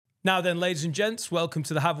Now then, ladies and gents, welcome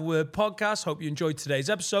to the Have a Word podcast. Hope you enjoyed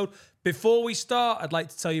today's episode. Before we start, I'd like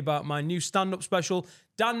to tell you about my new stand-up special.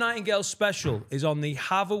 Dan Nightingale's special is on the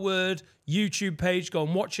Have a Word YouTube page. Go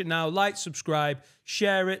and watch it now. Like, subscribe,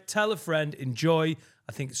 share it, tell a friend, enjoy.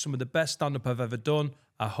 I think it's some of the best stand-up I've ever done.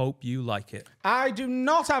 I hope you like it. I do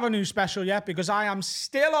not have a new special yet because I am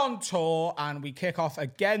still on tour and we kick off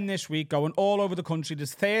again this week, going all over the country.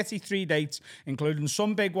 There's 33 dates, including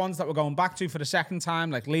some big ones that we're going back to for the second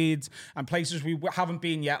time, like Leeds, and places we haven't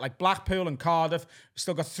been yet, like Blackpool and Cardiff. We've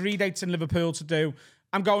still got 3 dates in Liverpool to do.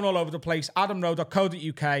 I'm going all over the place.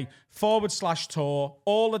 adamrowe.co.uk/tour.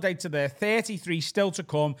 All the dates are there. 33 still to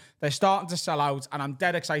come. They're starting to sell out, and I'm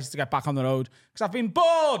dead excited to get back on the road because I've been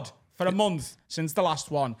bored for a month since the last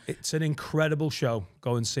one. It's an incredible show.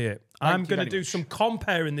 Go and see it. I'm going to do some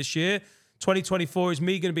comparing this year. 2024 is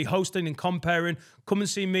me going to be hosting and comparing. Come and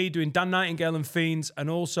see me doing Dan Nightingale and Fiends, and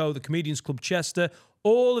also the Comedians Club Chester.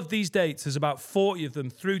 All of these dates, there's about 40 of them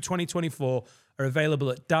through 2024, are available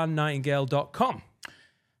at dannightingale.com.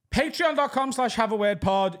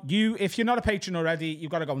 Patreon.com/haveawordpod. If you're not a patron already,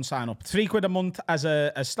 you've got to go and sign up. £3 a month as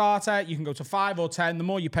a starter. You can go to 5 or 10. The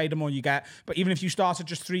more you pay, the more you get. But even if you start at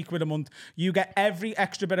just £3 a month, you get every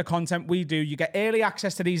extra bit of content we do. You get early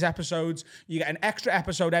access to these episodes. You get an extra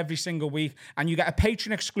episode every single week. And you get a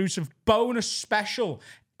patron exclusive bonus special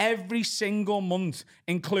every single month,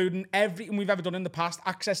 including everything we've ever done in the past.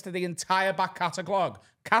 Access to the entire back catalogue.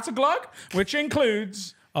 Which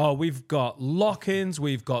includes... Oh, we've got lock-ins,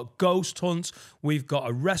 we've got ghost hunts, we've got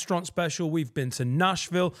a restaurant special, we've been to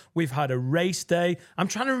Nashville, we've had a race day. I'm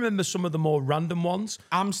trying to remember some of the more random ones.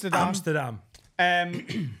 Amsterdam.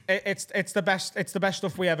 It's the best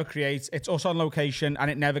stuff we ever create. It's us on location and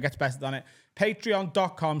it never gets better than it.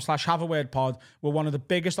 Patreon.com/haveawordpod. We're one of the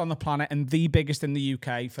biggest on the planet and the biggest in the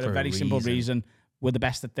UK for a very simple reason. We're the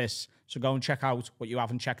best at this. So go and check out what you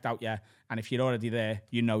haven't checked out yet. And if you're already there,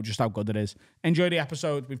 you know just how good it is. Enjoy the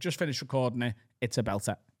episode. We've just finished recording it. It's a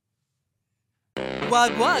belter.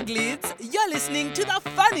 Wag wag leads, you're listening to the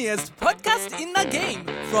funniest podcast in the game.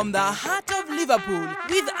 From the heart of Liverpool,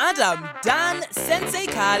 with Adam, Dan, Sensei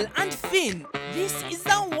Carl and Finn. This is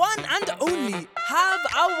the one and only Have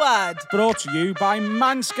a Word. Brought to you by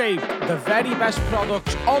Manscaped, the very best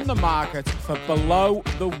products on the market for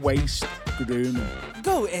below-the-waist grooming.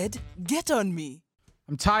 Go Ed, get on me.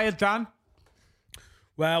 I'm tired, Dan.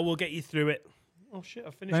 Well, we'll get you through it. Oh, shit,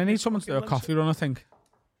 I finished. I need someone to do a coffee run, I think.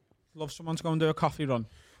 Love someone to go and do a coffee run.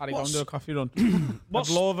 Harry, go and do a coffee run. I'd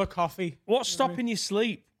love a coffee. What's stopping your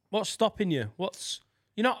sleep? What's stopping you?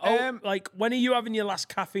 You're not, like, when are you having your last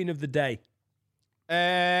caffeine of the day?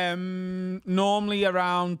 Normally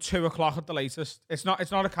around 2 o'clock at the latest. It's not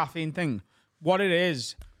a caffeine thing. What it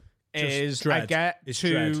is dread. I get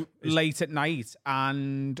too late at night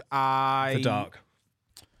and The dark.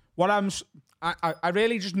 I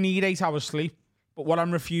really just need 8 hours sleep. But what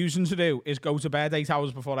I'm refusing to do is go to bed 8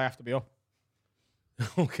 hours before I have to be up.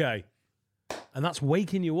 Okay. And that's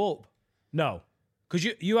waking you up. No. Because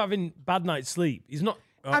you having bad night's sleep. He's not...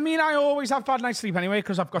 I mean, I always have bad night's sleep anyway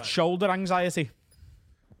because I've got shoulder anxiety.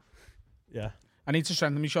 Yeah. I need to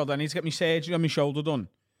strengthen my shoulder. I need to get my surgery on my shoulder done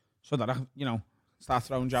so that I, start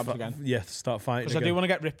throwing jabs again. Yeah, start fighting Because I do want to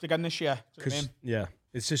get ripped again this year. Yeah.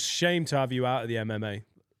 It's a shame to have you out of the MMA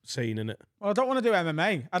scene, innit? Well, I don't want to do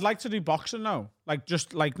MMA. I'd like to do boxing now. Like,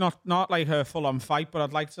 just, like, not like a full-on fight, but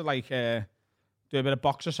I'd like to, like, do a bit of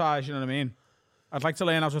boxercise, you know what I mean? I'd like to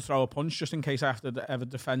learn how to throw a punch just in case I have to ever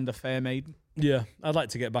defend a fair maiden. Yeah, I'd like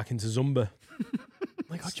to get back into Zumba.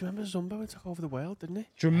 My God, do you remember Zumba when it took over the world, didn't he?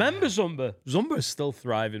 Do you remember Zumba? Zumba is still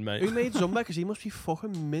thriving, mate. Who made Zumba? Because he must be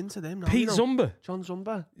fucking mint to them now. Pete Zumba. John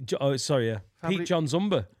Zumba. Oh, sorry, yeah. Pete John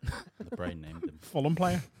Zumba. The brain named him. Fulham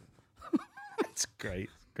player. It's great.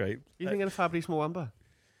 Great. You thinking of Fabrice Mwamba?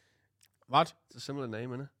 What? It's a similar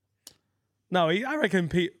name, isn't it? No, I reckon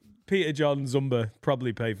Peter John Zumba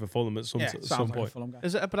probably played for Fulham at some like point. Fulham guy.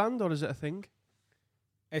 Is it a brand or is it a thing?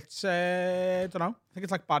 It's, I don't know. I think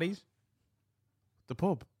it's like Barry's. The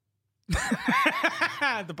pub?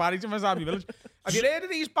 The Barry's in Mazabi Village. Have you heard of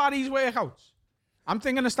these Barry's workouts? I'm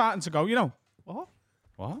thinking of starting to go, What?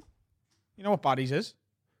 You know what Barry's is?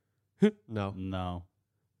 No.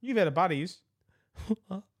 You've heard of Barry's.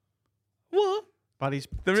 What? Barry's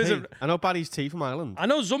There tea. is a- I know Barry's tea from Ireland. I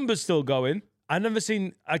know Zumba's still going. I've never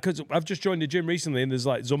seen, because I've just joined a gym recently and there's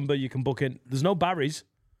like Zumba you can book in. There's no Barry's.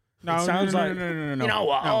 No, It sounds like- no. You know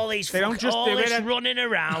what? No. All these They don't just all do this it. running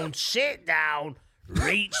around, sit down,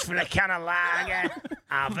 reach for a can of lager,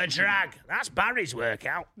 have a drag. That's Barry's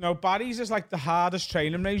workout. No, Barry's is like the hardest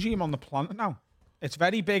training regime on the planet now. It's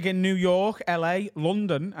very big in New York, LA,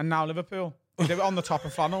 London, and now Liverpool. They do it on the top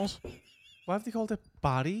of funnels. Why have they called it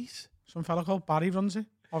Barry's? Some fella called Barry runs it,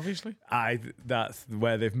 obviously. That's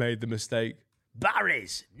where they've made the mistake.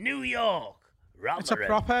 Barry's, New York. It's a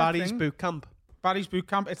proper Barry's thing. boot camp. Barry's boot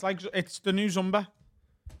camp. It's the new Zumba.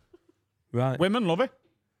 Right. Women love it.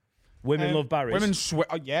 Women love Barry's. Women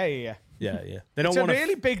yeah. Yeah. They don't It's a want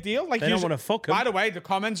really big deal. Like They don't want to fuck 'em. By the way, the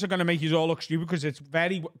comments are going to make you all look stupid because it's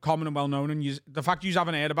very common and well known, and the fact you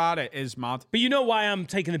haven't heard about it is mad. But you know why I'm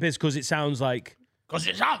taking the piss? Because it sounds like. Because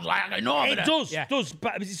it sounds like I know It does. Yeah. Does.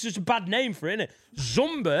 But it's just a bad name for it, isn't it?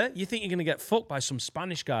 Zumba, you think you're going to get fucked by some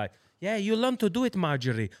Spanish guy. Yeah, you learn to do it,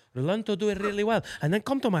 Marjorie. You learn to do it really well. And then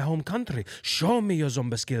come to my home country. Show me your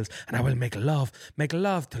Zumba skills. And I will make love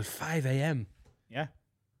till 5 a.m. Yeah,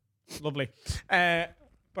 lovely.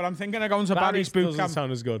 But I'm thinking of going to Barry's boot doesn't camp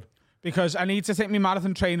sound as good. because I need to take my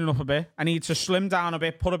marathon training up a bit. I need to slim down a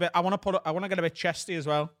bit, I want to get a bit chesty as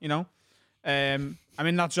well. You know, I'm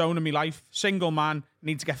in that zone of my life. Single man,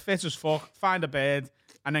 need to get fit as fuck, find a bed,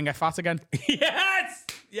 and then get fat again. Yes!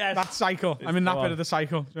 Yes. That cycle. I'm in that go bit on. of the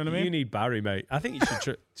cycle. Do you know what I You mean? need Barry, mate. I think you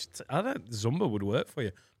should. I don't. Zumba would work for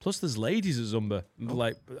you. Plus, there's ladies at Zumba,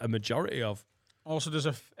 like a majority of. Also, there's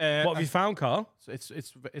a. What have you found, Carl? So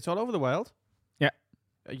it's all over the world. Yeah.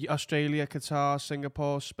 Australia, Qatar,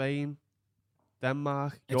 Singapore, Spain,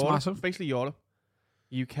 Denmark, It's Europe, massive. basically Europe,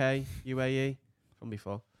 UK, UAE from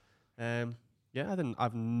before.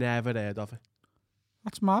 I've never heard of it.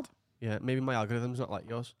 That's mad. Yeah, maybe my algorithm's not like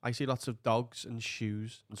yours. I see lots of dogs and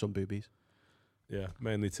shoes and some boobies. Yeah,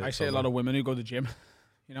 mainly tits. I see a lot of women who go to the gym.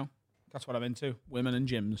 You know, that's what I'm into. Women and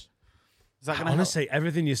gyms. Is that gonna Honestly,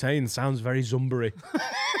 everything you're saying sounds very Zumbery.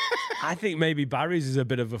 I think maybe Barry's is a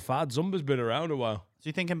bit of a fad. Zumba's been around a while. Do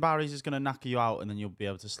you think Barry's is going to knock you out and then you'll be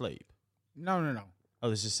able to sleep? No. Oh,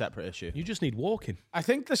 this is a separate issue. You just need walking. I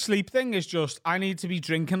think the sleep thing is just I need to be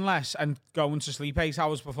drinking less and going to sleep 8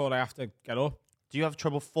 hours before I have to get up. Do you have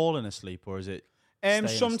trouble falling asleep or is it staying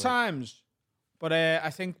asleep? Sometimes. But I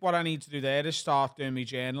think what I need to do there is start doing my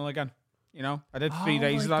journal again. You know, I did 3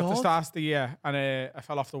 days of that at the start of the year and I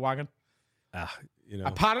fell off the wagon. You know.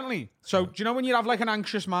 Apparently. So, do you know when you have like an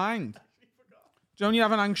anxious mind? Do you know when you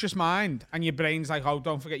have an anxious mind and your brain's like, oh,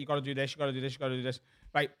 don't forget, you got to do this, you got to do this, you got to do this.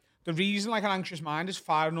 Right. The reason like an anxious mind is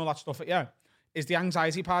firing all that stuff at you is the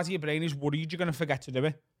anxiety part of your brain is worried you're going to forget to do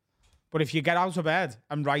it. But if you get out of bed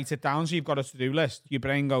and write it down so you've got a to-do list, your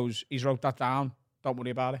brain goes, he's wrote that down. Don't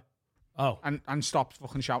worry about it. Oh. And stops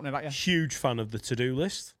fucking shouting it at you. Huge fan of the to-do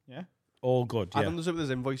list. Yeah. All good, yeah. Adam does it with his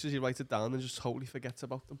invoices. He writes it down and just totally forgets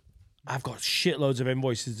about them. I've got shitloads of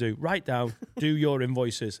invoices to do. Write down, do your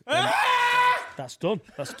invoices. That's done.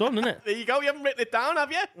 That's done, isn't it? There you go. You haven't written it down,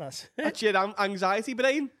 have you? That's it. That's your anxiety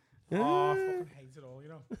brain. Oh, I fucking hate it all, you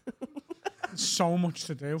know. So much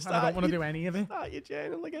to do, and I don't want to do any of it. Start your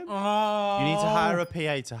journal again. Oh. You need to hire a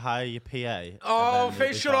PA to hire your PA. Oh,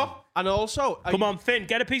 Finn, shut up. And also, Come on, Finn,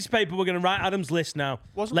 get a piece of paper. We're going to write Adam's list now.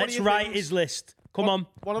 Wasn't one of Let's your write things- his list. Come on.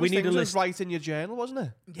 One of We his need a things was list. write in your journal, wasn't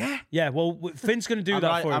it? Yeah. Yeah, well, Finn's going to do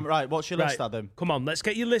that for him. I'm right. What's your list, Right. Adam? Come on, let's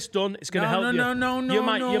get your list done. It's going to help you. No, You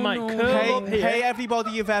might no. curl up here. Pay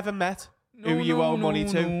everybody you've ever met who you owe money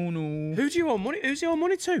to. No. Who do you owe money? Who's you owe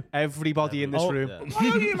money to? Everybody in this room. Yeah.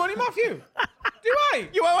 I owe you money, Matthew. Do I?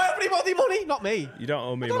 You owe everybody money, not me. You don't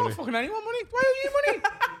owe me I don't money. owe fucking anyone money. Do I owe you money?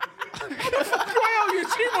 What the fuck do I owe you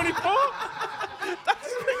two money for?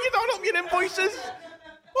 You don't owe me invoices.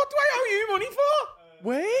 What do I owe you money for?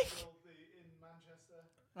 Wait.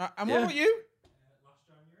 And what about you?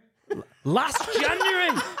 Last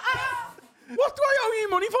January. What do I owe you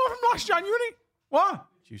money for from last January? What?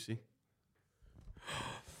 Juicy.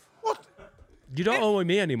 What? You don't owe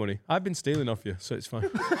me any money. I've been stealing off you, so it's fine.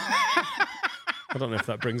 I don't know if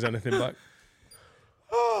that brings anything back.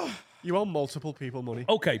 You owe multiple people money.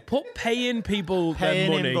 Okay, put paying people Paying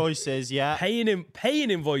their money. invoices, yeah. Paying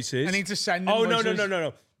invoices. I need to send Oh, invoices.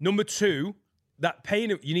 no. Number 2, that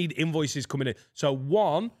paying, you need invoices coming in. So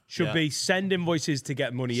 1 should Yeah. be send invoices to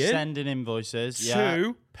get money in. Sending invoices, yeah.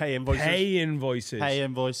 2, Pay invoices. pay invoices. Pay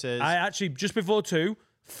invoices. I actually, just before 2,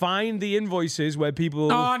 find the invoices where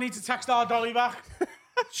people... Oh, I need to text our Dolly back.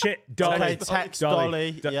 Shit, Dolly. Okay, text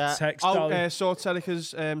Dolly, yeah. Text Oh, Dolly. sort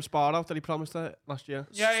Serica's spar out that he promised her last year.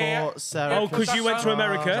 Yeah. For Sarah. Oh, because you went to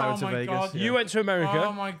America. Oh, to my Vegas, God. yeah. You went to America.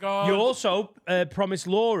 Oh, my God. You also promised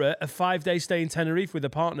Laura a 5-day stay in Tenerife with a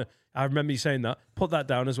partner. I remember you saying that. Put that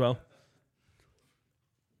down as well.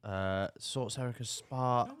 Sort Erica's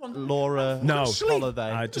spa. Laura. No.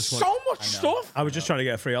 Holiday. I just So much stuff. I was just trying to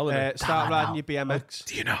get a free holiday. Start riding your BMX.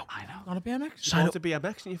 Do you know? On a BMX? Sign Go up, to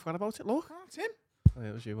BMX and you forgot about it, look. That's him. Oh,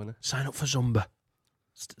 yeah, it was you, wasn't it? sign up for Zumba.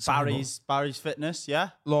 Sign up. Barry's Fitness,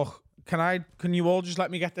 yeah. Look, can you all just let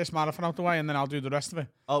me get this marathon out the way and then I'll do the rest of it?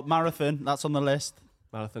 Oh, marathon. That's on the list.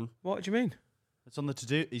 Marathon. What do you mean? It's on the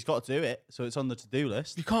to-do. He's got to do it, so it's on the to-do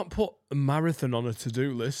list. You can't put a marathon on a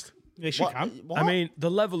to-do list. Yes, you can. What? I mean, the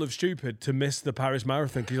level of stupid to miss the Paris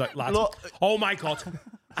Marathon. Because you're like, lads, Look- oh my God.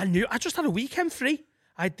 I just had a weekend free.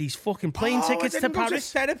 I had these fucking plane tickets to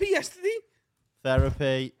Paris. Therapy yesterday.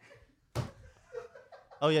 Therapy.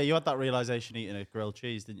 Oh yeah, you had that realization eating a grilled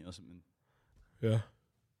cheese, didn't you, or something? Yeah.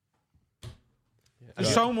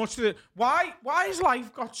 There's so much to do. Why has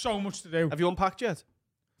life got so much to do? Have you unpacked yet?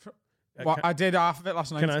 Well, I did half of it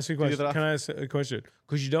last night. Can I ask you a question? that? Can I ask a question?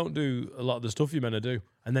 Because you don't do a lot of the stuff you're meant to do,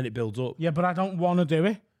 and then it builds up. Yeah, but I don't want to do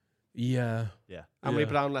it. Yeah. Yeah. How many Yeah.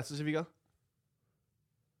 brown letters have you got?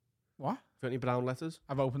 What? Have you got any brown letters?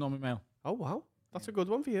 I've opened on my mail. Oh, wow. That's a good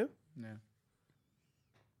one for you. Yeah.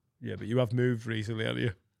 Yeah, but you have moved recently, haven't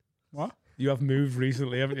you? What? You have moved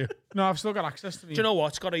recently, haven't you? No, I've still got access to Do you know what?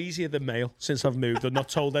 It's got easier than mail since I've moved and not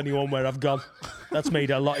told anyone where I've gone. That's made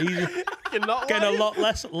it a lot easier. You're not Getting a lying. lot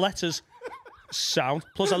less letters. Sound.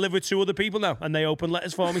 Plus, I live with 2 other people now, and they open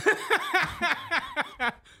letters for me.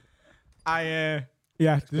 Yeah.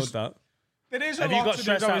 Good There's, that. there is a Have lot you got to do,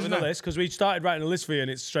 stressed though, out isn't with the there? list? Because we started writing a list for you, and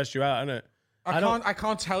it's stressed you out, hasn't it? I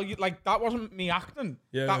can't tell you, like, that wasn't me acting.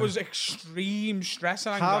 Yeah. That was extreme stress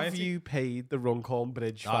and Have anxiety. you paid the Runcorn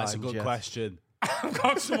Bridge That's a fines good yet? question. I've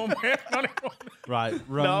got someone working on it. Right,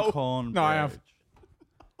 Runcorn. No, I have.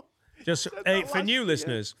 Just for new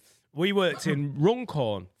listeners, we worked in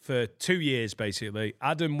Runcorn for 2 years, basically.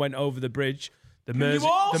 Adam went over the bridge, the Mersey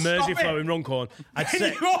stop flow it? in Runcorn.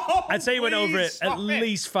 Can you all I'd say he went over it please at stop it?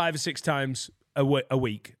 least 5 or 6 times a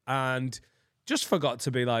week, and just forgot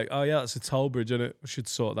to be like, oh yeah, that's a toll bridge, isn't it? We should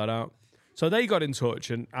sort that out. So they got in touch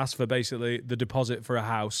and asked for basically the deposit for a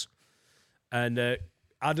house, and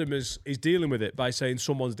Adam is dealing with it by saying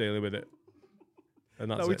someone's dealing with it, and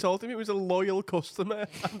that's No, we it. told him he was a loyal customer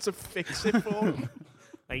and to fix it for him.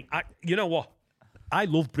 Like, you know what? I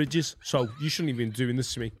love bridges, so you shouldn't even be doing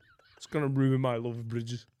this to me. It's going to ruin my love of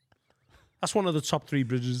bridges. That's one of the top 3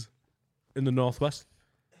 bridges in the Northwest.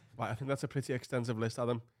 Right, I think that's a pretty extensive list,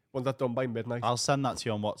 Adam. Want that done by midnight. I'll send that to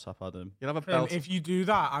you on WhatsApp, Adam. You'll have a belt. If you do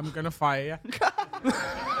that, I'm going to fire you.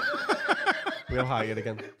 We'll hire it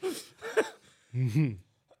again.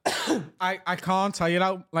 I can't tell you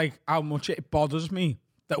how much it bothers me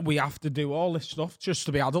that we have to do all this stuff just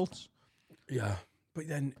to be adults. Yeah. But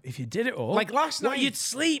then if you did it all... Like last night- You'd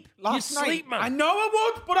sleep. Last You'd night, sleep, man. I know I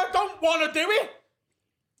would, but I don't want to do it.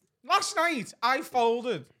 Last night, I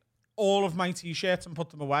folded all of my t-shirts and put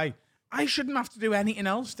them away. I shouldn't have to do anything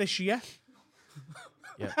else this year.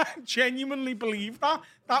 Yeah. I genuinely believe that.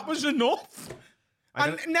 That was enough.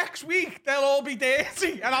 And next week, they'll all be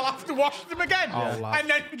dirty, and I'll have to wash them again. lad. And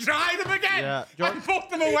then dry them again. Yeah. And put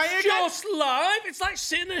them away It's again. just life. It's like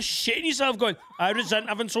sitting there shitting yourself going, I resent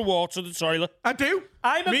having to water the toilet. I do.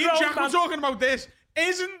 I'm a Me and grown Jack man. were talking about this.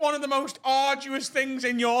 Isn't one of the most arduous things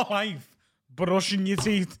in your life brushing your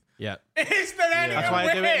teeth? Yeah. Is there any That's why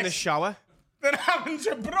I do it in the worse shower. than having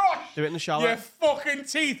to brush Do it in the shower. your fucking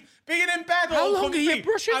teeth? Being in bed How all long are comfy you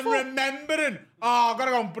brushing and for? remembering, I've got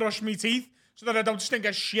to go and brush my teeth so that I don't stink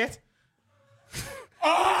of shit.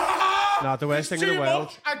 Oh, No, the worst thing in too the world.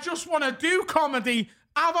 much. I just want to do comedy,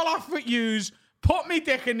 have a laugh at yous, put me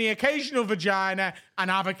dick in the occasional vagina,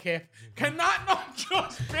 and have a kip. Can that not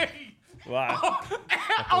just be Wow.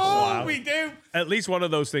 all we do? At least one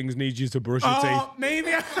of those things needs you to brush your teeth. Oh,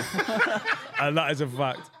 maybe. And that is a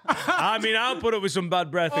fact. I mean, I'll put up with some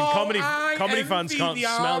bad breath, and comedy fans envy can't the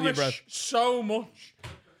smell your Amish breath. so much.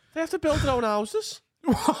 They have to build their own houses.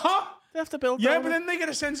 What? They have to build Yeah, their but own. then they get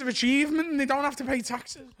a sense of achievement and they don't have to pay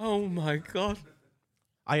taxes. Oh my God.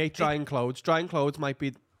 I hate drying clothes. Drying clothes might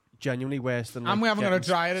be genuinely worse than. And we haven't got a getting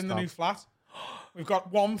dryer in the stopped. new flat. We've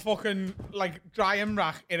got one fucking drying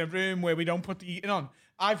rack in a room where we don't put the heating on.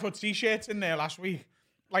 I put t-shirts in there last week,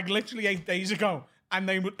 literally 8 days ago,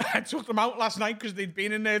 and I took them out last night because they'd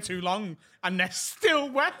been in there too long, and they're still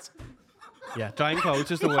wet. Yeah, drying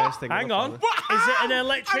clothes is the worst thing. Hang on. on. What? Is it an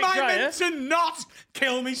electric Am I dryer? meant to not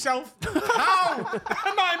kill myself? How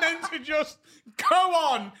am I meant to just go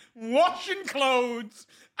on washing clothes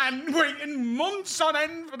and waiting months on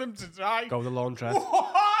end for them to dry? Go to the laundrette.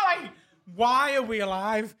 Why? Why are we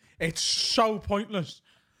alive? It's so pointless.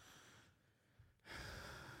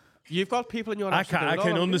 You've got people in your house. I who do it all, can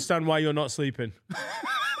haven't you? understand why you're not sleeping.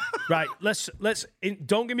 Right,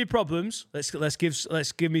 don't give me problems. Let's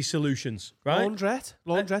give me solutions. Right,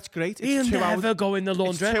 Laundrette's great. It's he'll 2 never hours. go in the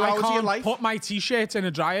laundrette. two I hours of your can't life. put my t-shirts in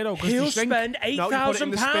a dryer though. 'Cause He'll they stink. spend No, you put it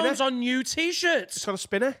in the £8,000 spinner. on new It's t-shirts. got a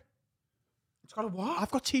spinner. It's got a what?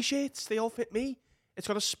 I've got t-shirts. They all fit me. It's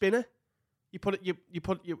got a spinner. You put it.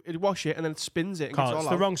 You wash it and then it spins it. And Carl, gets it's all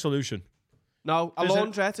the out. wrong solution. No, a There's a-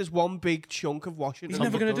 laundrette is one big chunk of washing. He's and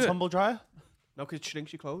never going to do it. Tumble dryer? No, because it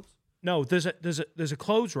shrinks your clothes. No, there's a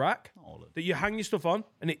clothes rack that you hang your stuff on,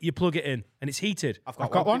 and you plug it in, and it's heated. I've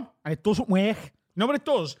got one, and it doesn't work. You know what it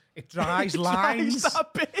does? It dries lines.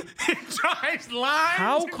 It dries lines.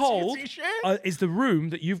 How into cold your t-shirt. is the room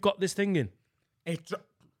that you've got this thing in?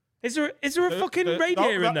 Is there a fucking The-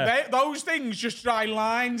 radiator in there? Those things just dry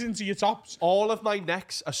lines into your tops. All of my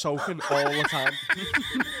necks are soaking all the time.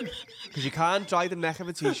 Because you can't dry the neck of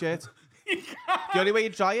a t-shirt. The only way you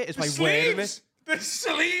dry it is by wearing it. The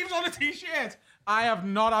sleeves on a t-shirt. I have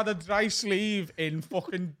not had a dry sleeve in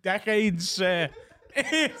fucking decades, sir.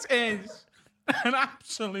 It is an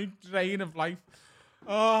absolute drain of life.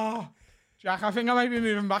 Oh, Jack, I think I might be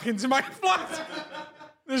moving back into my flat.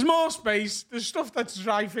 There's more space. There's stuff that's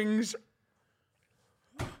dry things.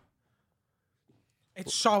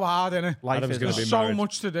 It's so hard, isn't it? Adam's gonna be There's so married.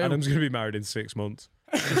 much to do. Adam's going to be married in 6 months.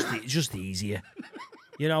 It's just easier.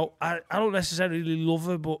 You know, I don't necessarily love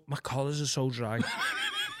her, but my collars are so dry. Do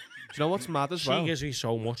you know what's mad as She well? gives me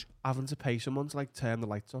so much. Having to pay someone to like turn the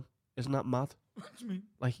lights on. Isn't that mad? What do you mean?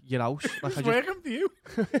 Like your house. Like It's working for you.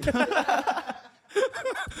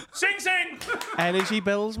 Sing, sing! energy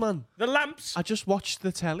bills, man. The lamps. I just watched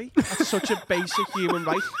the telly. That's such a basic human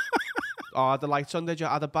right. Oh, the lights on. Did you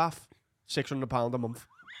add a bath? £600 a month.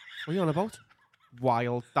 What are you on about?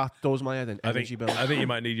 Wild. That does my head in. Energy bills. I think you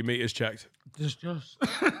might need your meters checked.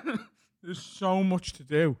 There's so much to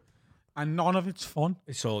do, and none of it's fun.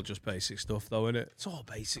 It's all just basic stuff, though, isn't it? It's all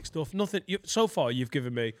basic stuff. Nothing. So far, you've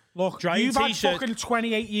given me Look, drying you've had t-shirts, fucking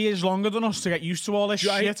 28 years longer than us to get used to all this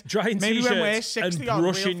shit. drying Maybe when we're t-shirts 60 and odd,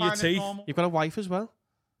 brushing we'll your find it teeth. normal. You've got a wife as well.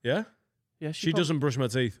 Yeah, Yeah, she doesn't brush my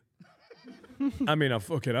teeth. I mean, I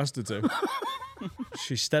fucking asked her to.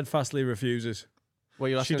 She steadfastly refuses. Well,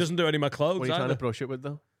 you're She asking us- doesn't do any of my clothes. What are you trying to either. brush it with,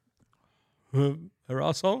 though? Her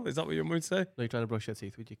arsehole? Is that what you want me to say? No, you're trying to brush your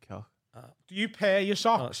teeth with your cock. Do you pair your Oh,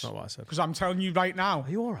 socks? that's not what I said. Because I'm telling you right now, Are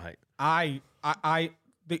you all right?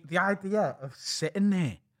 the idea of sitting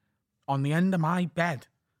there on the end of my bed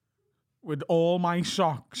with all my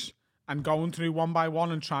socks and going through one by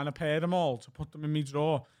one and trying to pair them all to put them in my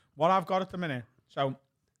drawer. What I've got at the minute, so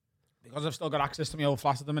because I've still got access to my old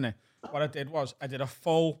flat at the minute, what I did was I did a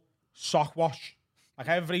full sock wash. Like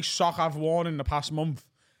every sock I've worn in the past month,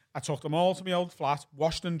 I took them all to my old flat,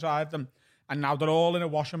 washed and dried them, and now they're all in a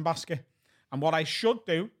washing basket. And what I should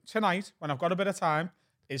do tonight, when I've got a bit of time,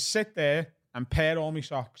 is sit there and pair all my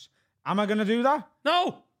socks. Am I going to do that?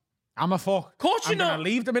 No. I'm a fuck. Of course you're I'm going not. to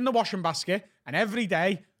leave them in the washing basket and every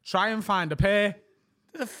day try and find a pair.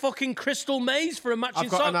 The fucking crystal maze for a matching I've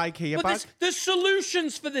got sock. an IKEA But bag. there's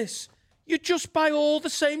solutions for this. You just buy all the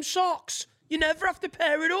same socks. You never have to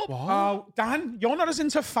pair it up. Oh, Dan, you're not as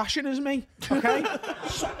into fashion as me, okay?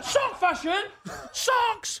 Sock fashion?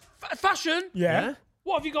 Socks? Fashion? Yeah.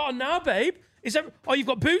 What have you got on now, babe? Oh, you've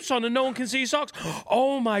got boots on and no one can see your socks.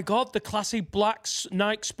 Oh my God, the classy black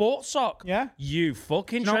Nike sports sock. Yeah. You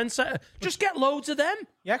fucking trendsetter. Just get loads of them.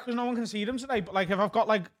 Yeah, because no one can see them today. But like, if I've got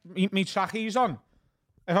like me trackies on,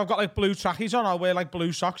 if I've got like blue trackies on, I'll wear like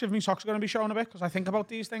blue socks if my socks are going to be showing a bit because I think about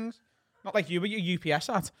these things. Not like you with your UPS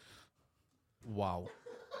hat. Wow.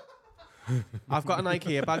 I've got an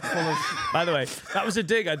IKEA bag full of... By the way, that was a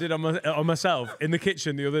dig I did on myself in the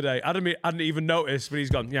kitchen the other day. Adam hadn't even noticed, but he's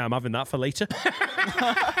gone, yeah, I'm having that for later.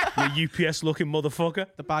 You UPS looking motherfucker.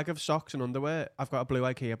 The bag of socks and underwear, I've got a blue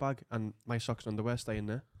IKEA bag and my socks and underwear stay in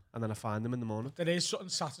there. And then I find them in the morning. There is something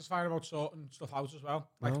satisfying about sorting stuff out as well.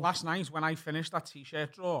 Like last night when I finished that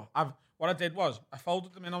t-shirt drawer, what I did was I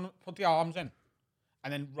folded them in, put the arms in,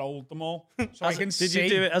 and then rolled them all so I can see. Did you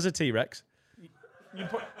do it as a T-Rex? You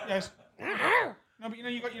put yes. No, but you know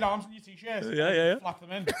you got your arms in your t-shirt. Yeah. Flap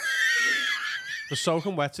them in. They're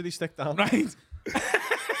soaking wet till they stick down. Right.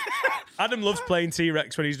 Adam loves playing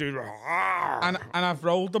T-Rex when he's doing... And I've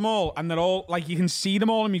rolled them all, and they're all like you can see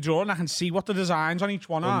them all in my drawer, and I can see what the designs on each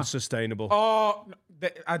one are. Unsustainable. Oh,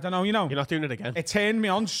 I don't know. You know, You're not doing it again. it turned me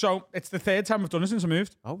on. So it's the third time I've done it since I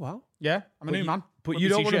moved. Oh, wow. Yeah, I'm a new man. but With you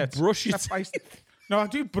my don't want to t-shirts. brush your Step by step. No, I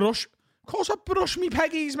do brush. Of course, I brush me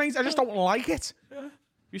peggies, mate. I just don't like it.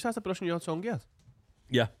 You started brushing your tongue yet?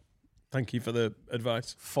 Yeah. Thank you for the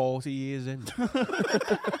advice. 40 years in.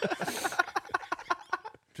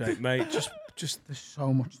 Right, mate, just There's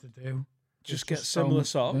so much to do. just get just so similar much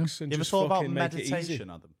to do. socks and You ever just thought about fucking make it easy. meditation,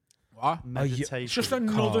 Adam? What? Meditation. It's just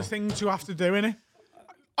another thing to have to do, innit?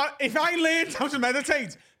 If I learned how to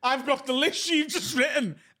meditate, I've got the list you've just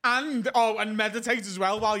written and meditate as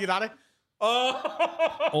well while you're at it.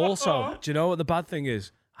 Oh. Also, do you know what the bad thing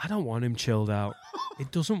is? I don't want him chilled out. It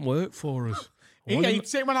doesn't work for us. I He want him-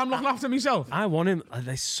 hates it when I'm looking after myself. I want him.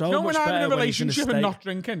 There's so You know much when I'm in better a when he's in a relationship state. and not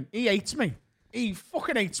drinking, he hates me. He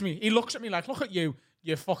fucking hates me. He looks at me like, look at you.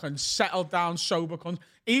 you fucking settled down, sober cunt.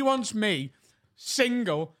 He wants me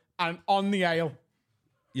single and on the ale.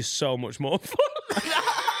 You're so much more fun.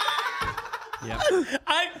 Yeah.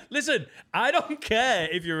 Listen, I don't care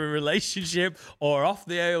if you're in a relationship or off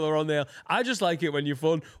the ale or on the ale. I just like it when you're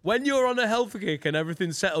fun. When you're on a health kick and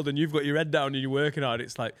everything's settled and you've got your head down and you're working hard,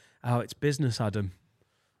 it's like, oh, it's business, Adam.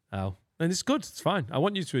 Oh. And it's good. It's fine. I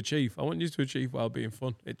want you to achieve. I want you to achieve while being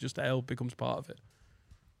fun. It just ale becomes part of it.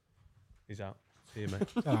 He's out. See you, mate.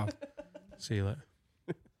 See you later.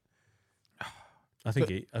 I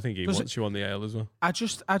think he wants you on the ale as well. I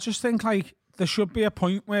just think like there should be a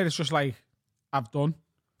point where it's just like I've done.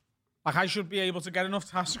 Like I should be able to get enough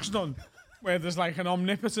tasks done where there's like an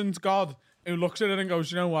omnipotent God who looks at it and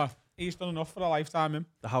goes, you know what? He's done enough for a lifetime. Him.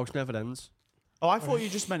 The house never ends. Oh, I thought you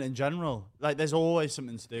just meant in general. Like, there's always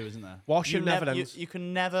something to do, isn't there? Washing never ends. You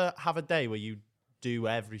can never have a day where you do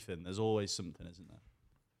everything. There's always something, isn't there?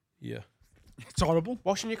 Yeah. It's horrible.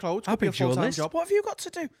 Washing your clothes. How Could be a big's your full-time list? job. What have you got to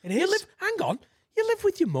do? It is. Hang on. You live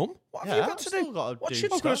with your mum. What have you got I've to still do? got to What's do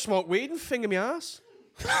your I'm going to stuff. smoke weed and finger my ass.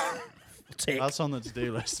 tick? That's on the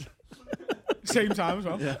to-do list. Same time as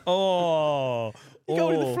well. Yeah. Oh. You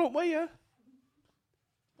go to the front way, yeah.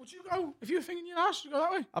 Would you go if you were thinking your ass? You go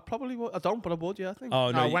that way. I probably would. I don't, but I would, yeah, I think. Oh,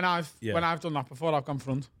 No, no. when I've done that before, I've gone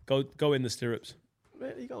front. Go in the stirrups.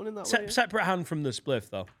 Really, you going in that way? Yeah? Separate hand from the spliff,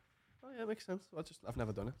 though. Oh, yeah, makes sense. I've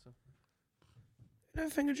never done it. So. You never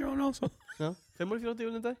fingered your own also? No. Finn, what if you don't do it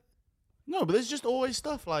in a day? No, but there's just always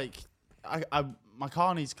stuff like my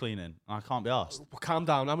car needs cleaning and I can't be asked. Well, calm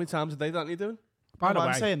down. How many times a day that you doing? By the way,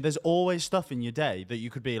 I'm saying there's always stuff in your day that you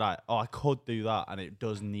could be like, oh, I could do that, and it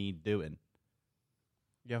does need doing.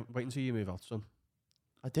 Yeah, wait until you move out, son.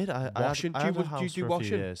 I did. Washing? I had Do a you house do for a washing?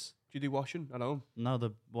 few years. Do you do washing at home? No,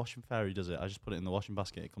 the washing fairy does it. I just put it in the washing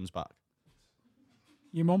basket. It comes back.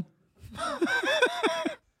 your mum.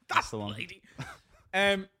 That's the one.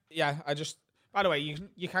 Yeah, by the way,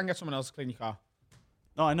 you can get someone else to clean your car.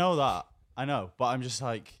 No, I know that. I know, but I'm just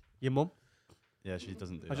like, Your mum? yeah, she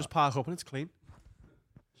doesn't do I that. just park up and it's clean.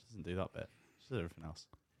 She doesn't do that bit. She does everything else.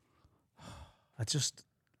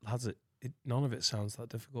 Lads, none of it sounds that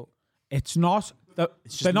difficult. It's not.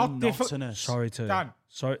 It's just They're not difficult. monotonous. Sorry to. Dan.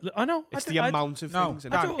 Sorry. I know. It's the amount of No, things. I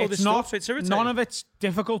innit? do Dan, all this it's not. stuff, it's irritating. None of it's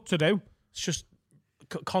difficult to do. It's just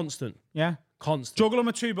constant. Yeah. Constant. Juggling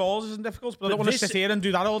with two balls isn't difficult, but I don't want to this- sit here and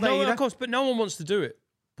do that all day No, either. of course, but no one wants to do it.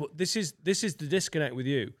 But this is the disconnect with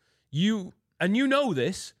you. You know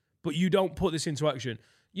this, but you don't put this into action.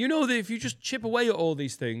 You know that if you just chip away at all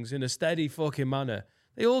these things in a steady fucking manner,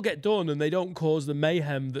 they all get done and they don't cause the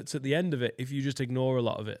mayhem that's at the end of it if you just ignore a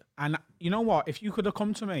lot of it. And you know what? If you could have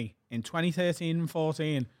come to me in 2013 and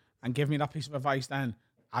 14 and give me that piece of advice then,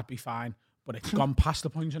 I'd be fine. But it's gone past the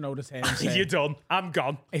point of no return. You're done. I'm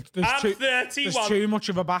gone. There's I'm too, 31. There's too much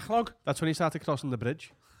of a backlog. That's when he started crossing the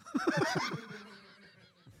bridge.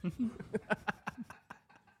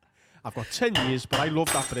 I've got 10 years, but I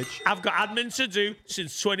love that bridge. I've got admin to do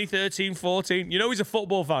since 2013-14. You know he's a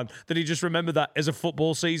football fan, that he just remembered that as a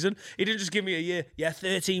football season. He didn't just give me a year. Yeah,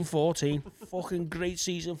 13-14. Fucking great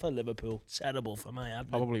season for Liverpool. Terrible for my admin.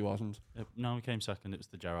 Probably wasn't. No, we came second. It was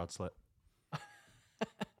the Gerrard slip.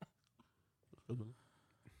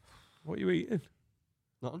 What are you eating?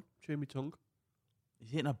 Nothing. Chewing my tongue.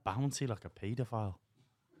 He's eating a bounty like a paedophile.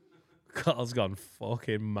 Carl's gone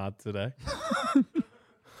fucking mad today.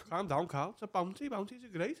 Calm down, Carl. It's a bounty. Bounties are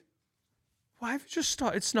great. Why have you just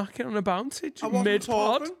started snacking on a bounty I wasn't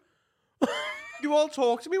mid-pod? talking. You all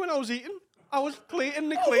talked to me when I was eating. I was in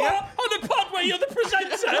the clear. What? On the pod where you're the presenter?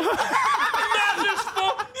 Mad as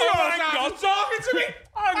fuck. I'm gone. talking to me.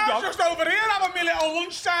 I'm gone. just over here having my little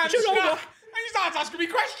lunchtime Do you know what? And you start asking me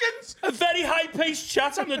questions. A very high-paced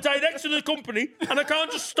chat. I'm the director of the company, and I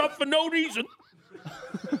can't just stop for no reason.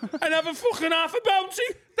 And have a fucking half a bounty.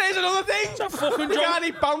 There's another thing. It's a fucking You job. can't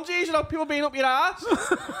eat bounties without people being up your ass.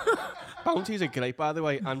 Bounties are great, by the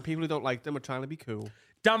way, and people who don't like them are trying to be cool.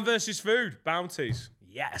 Dan versus food. Bounties.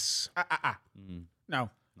 Yes. No.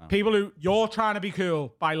 People you're trying to be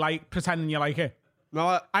cool by like pretending you like it.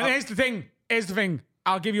 No, And here's the thing.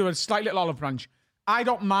 I'll give you a slight little olive branch. I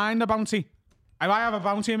don't mind a bounty. If I have a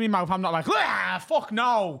bounty in my mouth, I'm not like, fuck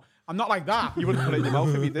no. I'm not like that. you wouldn't put it in your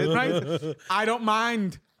mouth if you did. Right? I don't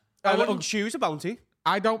mind. I wouldn't choose a bounty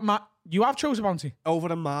I don't mind. You have chose a bounty, over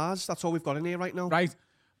a Mars. That's all we've got in here right now. right?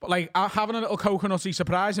 But like having a little coconutty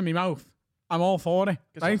surprise in my mouth, I'm all for it,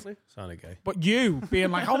 right? Exactly. Sounded gay. But you being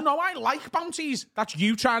like, oh no, I like bounties. That's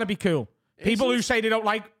you trying to be cool. People who say they don't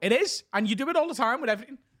like it is, and you do it all the time with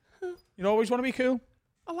everything. You always want to be cool.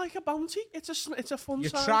 I like a bounty. It's a fun You're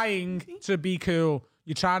size. trying to be cool.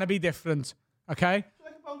 You're trying to be different. Okay? Do you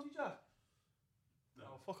like a bounty, Jack? No,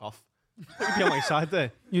 fuck off. You'd be on my side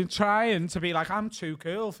there. You're trying to be like, I'm too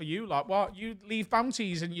cool for you. Like, what? You leave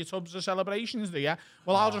bounties in your tubs of celebrations, do you?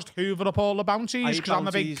 Well, I'll just hoover up all the bounties I eat because I'm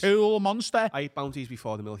a big bounties. cool monster. I ate bounties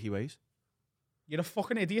before the Milky Ways. You're a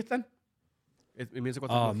fucking idiot then. It means I got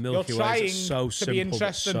Oh, the Milky You're Way trying is so to simple, be but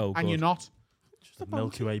interesting so and you're good. not. The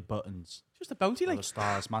Milky Way buttons. just a bounty, Oh, like. the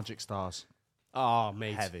stars, magic stars. Oh,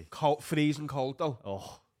 mate. Heavy. Cold, freezing cold, though.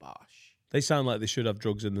 Oh, Bosh. They sound like they should have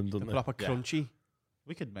drugs in them, don't they? Proper crunchy.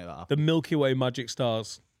 we could make that happen. The Milky Way magic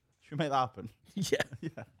stars. Should we make that happen? Yeah.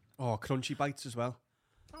 Oh, crunchy bites as well.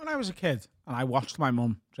 When I was a kid and I watched my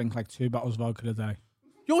mum drink like 2 bottles of vodka a day.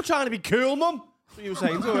 You're trying to be cool, Mum. That's what you were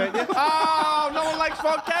saying to her, weren't you? Oh, no one likes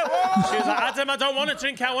vodka. Oh! She was like, Adam, I don't want to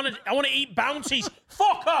drink. I want to eat bounties.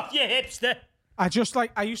 Fuck off, you hipster. I just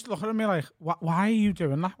like, I used to look at her and be like, why are you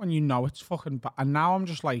doing that when you know it's fucking bad? And now I'm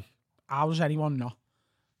just like, how does anyone not?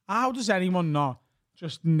 How does anyone not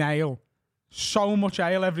just nail so much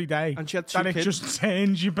ale every day And she had 2 that it kids. just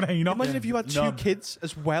turns your brain up? Imagine if you had 2 kids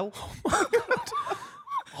as well.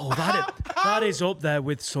 Oh, that is up there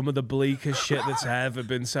with some of the bleakest shit that's ever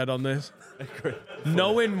been said on this.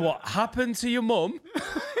 Knowing what happened to your mum,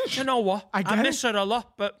 you know what? I get I miss it. her a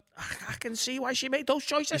lot, but I can see why she made those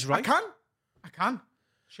choices. right. I can.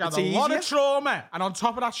 She had It's a lot of easier. trauma, and on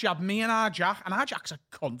top of that, she had me and our Jack, and our Jack's a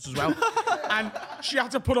cunt as well. And she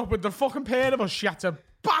had to put up with the fucking pair of us. She had to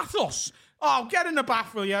bath us. Oh, get in the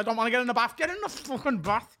bath, will you? I don't want to get in the bath. Get in the fucking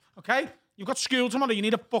bath, okay? You've got school tomorrow. You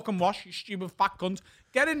need a fucking wash, you stupid fat cunt.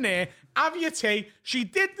 Get in there, have your tea. She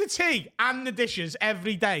did the tea and the dishes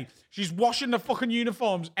every day. She's washing the fucking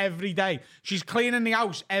uniforms every day. She's cleaning the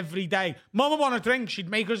house every day. Mama want a drink. She'd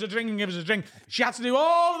make us a drink and give us a drink. She had to do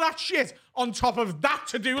all that shit on top of that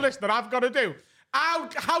to-do list that I've got to do.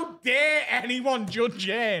 How dare anyone judge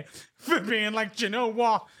her for being like, do you know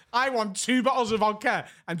what? I want 2 bottles of vodka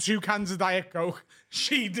and 2 cans of Diet Coke.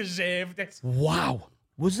 She deserved it. Wow.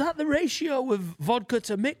 Was that the ratio of vodka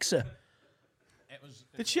to mixer?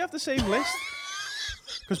 Did she have the same list?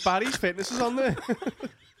 Because Barry's fitness is on there.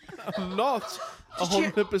 I'm not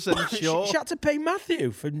 100% sure. She had to pay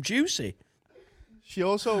Matthew from Juicy. She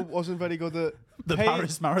also wasn't very good at The paying,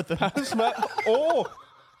 Paris Marathon. or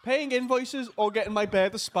paying invoices or getting my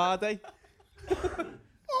bed a spa day.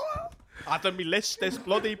 I done me list this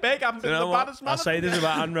bloody big. I'm doing You know the what? baddest I'll man. say this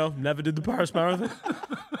about Anro. Never did the Paris Marathon.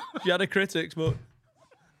 She had her critics, but...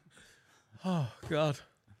 Oh, God.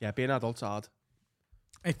 Yeah, being adult's hard.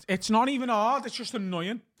 It's not even hard. It's just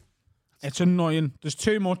annoying. It's annoying. There's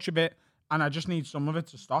too much of it, and I just need some of it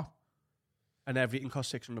to stop. And everything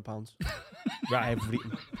costs £600. Right.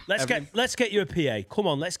 Everything. Let's get you a PA. Come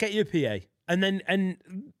on, let's get you a PA. And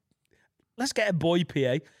let's get a boy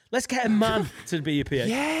PA. Let's get a man to be your PA.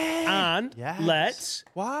 Yeah. And Yes.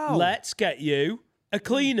 let's get you a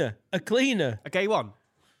cleaner. A cleaner. A gay one.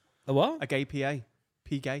 A what? A gay PA.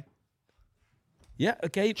 P gay. Yeah, a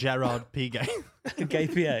gay Gerard Pigay. a gay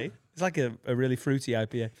PA. It's like a really fruity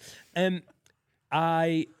IPA.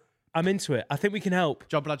 I'm into it. I think we can help.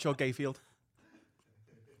 John Bradshaw Gayfield.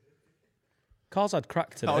 Carl's had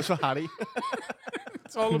crack today. That was for Harry.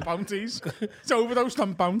 It's all the bounties. It's overdosed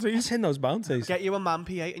on bounties. What's in those bounties? Get you a man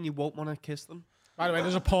PA and you won't want to kiss them. By the way,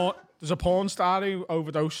 there's a porn star who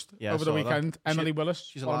overdosed Yeah, I over the saw that. weekend. Emily Willis.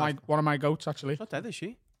 she's one alive. of my goats, actually. She's not dead, is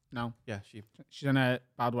she? No, Yeah, she. she's in a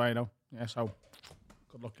bad way though. Yeah, so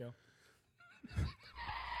good luck, girl.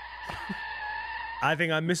 I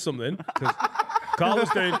think I missed something. 'Cause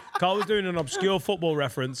Carl was doing an obscure football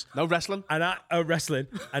reference. No wrestling. And wrestling.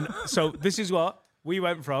 And so this is what we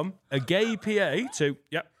went from a gay PA to,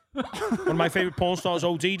 yep, one of my favourite porn stars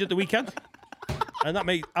OD'd at the weekend. And that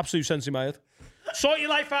made absolute sense in my head. Sort your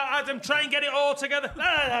life out, Adam. Try and get it all together.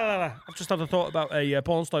 I've just had a thought about a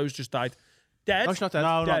porn star who's just died. Dead? No, she's not dead.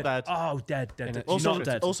 No, not dead. Oh, dead. She's Also, not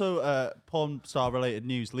dead. also porn star related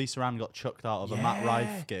news. Lisa Ann got chucked out of a Matt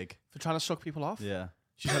Rife gig. For trying to suck people off. Yeah.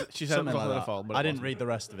 She said it was Something on like the that. phone, but I it didn't wasn't. read the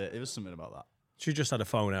rest of it. It was something about that. She just had a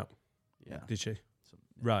phone out, Yeah. did she?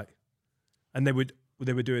 Right. And they were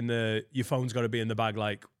doing your phone's got to be in the bag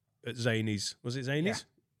like at Zany's. Was it Zany's?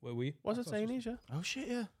 Where were you? Was it Zanies, yeah? Oh shit,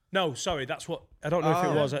 yeah. No, sorry, that's what I don't know if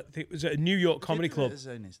it was. I think it was at a New York comedy club.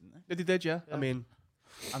 Isn't They did, yeah. I mean,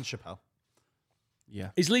 And Chappelle.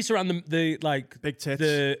 yeah. Is Lisa Ann the like Big tits. the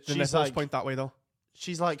The She's nipples like- point that way, though.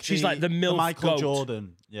 She's like the MILF Michael goat.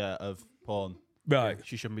 Jordan, of porn. right?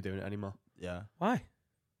 She shouldn't be doing it anymore. Yeah. Why?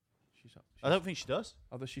 I don't think she does.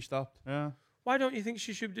 Although she stopped. Yeah. Why don't you think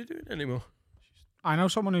she should be doing it anymore? I know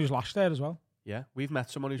someone who's lashed there as well. Yeah, we've met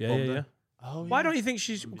someone who's Yeah, bummed yeah, her. yeah. Oh, Why don't you think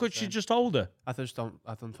she's because she's just older? I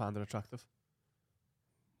don't find her attractive.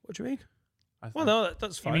 What do you mean? I Well, think- no,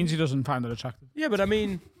 that's He fine. means he doesn't find it attractive. Yeah, but I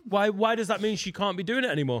mean, why does that mean she can't be doing it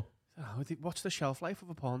anymore? What's the shelf life of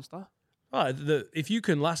a porn star? If you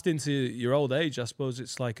can last into your old age, I suppose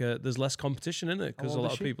it's like there's less competition in it because a old lot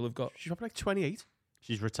is of she? people have got. She's probably like 28.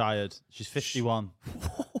 She's retired. She's 51.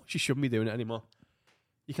 She shouldn't be doing it anymore.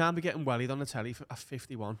 You can't be getting wellied on the telly at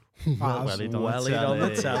 51. Wellied On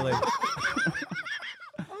the telly.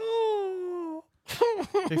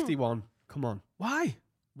 51. Come on. Why?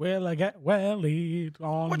 Will I get wellied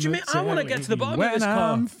on What do you the mean? I wanna get to the bottom of when this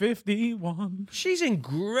car. I'm 51. She's in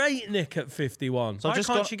great nick at 51. So Why just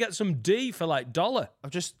can't got- she get some D for like $1? I've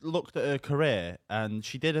just looked at her career, and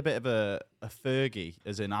she did a bit of a Fergie,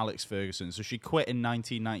 as in Alex Ferguson. So she quit in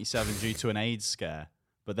 1997 due to an AIDS scare,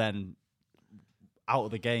 but then out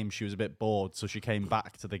of the game, she was a bit bored, so she came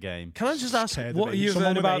back to the game. Can I just ask what you've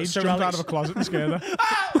Someone heard with about AIDS Sir jumped out Alex? of a closet and scared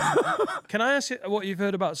her. Can I ask you what you've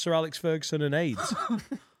heard about Sir Alex Ferguson and AIDS?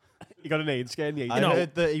 You got an AIDS scare in the 80s. I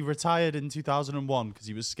heard that he retired in 2001 because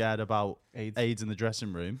he was scared about AIDS in the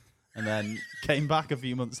dressing room, and then came back a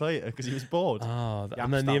few months later because he was bored.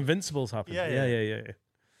 And then the Invincibles happened. Yeah.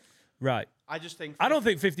 Right. I just think... I don't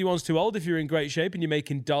think 51's too old if you're in great shape and you're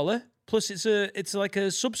making $1. Plus, it's like a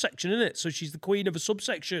subsection, isn't it? So she's the queen of a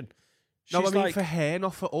subsection. No, She's I mean like, for her,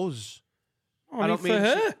 not for us. I mean, for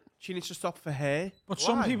her. She needs to stop for her. But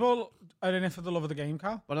some people are in it for the love of the game,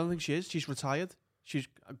 Carl. But I don't think she is. She's retired. She's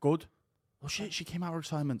good. Oh shit, she came out of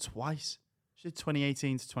retirement twice. She did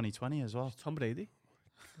 2018 to 2020 as well. Tom Brady.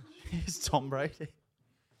 It's Tom Brady.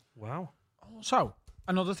 Wow. So,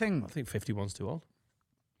 another thing. I think 51's too old.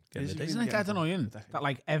 Getting Is a it? date. Isn't it dead annoying that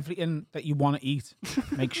like everything that you want to eat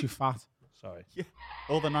makes you fat? Sorry.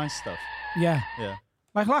 All the nice stuff. Yeah. Yeah.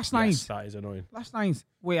 Like last night. Yes, that is annoying. Last night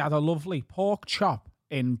we had a lovely pork chop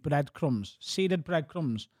in breadcrumbs, seeded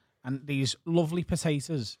breadcrumbs, and these lovely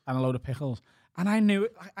potatoes and a load of pickles. And I knew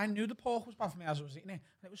the pork was bad for me as I was eating it.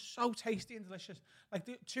 And it was so tasty and delicious. Like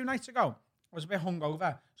 2 nights ago, I was a bit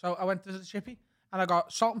hungover, so I went to the chippy and I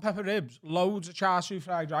got salt and pepper ribs, loads of char siu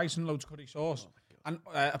fried rice, and loads of curry sauce, and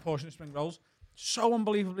a portion of spring rolls. So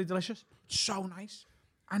unbelievably delicious, so nice.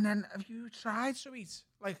 And then have you tried to eat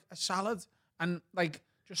like a salad and like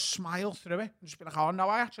just smile through it and just be like, oh no,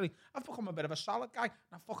 I've become a bit of a salad guy, and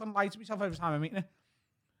I fucking lie to myself every time I'm eating it.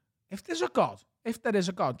 If there is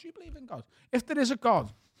a God, do you believe in God? If there is a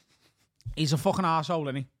God, he's a fucking arsehole,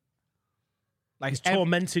 isn't he? Like He's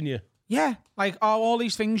tormenting you. yeah, like all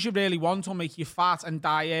these things you really want will make you fat and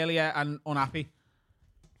die earlier and unhappy.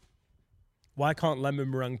 Why can't lemon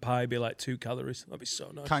meringue pie be like 2 calories? That'd be so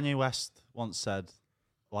nice. Kanye West once said,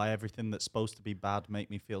 "Why everything that's supposed to be bad make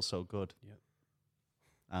me feel so good?" Yep.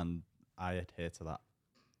 And I adhere to that.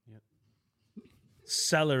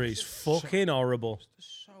 Celery's fucking horrible.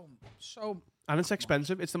 So And it's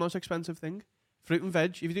expensive. It's the most expensive thing. Fruit and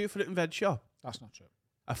veg. If you do a fruit and veg shop, that's not true.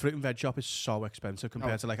 a fruit and veg shop is so expensive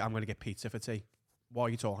compared to like, I'm going to get pizza for tea. What are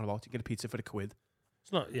you talking about? You get a pizza for £1.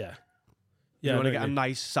 It's not, yeah. You I want know to get what a you mean.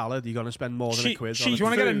 nice salad, you're going to spend more than Cheap- £1. cheap Do you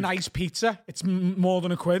want to get a food. nice pizza? It's more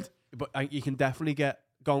than £1. But you can definitely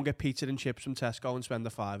go and get pizza and chips from Tesco and spend a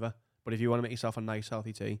 £5. But if you want to make yourself a nice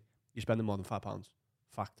healthy tea, you're spending more than £5.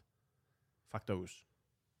 Fact. Factos.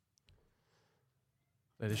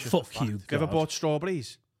 It is just a Fuck fact. you, Have you ever God. bought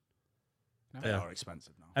strawberries? They Yeah. are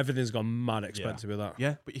expensive now. Everything's gone mad expensive with that.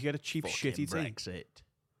 Yeah, but you get a cheap shitty tea. Brexit.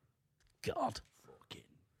 God.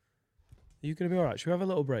 Are you going to be all right? Should we have a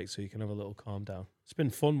little break so you can have a little calm down? It's been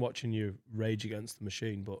fun watching you rage against the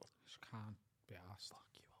machine, but Just can't be arsed. Fuck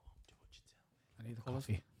you, I won't do what you tell me. I need a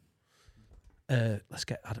coffee. let's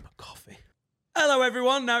get Adam a coffee. Hello,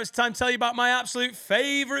 everyone. Now it's time to tell you about my absolute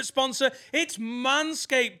favourite sponsor. It's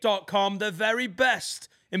Manscaped.com, the very best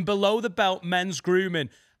in below-the-belt men's grooming.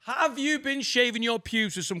 Have you been shaving your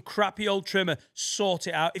pubes with some crappy old trimmer? Sort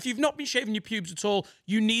it out. If you've not been shaving your pubes at all,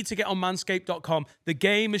 you need to get on Manscaped.com. The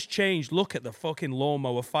game has changed. Look at the fucking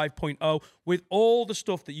lawnmower 5.0 with all the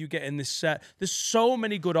stuff that you get in this set. There's so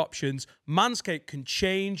many good options. Manscaped can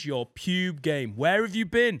change your pube game. Where have you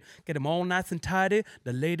been? Get them all nice and tidy.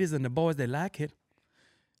 The ladies and the boys, they like it.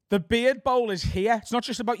 The Beard Bowl is here. It's not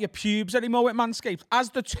just about your pubes anymore with Manscaped. As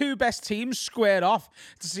the 2 best teams square off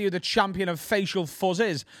to see who the champion of facial fuzz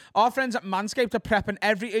is, our friends at Manscaped are prepping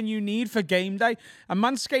everything you need for game day. And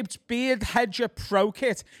Manscaped's Beard Hedger Pro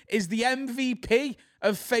Kit is the MVP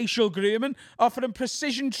of facial grooming, offering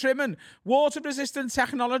precision trimming, water-resistant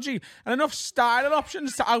technology, and enough styling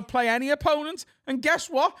options to outplay any opponent. And guess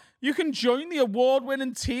what? You can join the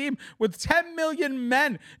award-winning team with 10 million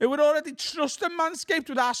men who would already trust in Manscaped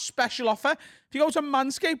with our special offer. If you go to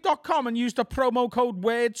manscaped.com and use the promo code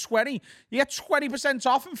WORD20, you get 20%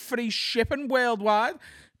 off and free shipping worldwide.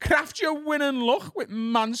 Craft your winning look with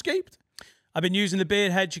Manscaped. I've been using the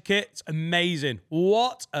beard hedger kit. It's amazing.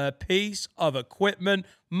 What a piece of equipment.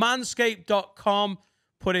 Manscaped.com.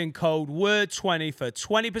 Put in code WORD20 for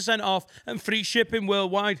 20% off and free shipping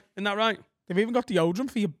worldwide. Isn't that right? They've even got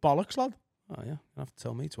deodorant for your bollocks, lad. Oh, yeah. You have to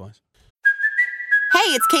tell me twice. Hey,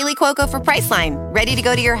 it's Kaylee Cuoco for Priceline. Ready to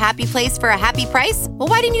go to your happy place for a happy price? Well,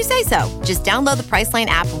 why didn't you say so? Just download the Priceline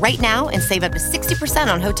app right now and save up to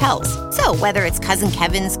 60% on hotels. So whether it's Cousin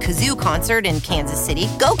Kevin's Kazoo Concert in Kansas City,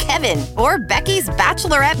 go Kevin, or Becky's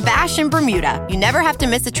Bachelorette Bash in Bermuda, you never have to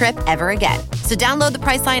miss a trip ever again. So download the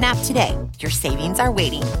Priceline app today. Your savings are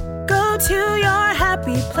waiting. Go to your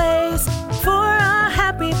happy place for a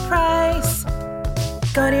happy price.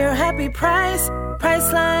 Go to your happy price,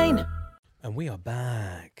 Priceline. And we are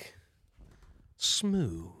back.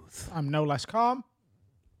 Smooth. I'm no less calm.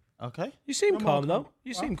 Okay. You seem I'm calm, welcome. though.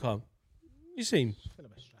 You seem calm. You seem... Feel a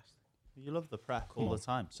bit stressed. You love the prep all the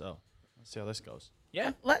time, so let's see how this goes.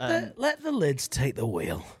 Yeah. Let the lids take the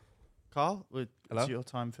wheel. Carl, Hello? it's your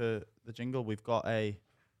time for the jingle. We've got a...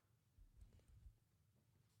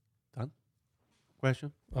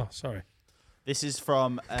 Question? Oh, sorry. This is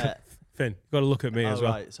from... Finn, you got to look at me as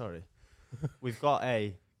well. Right, sorry. We've got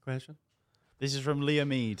a... Question? This is from Leah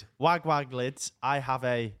Mead. Wag wag lids. I have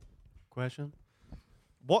a... Question?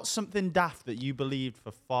 What's something daft that you believed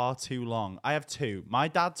for far too long? I have two. My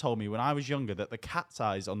dad told me when I was younger that the cat's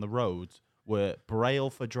eyes on the road were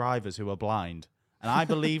braille for drivers who are blind. And I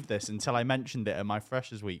believed this until I mentioned it at my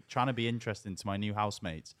Freshers Week, trying to be interesting to my new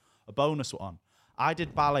housemates. A bonus one. I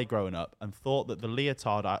did ballet growing up and thought that the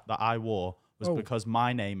leotard that I wore was because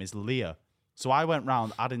my name is Leah. So I went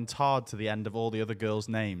round adding tard to the end of all the other girls'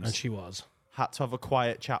 names. And she was. Had to have a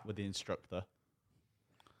quiet chat with the instructor.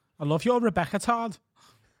 I love your Rebecca Tard.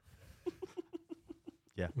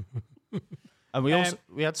 Yeah. And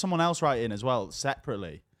we had someone else write in as well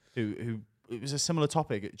separately who it was a similar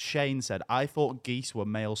topic. Shane said, I thought geese were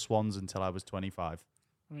male swans until I was 25.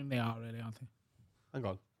 I mean, they are really, aren't they? Hang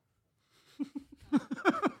on.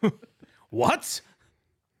 What?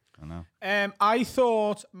 I know. I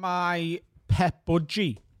thought my pet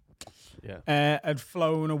budgie Yeah. had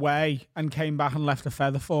flown away and came back and left a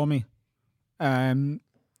feather for me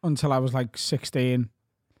until I was like 16.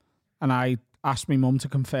 And I asked my mum to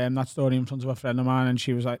confirm that story in front of a friend of mine, and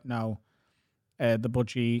she was like, no, the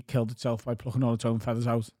budgie killed itself by plucking all its own feathers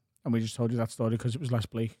out. And we just told you that story because it was less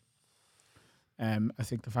bleak. I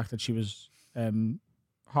think the fact that she was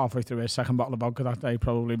halfway through her second bottle of vodka that day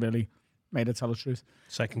probably really made her tell the truth.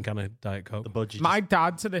 Second kind of Diet Coke. The budgie. My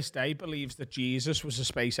dad to this day believes that Jesus was a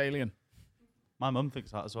space alien. My mum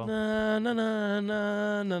thinks that as well. Na, na, na,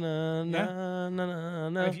 na, na, na, Yeah. na, na,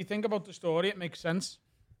 na. And if you think about the story, it makes sense.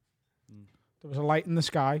 There was a light in the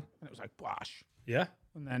sky, and it was like, blash. Yeah.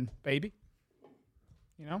 And then, baby.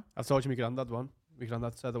 You know? I've told you my granddad one. My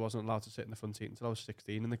granddad said I wasn't allowed to sit in the front seat until I was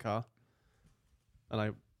 16 in the car.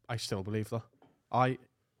 And I still believe that. I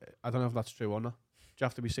don't know if that's true or not. Do you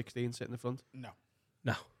have to be 16 sit in the front? No.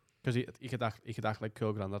 No. Because he could act like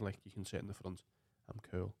cool granddad, like you can sit in the front. I'm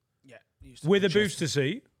cool. Yeah. With a booster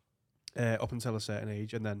seat Up until a certain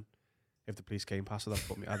age, and then if the police came past, I'd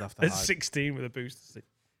have to at hide. 16 with a booster seat.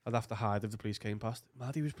 I'd have to hide if the police came past.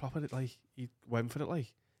 Mad, he was proper, like, he went for it,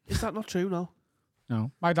 like. Is that not true, no? No.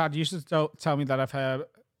 My dad used to tell me that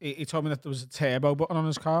he told me that there was a turbo button on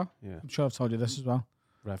his car. Yeah. I'm sure I've told you this as well.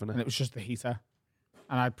 Revving And it. it was just the heater.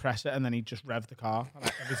 And I'd press it, and then he'd just rev the car.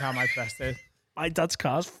 And every time I pressed it, My dad's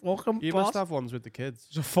car's fucking You must have ones with the kids.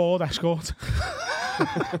 it was a Ford Escort.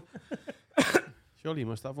 Surely you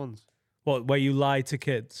must have ones. What, where you lie to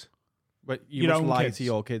kids? But you Your must own lie kids. to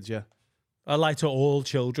your kids, yeah. I lie to all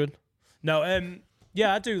children. No,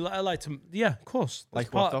 yeah, I do. I like to, yeah, of course. That's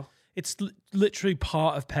Like what, part- though? It's literally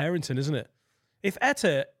part of parenting, isn't it? If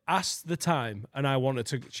Etta asks the time and I want her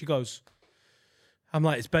to, she goes, I'm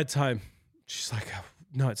like, it's bedtime. She's like,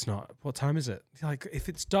 no, it's not. What time is it? Like, if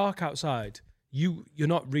it's dark outside, you're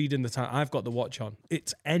not reading the time. I've got the watch on.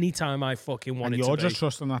 It's any time I fucking want And it you're to just be.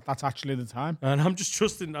 trusting that that's actually the time. And I'm just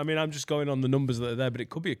trusting. I mean, I'm just going on the numbers that are there, but it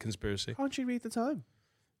could be a conspiracy. How don't you read the time?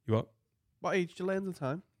 You what? What age do you learn the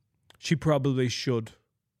time? She probably should.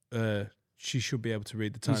 She should be able to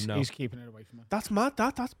read the time now. He's keeping it away from her. That's mad,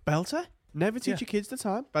 that's belter. Never teach Yeah. your kids the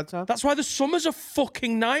time. Bedtime. That's why the summer's a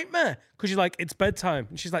fucking nightmare. Because you're like, it's bedtime.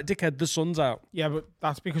 And she's like, dickhead, the sun's out. Yeah, but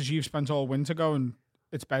that's because you've spent all winter going,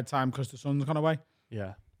 it's bedtime because the sun's gone away.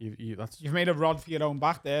 Yeah. That's You've made a rod for your own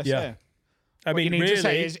back there, Yeah. sir. I What mean, you need really, to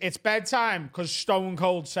say is, it's bedtime because Stone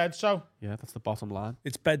Cold said so. yeah, that's the bottom line.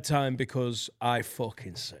 it's bedtime because I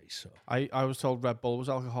fucking say so. I was told Red Bull was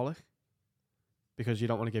alcoholic because you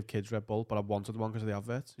don't want to give kids Red Bull, but I wanted one because of the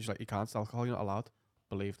adverts. She's like, you can't sell alcohol, you're not allowed.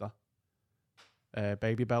 Believe that.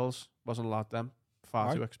 Baby bells. Wasn't allowed them. Far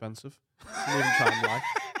Why? too expensive. Didn't even try and lie.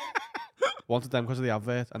 Wanted them because of the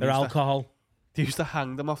advert. And They're they used to- alcohol. They used to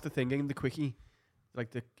hang them off the thing in the quickie,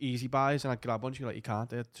 like the easy buys, and I'd grab one. She's like, you can't,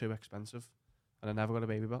 they're too expensive. And I never got a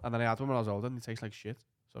baby bell. And then I had one when I was older, and they taste like shit.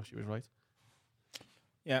 So she was right.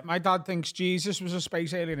 Yeah, my dad thinks Jesus was a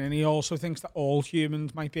space alien, and he also thinks that all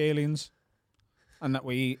humans might be aliens, and that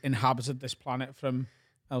we inhabited this planet from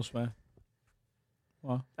elsewhere.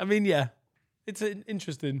 What? I mean, yeah, it's an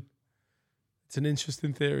interesting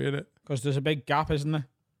theory, isn't it? Because there's a big gap, isn't there?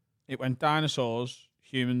 It went dinosaurs,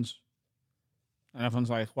 humans, and everyone's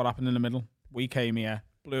like, what happened in the middle? We came here,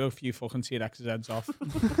 blew a few fucking T-Rex's heads off,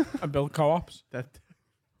 and built co-ops.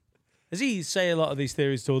 Does he say a lot of these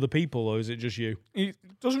theories to other people, or is it just you? He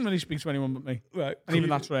doesn't really speak to anyone but me. Right. And even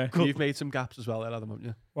that's rare. You've made some gaps as well there, Adam, haven't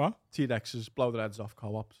you? What? T-Rexes blow their heads off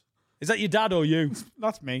co-ops. Is that your dad or you?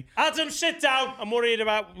 That's me. Adam, sit down. I'm worried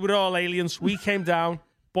about we're all aliens. We came down,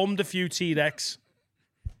 bummed a few T-Rex.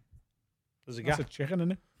 There's a That's gap. a chicken,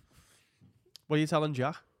 isn't it? What are you telling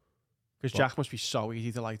Jack? Because Jack must be so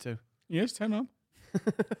easy to lie to. Yes, turn on.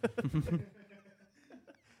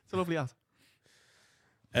 It's a lovely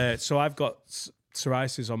ad. So I've got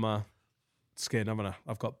psoriasis on my skin, haven't I?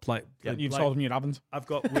 I've got You've told him you haven't. I've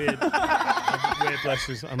got weird, weird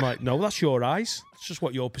blessings. I'm like, no, that's your eyes. It's just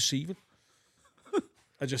what you're perceiving.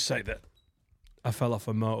 I just say that I fell off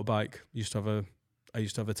a motorbike. I used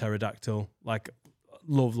to have a pterodactyl. Like,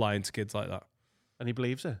 love lying to kids like that. And he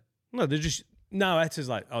believes it. No, they're just now. Eta's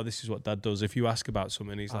like, oh, this is what Dad does. If you ask about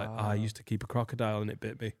something, he's like, I used to keep a crocodile and it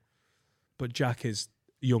bit me. But Jack is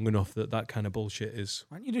young enough that kind of bullshit is.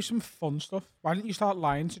 Why don't you do some fun stuff? Why don't you start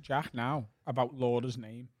lying to Jack now about Laura's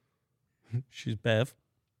name? She's Bev.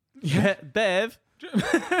 Yeah, Bev.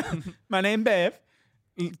 my name Bev.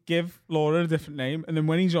 Give Laura a different name, and then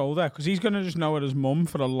when he's older, because he's gonna just know her as mum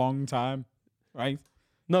for a long time, right?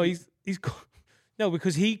 No, he's no,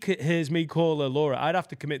 because he hears me call her Laura. I'd have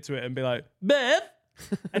to commit to it and be like, Bev,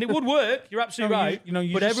 and it would work. You're absolutely No, right.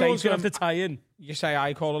 you but just say everyone's to gonna have him- to tie in. You say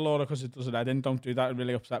I call her Laura because it does it. I didn't. Don't do that. It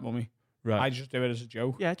really upset mummy. Right. I just do it as a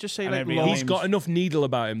joke. Yeah, just say And like every Laura. name- He's got enough needle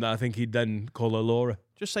about him that I think he'd then call her Laura.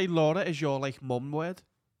 Just say Laura is your like mum word.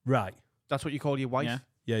 Right. That's what you call your wife.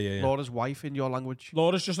 Yeah. Yeah. Laura's wife in your language.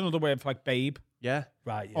 Laura's just another word for like babe Yeah.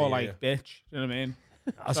 Right. Yeah, or yeah, like bitch. You know what I mean?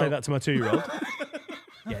 yeah. I'll say that to my 2-year-old.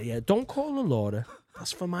 yeah. Don't call her Laura.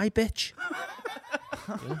 That's for my bitch.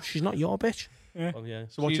 Yeah, she's not your bitch. Yeah. Well, yeah.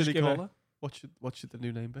 So what you should just he give call her- her? What should the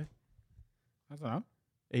new name be? I don't know.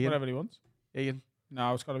 Ian. Whatever he wants. Ian.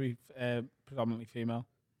 No, it's got to be predominantly female.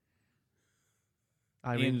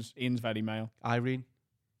 Irene. Ian's very male. Irene.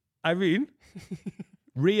 Irene.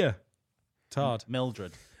 Rhea. Tard.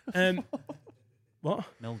 Mildred. What?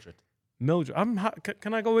 Mildred. Mildred.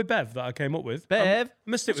 Can I go with Bev that I came up with? Bev. I'm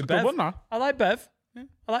gonna stick with a good Bev. one, that. I like Bev.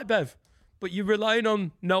 I like Bev. But you're relying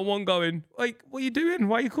on no one going, like, what are you doing?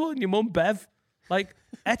 Why are you calling your mum Bev? Like,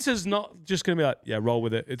 Eta's not just going to be like, yeah, roll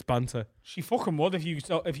with it. It's banter. She fucking would if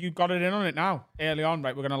you got it in on it now early on.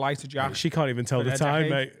 Right, we're gonna lie to Jack. She can't even tell For the a time,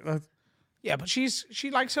 decade. mate. Yeah, but she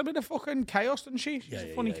likes a bit of fucking chaos, doesn't she? She's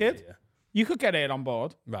a funny kid. Yeah. You could get her on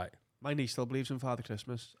board. Right. My niece still believes in Father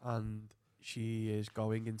Christmas, and she is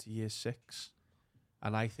going into year 6,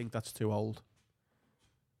 and I think that's too old.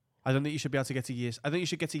 I don't think you should be able to get to years. I think you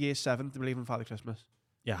should get to year 7 to believe in Father Christmas.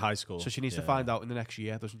 Yeah, high school. So she needs to find out in the next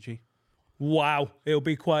year, doesn't she? Wow. It'll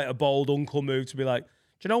be quite a bold uncle move to be like, do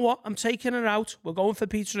you know what? I'm taking her out. We're going for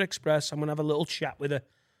Pizza Express. I'm going to have a little chat with her.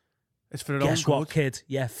 It's for her Guess own what, good. kid?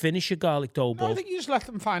 Yeah, finish your garlic dough No, I ball. think you just let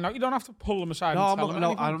them find out. You don't have to pull them aside. No, and tell them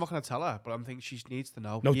anything. I'm not going to tell her, but I'm thinking she needs to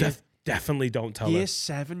know. No, year, definitely don't tell year her.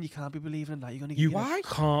 7, you can't be believing in that. You're going to get You Why?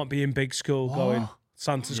 can't be in big school going, What?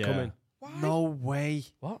 Santa's Yeah. coming. Why? No way.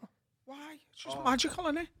 What? Why? It's just magical,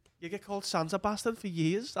 isn't it? You get called Santa bastard for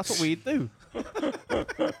years. That's what we'd do.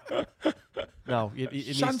 No,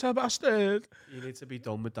 Santa bastard. you need to be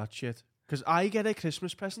done with that shit. Because I get her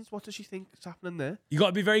Christmas presents. What does she think is happening there? You got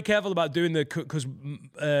to be very careful about doing because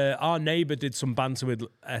our neighbour did some banter with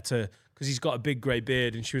Etta because he's got a big grey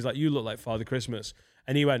beard, and she was like, "You look like Father Christmas,"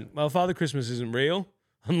 and he went, "Well, Father Christmas isn't real."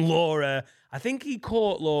 And Laura, I think he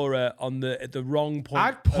caught Laura at the wrong point.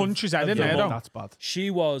 I'd punch his head in the there, month. though. That's bad.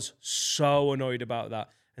 She was so annoyed about that.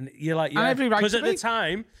 And you're like, yeah, every right because to at the be.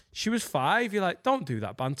 time she was 5. You're like, don't do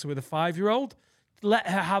that banter with a 5-year-old. Let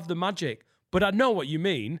her have the magic. But I know what you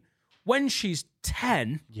mean. When she's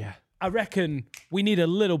 10, Yeah. I reckon we need a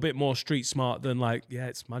little bit more street smart than like, yeah,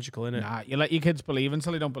 it's magical, isn't it? Nah, you let your kids believe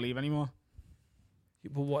until they don't believe anymore.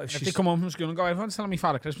 But what if If she's they come home from school and go, everyone's telling me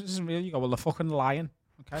Father Christmas isn't real, you go, well, they're fucking lying.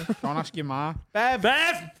 Okay? Don't ask your ma. Bev!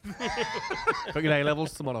 Bev? Put your A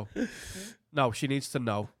levels tomorrow. No, she needs to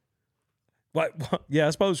know. What? Yeah, I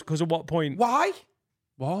suppose because at what point? Why?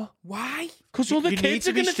 What? Why? Because other You need kids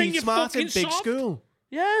to are be going to think street you're smart fucking in big soft. school.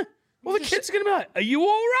 Yeah. Other kids are going to be like, "Are you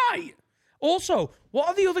all right?" Also, what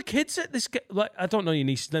are the other kids at this? Like, I don't know your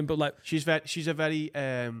niece's name, but like, She's a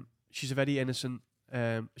very innocent.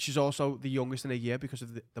 She's also the youngest in a year because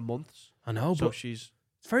of the months. I know, So but she's.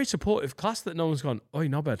 it's very supportive class that no one's gone. Oh,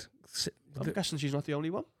 no bed. I'm guessing she's not the only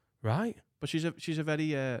one. Right. But she's a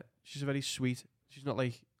very sweet. She's not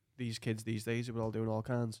like these kids these days who are all doing all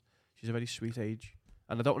kinds. She's a very sweet age,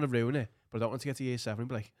 and I don't want to ruin it, but I don't want to get to year 7 and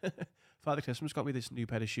be like, Father Christmas got me this new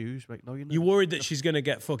pair of shoes. Like, no, you're not. You worried that she's going to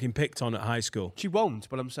get fucking picked on at high school? She won't,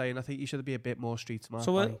 but I'm saying I think you should be a bit more street smart.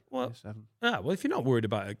 So, by well, year 7. Well, if you're not worried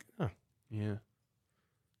about it, Yeah.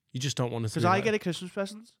 you just don't want to. Because I get a Christmas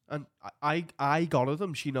present, and I got her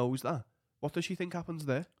them. She knows that. What does she think happens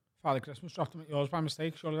there? Father Christmas dropped them at yours by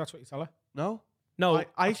mistake. Surely that's what you tell her. No. No,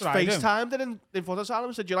 I That's what I do. FaceTimed her in front of Salem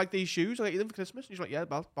and said, "Do you like these shoes? I get you them for Christmas." And she's like, "Yeah,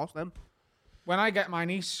 boss them." When I get my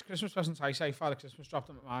niece Christmas presents, I say Father Christmas dropped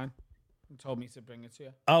them at mine and told me to bring it to you.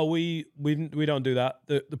 Oh, we don't do that.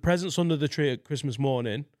 The presents under the tree at Christmas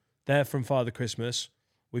morning, they're from Father Christmas.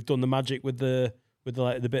 We've done the magic with the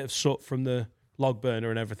like the bit of soot from the log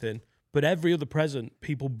burner and everything. But every other present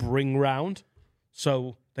people bring round,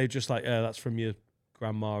 so they just like, that's from your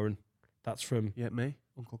grandma and that's from Me,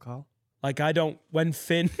 Uncle Carl. like I don't. When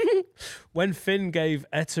Finn gave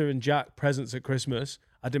Etta and Jack presents at Christmas,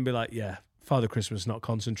 I didn't be like, yeah, Father Christmas not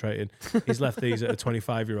concentrating. He's left these at a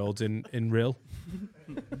 25-year-old's in Rill.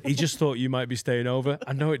 He just thought you might be staying over.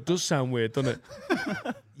 I know it does sound weird, doesn't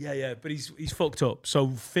it? Yeah, but he's fucked up. So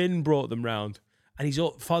Finn brought them round, and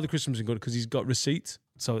Father Christmas is good because he's got receipts.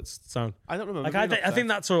 So it's sound. I don't remember. Like being I think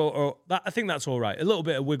that's all. I think that's all right. A little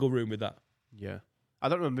bit of wiggle room with that. Yeah. I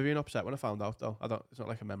don't remember being upset when I found out though. It's not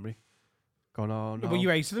like a memory. Going on. No. Well, you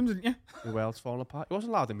hated them, didn't you? The world's falling apart. It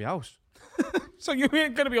wasn't allowed in my house. So you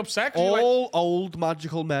ain't going to be upset. 'Cause you're like, All old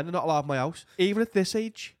magical men are not allowed in my house, even at this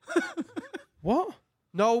age. What?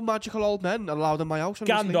 No magical old men are allowed in my house.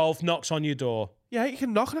 Honestly. Gandalf knocks on your door. Yeah, you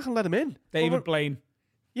can knock and I can let him in. David Blaine.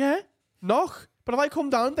 Yeah, knock. But if I come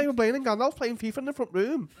down, David Blaine and Gandalf playing FIFA in the front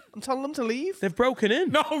room, I'm telling them to leave. They've broken in.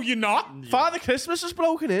 No, you're not. Father Christmas is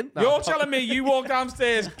broken in. No. You're telling me you walk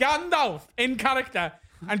downstairs, Gandalf in character,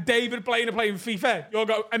 and David Blaine are playing FIFA. You'll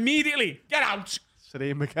go immediately, get out. Sir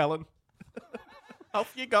Ian McKellen.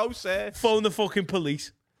 Off you go, sir. Phone the fucking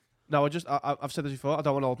police. No, I've said this before. I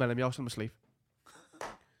don't want old men in my house in my sleep.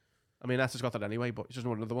 I mean, Etta's got that anyway, but he doesn't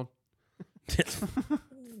want another one.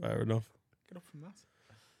 Fair enough. Get up from that.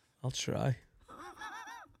 I'll try.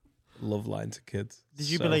 Love line to kids. Did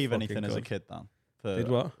you So believe fucking anything as a good. kid, Dan? Did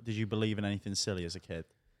what? Did you believe in anything silly as a kid?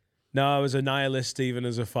 No, I was a nihilist even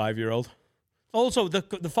as a 5-year-old. Also, the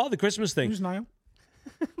Father Christmas thing. Who's Niall?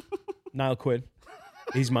 Niall Quinn.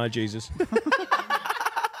 He's my Jesus.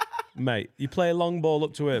 Mate, you play a long ball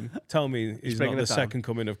up to him, tell me he's not bringing the it down. second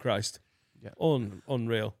coming of Christ. Yeah.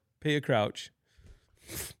 Unreal. Peter Crouch.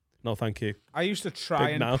 No, thank you. I used to try Big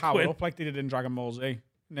and Niall power Quinn. up like they did in Dragon Ball Z.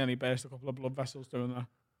 Nearly burst a couple of blood vessels doing that.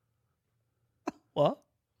 What?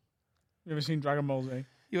 You ever seen Dragon Ball Z?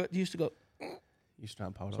 You used to go... Used to try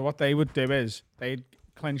and power So up. what they would do is they'd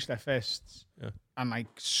clench their fists Yeah. and like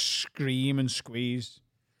scream and squeeze.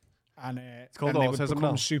 And called then they would autism become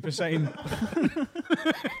now. Super Saiyan.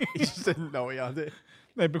 He just didn't know he had it.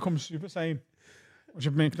 They'd become Super Saiyan, which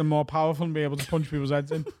would make them more powerful and be able to punch people's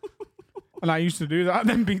heads in. And I used to do that and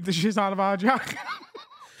then beat the shit out of our Jack.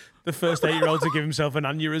 The first 8-year-old to give himself an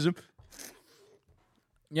aneurysm.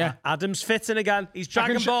 Yeah. Adam's fitting again. He's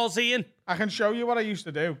Dragon Ball Z-ing. I can show you what I used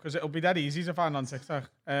to do because it'll be dead easy to find on TikTok.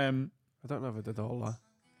 I don't know if I did all that.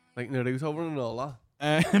 Like Naruto and all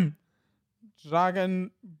that.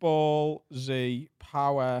 Dragon Ball Z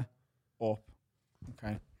Power Up.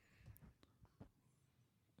 Okay.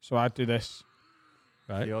 So I'd do this.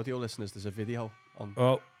 Right. The audio listeners, there's a video on.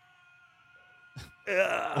 Oh, He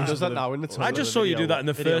does that now in the I toilet. just saw you do that in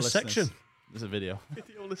the Video first listeners. section. There's a video.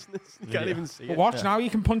 Video listeners. You can't even see But it. watch now, you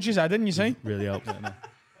can punch his head in, you see? Really helps.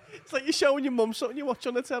 It's like you're showing your mum something you watch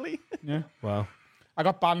on the telly. Yeah. Wow. I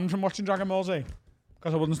got banned from watching Dragon Ball Z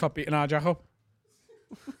because I wouldn't stop beating our Jack up.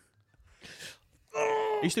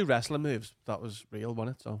 He used to do wrestling moves. That was real,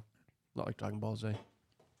 wasn't it? So, not like Dragon Ball Z.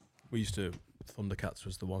 We used to... Thundercats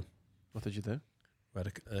was the one. What did you do? We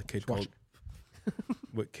had a kid called...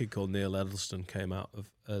 a kid called Neil Edelston came out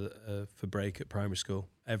of for break at primary school.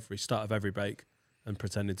 Start of every break and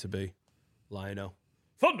pretended to be Lionel.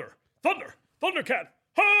 Thundercat!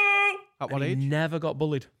 Ho! At what And he age? never got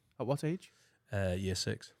bullied. At what age? Year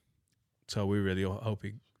 6. So we really hope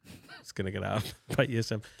he's going to get out by year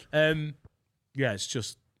 7. Yeah, it's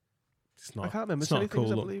just It's not. I can't remember. It's not Silly things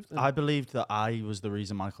cool. I Look. believed. I believed that I was the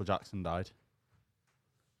reason Michael Jackson died.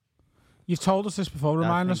 You've told us this before. I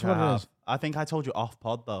Remind us think what I it have. is. I think I told you off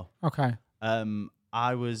pod though. Okay.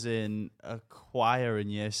 I was in a choir in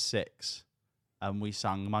year 6, and we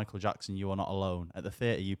sang Michael Jackson, "You Are Not Alone" at the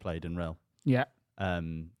theatre you played in Rill. Yeah.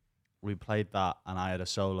 We played that, and I had a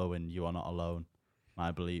solo in "You Are Not Alone." And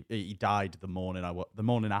I believe he died the morning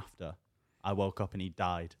after. I woke up and he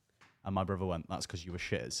died, and my brother went, "That's because you were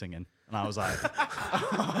shit at singing." And I was like,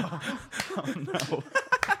 "Oh no."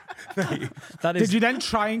 That is. Did you then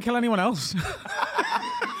try and kill anyone else?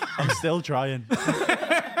 I'm still trying.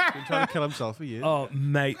 Been trying to kill himself for years. Oh,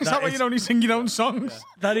 mate. Is that why you only sing your own songs?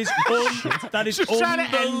 That is Just trying to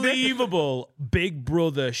end it. unbelievable. Big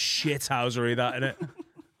Brother shithousery, that, innit?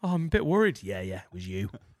 Oh, I'm a bit worried. Yeah, it was you.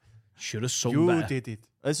 Should have sung You better. did it.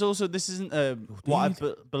 It's also, this isn't what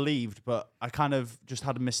I believed, but I kind of just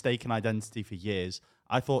had a mistaken identity for years.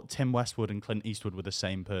 I thought Tim Westwood and Clint Eastwood were the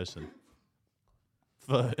same person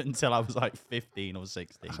until I was like 15 or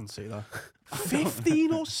 16. I can see that.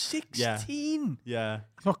 15 or 16? Yeah.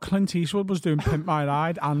 I thought Clint Eastwood was doing Pimp My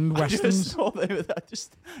Ride and I Westerns.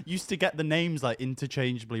 just used to get the names like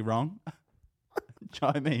interchangeably wrong. Do you know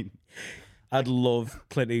what I mean? I'd love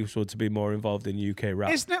Clint Eastwood to be more involved in UK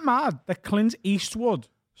rap. Isn't it mad that Clint Eastwood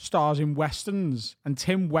stars in Westerns and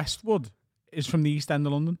Tim Westwood is from the East End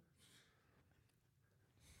of London?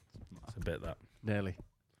 It's a bit that. Nearly.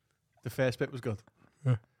 The first bit was good.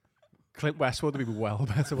 Clint Westwood would be well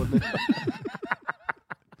better, wouldn't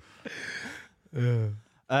it?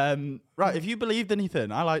 Right, if you believed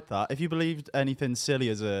anything, I like that. If you believed anything silly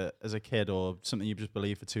as a kid or something you just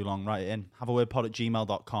believed for too long, write it in.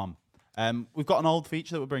 haveawordpod@gmail.com. We've got an old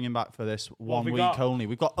feature that we're bringing back for this 1 we week got? only.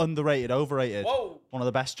 We've got underrated, overrated. Whoa. One of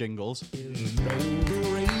the best jingles.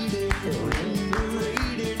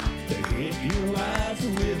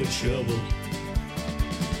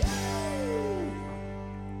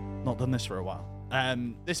 Not done this for a while.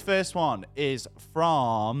 This first one is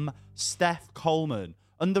from Steph Coleman.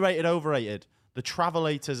 Underrated, overrated. The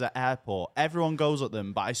travelators at airport. Everyone goes at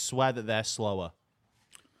them, but I swear that they're slower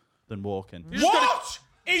than walking. What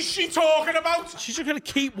is she talking about? She's just going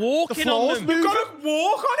to keep walking The on floor's them. moving. You've got to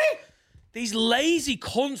walk on it. These lazy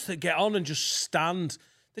cunts that get on and just stand.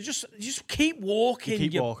 They just keep walking,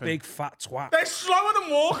 keep you walking. big fat twat. They're slower than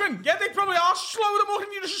walking. Yeah, they probably are slower than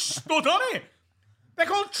walking. You just stood on it. They're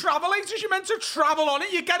called travelators. You're meant to travel on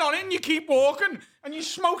it. You get on it and you keep walking. And you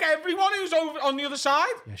smoke everyone who's over on the other side.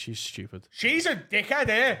 Yeah, she's stupid. She's a dickhead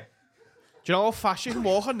here. Do you know how fast you can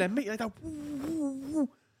walk on them, mate? Like that. And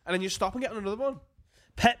then you stop and get on another one.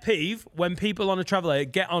 Pet peeve, when people on a travelator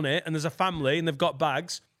get on it and there's a family and they've got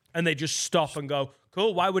bags and they just stop and go,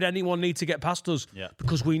 cool, why would anyone need to get past us? Yeah.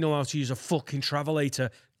 Because we know how to use a fucking travelator.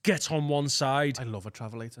 Get on one side. I love a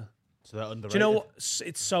travelator. So they're underrated. Do you know what?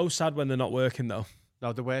 It's so sad when they're not working, though.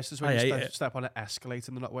 No, the worst is when I you hate step, it. step on an escalator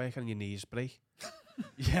and they're not working and your knees break.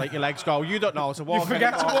 Like your legs go, you don't know how to walk. You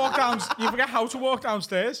forget to anymore." walk down. You forget how to walk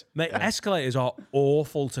downstairs. Mate, escalators are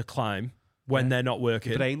awful to climb when they're not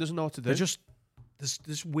working. Your brain doesn't know what to do. They're just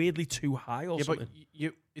there's weirdly too high or yeah, something.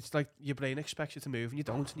 but it's like your brain expects you to move and you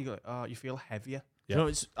don't, and you go, oh, you feel heavier. Do you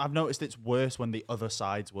know, I've noticed it's worse when the other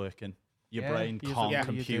side's working. Your Yeah, brain you can't do.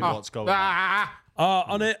 compute Oh. what's going on.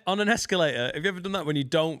 On an escalator. Have you ever done that when you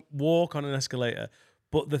don't walk on an escalator,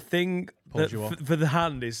 but the thing Pulls that you up. for the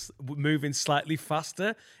hand is moving slightly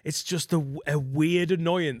faster? It's just a weird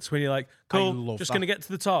annoyance when you're like, cool, love just that. going to get to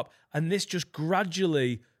the top. And this just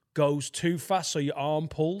gradually goes too fast so your arm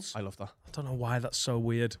pulls. I love that. I don't know why that's so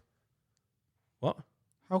weird. What?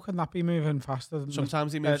 How can that be moving faster than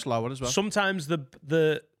Sometimes they move slower as well. Sometimes the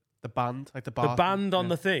The band, like the bar. band on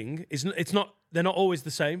the thing it's not. They're not always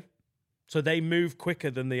the same, so they move quicker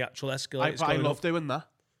than the actual escalators. I going love up. doing that.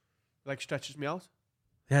 Like stretches me out.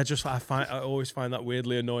 Yeah, just I always find that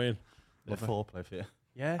weirdly annoying. Bit of foreplay for you.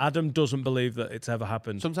 Yeah. Adam doesn't believe that it's ever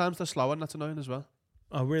happened. Sometimes they're slower and that's annoying as well.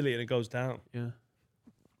 Oh, really? And it goes down. Yeah.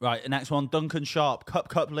 Right, next one, Duncan Sharp.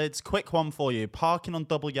 Cup lids. Quick one for you. Parking on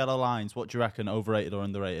double yellow lines. What do you reckon? Overrated or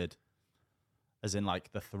underrated? As in,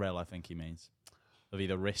 like, the thrill, I think he means. Of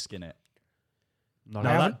either risking it. No,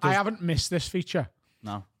 I haven't missed this feature.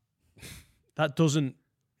 No. That doesn't.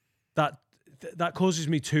 That causes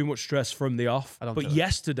me too much stress from the off. I don't But do it.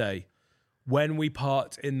 yesterday, when we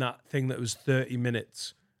parked in that thing that was 30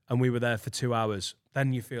 minutes and we were there for 2 hours,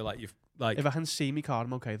 then you feel like you've like. If I can see me car,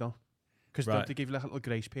 I'm okay though. Because Right. they give you like a little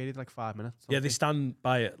grace period, like 5 minutes. Yeah, they stand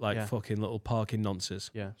by it like Yeah. fucking little parking nonsense.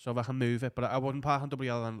 Yeah, so if I can move it, but I wouldn't park on double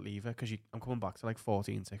yellow and leave it because I'm coming back to like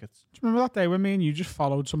 14 tickets. Do you remember that day when me and you just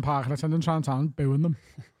followed some parking attendants around town booing them?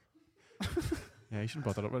 Yeah, you shouldn't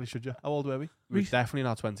brought that up, really, should you? How old were we? We were definitely in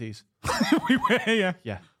our 20s. We were, yeah.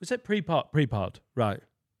 Yeah. Was it pre-pod? Right.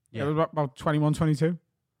 Yeah, it was about 21, 22.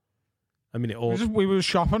 I mean, it all... We were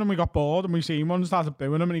shopping and we got bored and we seen one and started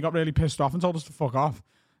booing him and he got really pissed off and told us to fuck off.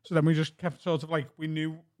 So then we just kept sort of like, we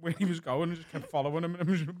knew where he was going and just kept following him and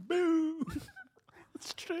it was just, boo.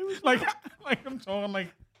 It's true. like I'm talking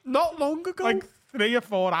like... Not long ago. Like 3 or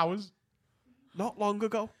 4 hours. Not long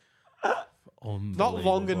ago. Unbelievable. Not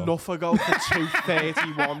long enough ago for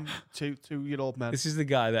 231 two-year-old men. This is the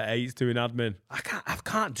guy that hates doing admin. I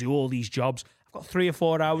can't do all these jobs. I've got 3 or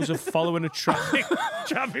 4 hours of following a traffic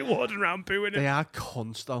warden around booing They it. are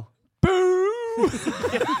cunts, though. Boo!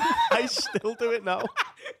 I still do it now.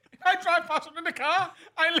 I drive past him in the car.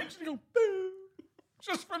 I literally go, boo.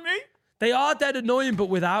 Just for me. They are dead annoying, but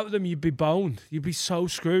without them, you'd be boned. You'd be so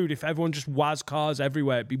screwed. If everyone just waz cars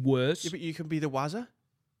everywhere, it'd be worse. Yeah, but you can be the wazzer.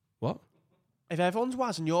 What? If everyone's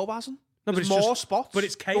wazzing, you're wazzing. No, There's it's more just, spots. But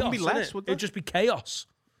it's chaos. Wouldn't be less, It? would there? It'd just be chaos.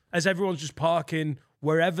 As everyone's just parking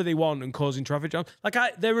wherever they want and causing traffic jams.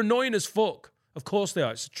 They're annoying as fuck. Of course they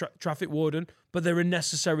are. It's a traffic warden, but they're a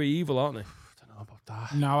necessary evil, aren't they? I don't know about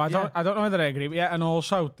that. No, I don't know whether I agree with you. And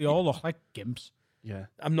also, they all look like gimps. Yeah.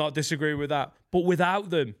 I'm not disagreeing with that. But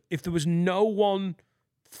without them, if there was no one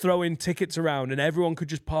throwing tickets around and everyone could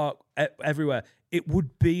just park everywhere, it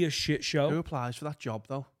would be a shit show. Who applies for that job,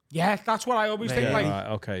 though? Yeah, that's what I always think. Yeah, Like, right,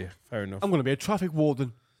 okay, fair enough. I'm going to be a traffic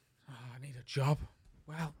warden. I need a job.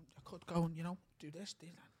 Well, I could go and, do this, do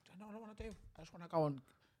that. I know what I want to do. I just want to go and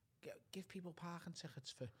give people parking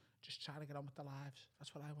tickets for just trying to get on with their lives.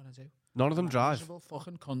 That's what I want to do. None of them drive. Miserable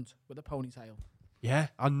fucking cunt with a ponytail. Yeah,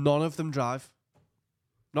 and none of them drive.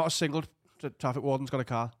 Not a single traffic warden's got a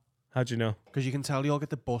car. How do you know? Because you can tell you all get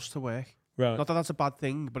the bus to work. Right. Not that that's a bad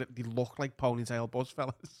thing, but they look like ponytail bus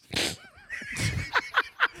fellas.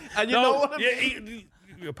 And you know what I mean?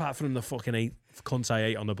 Apart from the fucking cunts I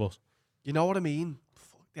ate on the bus. You know what I mean?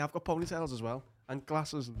 Fuck, they have got ponytails as well. And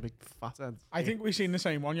glasses and big fat heads. I think we seen the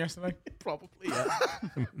same one yesterday. Probably,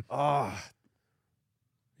 yeah.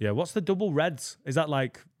 Yeah, what's the double reds? Is that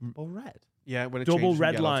like All red. Yeah, when it Double changes from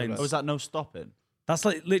red yellow to lines. Oh, is that no stopping? that's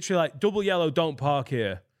like literally like double yellow, don't park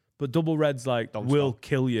here. But double red's like Don't will stop.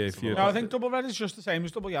 kill you if you. No, I think double red is just the same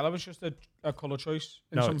as double yellow. It's just a colour choice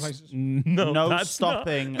in some places. No, No that's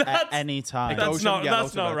stopping not, at any time. goes That's from not. yellow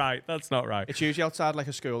That's to not red. right. That's not right. It's usually outside like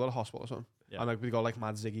a school or a hospital or something. Yeah. And like, we got like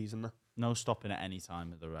mad ziggies in there. No stopping at any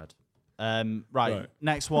time at the red. Right, Right.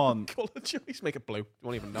 next one. Colour choice, make it blue. You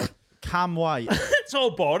won't even know. Cam White. It's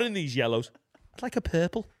all boring, these yellows. It's like a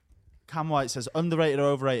purple. Cam White says, underrated or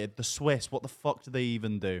overrated? The Swiss, what the fuck do they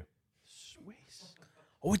even do?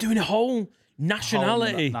 Oh, we're doing a whole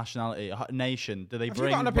nationality. Whole nationality, a nation. Do they Have you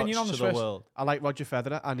bring got an opinion much on the to Swiss? the world? I like Roger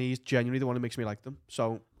Federer, and he's genuinely the one who makes me like them.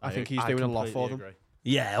 So I think he's doing a lot for them. completely agree.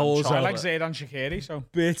 Yeah, also I like Zidane Shaqiri, so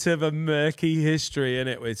bit of a murky history in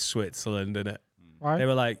it with Switzerland, in it. why? They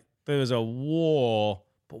were like, there was a war,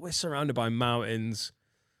 but we're surrounded by mountains.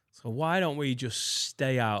 So why don't we just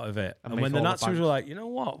stay out of it? And And when make the all the Nazis were banks. like, you know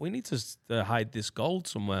what? We need to hide this gold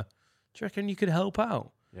somewhere. Do you reckon you could help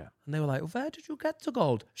out? Yeah. And they were like, where did you get the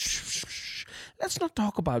gold? Shh, shh, shh. Let's not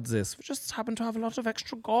talk about this. We just happen to have a lot of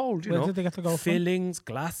extra gold, you Where know. did they get the gold from? Fillings,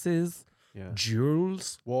 glasses, Yeah.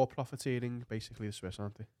 jewels. War profiteering, basically the Swiss,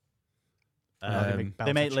 aren't they? They make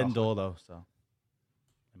belted Lindor though, so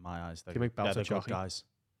in my eyes, They make they're belted good chocolate. guys.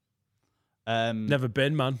 Never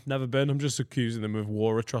been, man. Never been. I'm just accusing them of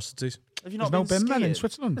war atrocities. Have you There's not no been bin men in skiing?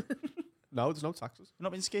 Switzerland. No, there's no taxes. You've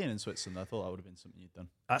not been skiing in Switzerland? I thought that would have been something you'd done.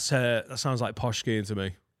 That sounds like posh skiing to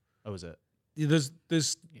me. Oh, is it? Yeah,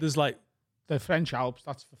 there's like, The French Alps,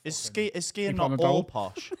 that's for Is fucking skiing people on not the all dole.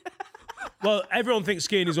 posh? well, everyone thinks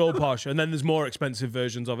skiing is all posh, and then there's more expensive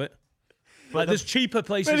versions of it. Like there's cheaper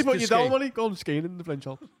places Really put to you ski. down, money? Go on skiing in the French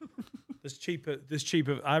Alps. There's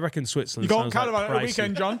cheaper. I reckon Switzerland. You go sounds on caravan like at the pricey.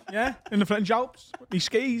 weekend, John. Yeah, in the French Alps. He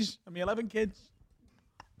skis and me 11 kids.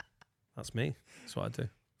 That's me. That's what I do.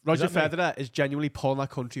 Roger that me? Federer is genuinely pulling that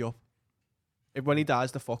country up. When he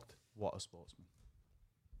dies, they're fucked. What a sportsman.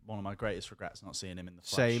 One of my greatest regrets not seeing him in the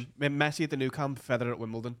flesh. Same. Messi at the new camp, Federer at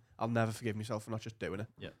Wimbledon. I'll never forgive myself for not just doing it.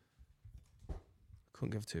 Yeah.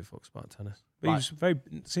 Couldn't give two fucks about tennis. But Right.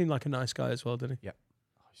 he seemed like a nice guy as well, didn't he? Oh,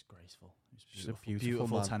 he's graceful. He's He's a beautiful,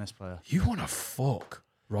 beautiful man. tennis player. You want to fuck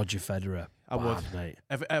Roger Federer? I would. Bad,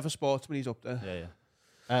 mate. Ever sportsman, he's up there.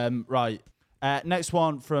 Yeah, yeah. Right. Next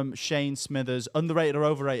one from Shane Smithers. Underrated or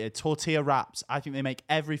overrated? Tortilla wraps. I think they make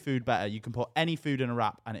every food better. You can put any food in a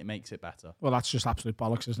wrap and it makes it better. Well, that's just absolute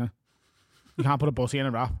bollocks, isn't it? You can't put a butty in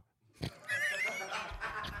a wrap.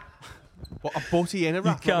 What, a butty in a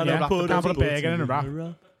wrap? can't Not put Can't put a butty burger in a wrap. in a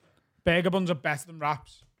wrap. Burger buns are better than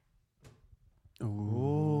wraps.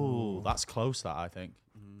 Ooh. Ooh, that's close. That I think.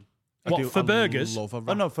 For burgers? Love a wrap.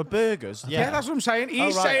 Oh no, for burgers. Yeah, that's what I'm saying.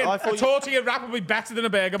 He's right. saying I a thought you- tortilla wrap would be better than a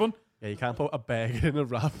burger bun. Yeah, you can't put a burger in a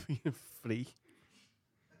wrap. You're free.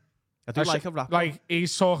 I do like a wrap. Like,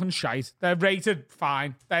 he's talking shite. They're rated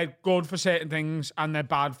fine. They're good for certain things, and they're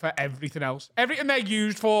bad for everything else. Everything they're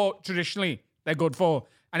used for traditionally, they're good for,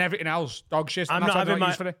 and everything else, dog shit. And I'm that's not why they're having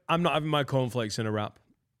used for it. I'm not having my cornflakes in a wrap.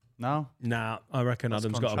 No. Nah, I reckon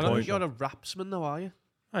Adam's got I a don't point. think you're a rapsman, though, are you?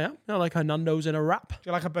 I am. I like Hernando's in a wrap. Do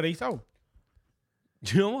you like a burrito?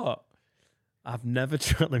 Do you know what? I've never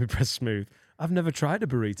tried. Let me press smooth. I've never tried a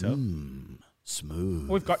burrito. Smooth.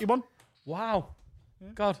 We've got you one. Wow.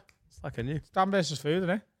 God, it's like I knew. Dan versus food, isn't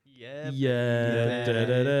it? Yeah. Da, da,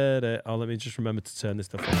 da, da. Oh, let me just remember to turn this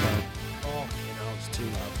stuff down. Oh, it's too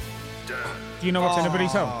loud. Do you know what's in a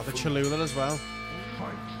burrito? Oh, the Cholula as well.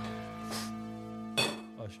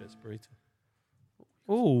 Oh shit, it's a burrito.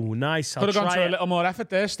 Oh, nice. Could have gone to a little more effort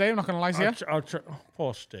there, Steve. I'm not going to lie to you. I'll try. Oh,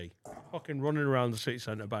 poor Steve. Fucking running around the city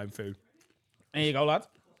centre buying food. There you go, lad.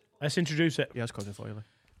 Let's introduce it. Yeah, it's cut it for you. Like.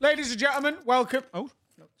 Ladies and gentlemen, welcome. Oh,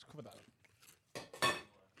 no, let's cover that.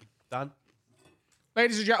 Dan?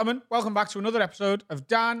 Ladies and gentlemen, welcome back to another episode of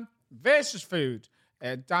Dan versus Food.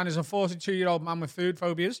 Dan is a 42-year-old man with food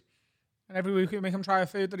phobias, and every week we make him try a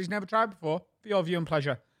food that he's never tried before for your viewing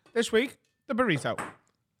pleasure. This week, the burrito.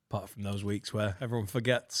 Apart from those weeks where everyone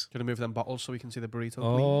forgets. Can I move them bottles so we can see the burrito,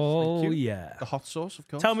 please? Oh, Thank you. yeah. The hot sauce, of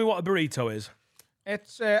course. Tell me what a burrito is.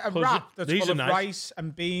 It's a wrap that's these full are of nice. rice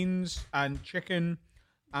and beans and chicken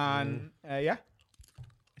and, yeah.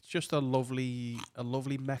 It's just a lovely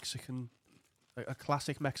Mexican, a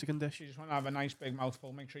classic Mexican dish. You just want to have a nice big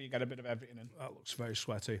mouthful. Make sure you get a bit of everything in. That looks very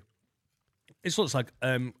sweaty. This looks like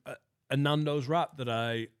a Nando's wrap that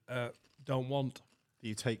I don't want. Do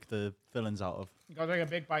you take the fillings out of? You got to take a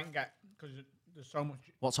big bite and get, because there's so much.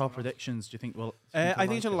 What's our predictions? Do you think we'll? I think you're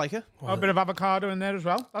going to like it. Oh, a bit of avocado in there as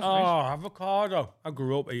well. That's Oh, nice. avocado. I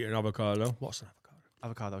grew up eating avocado. What's an avocado?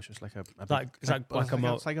 Avocado is just like a Is that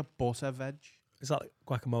guacamole? It's like a butter veg. Is that like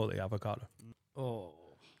guacamole avocado? Oh,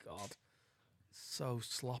 God. So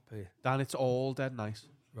sloppy. Dan, it's all dead nice.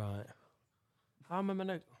 Right. How am I going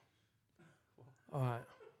to... All right.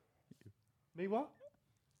 Me what?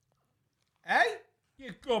 Hey,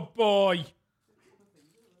 you good boy.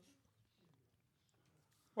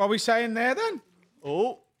 What are we saying there then?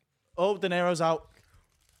 Oh, De Niro's out.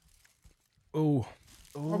 Oh.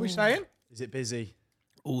 What are we saying? Is it busy?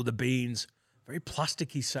 Oh, the beans. Very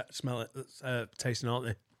plasticky smell tasting, aren't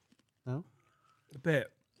they? No. A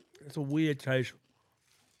bit. It's a weird taste.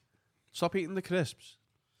 Stop eating the crisps.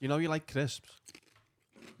 You know you like crisps.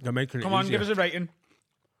 They're making it Come on, easier. give us a rating.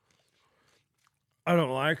 I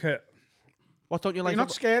don't like it. What don't you like? You're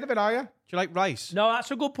not scared of it, are you? Do you like rice? No, that's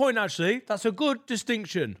a good point, actually. That's a good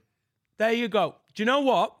distinction. There you go. Do you know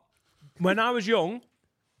what? When I was young,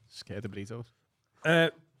 Scared of burritos.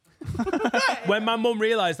 when my mum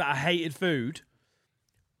realised that I hated food,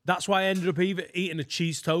 that's why I ended up eating a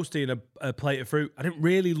cheese toastie and a plate of fruit. I didn't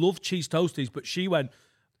really love cheese toasties, but she went,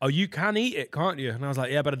 "Oh, you can eat it, can't you?" And I was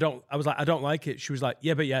like, "Yeah, but I don't." I was like, "I don't like it." She was like,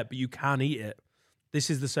 but you can eat it. This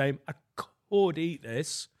is the same. I could eat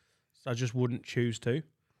this, so I just wouldn't choose to.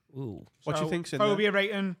 Ooh. What do you think's in phobia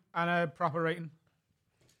rating and a proper rating.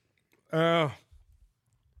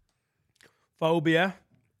 Phobia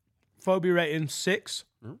rating 6.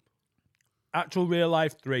 Actual real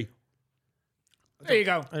life 3. There you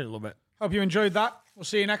go. I didn't love it. Hope you enjoyed that. We'll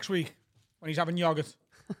see you next week when he's having yogurt.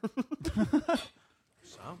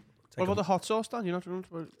 What about the hot sauce, Dan? You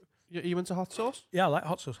into hot sauce? Yeah, I like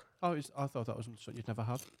hot sauce. Oh, I thought that was something you'd never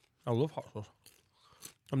had. I love hot sauce.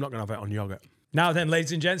 I'm not going to have it on yogurt. Now then,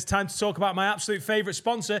 ladies and gents, time to talk about my absolute favourite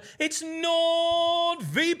sponsor. It's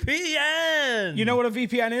NordVPN. You know what a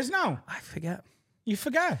VPN is now? I forget. You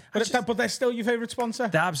forget. But they're still your favourite sponsor.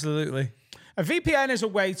 Absolutely. A VPN is a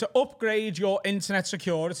way to upgrade your internet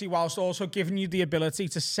security whilst also giving you the ability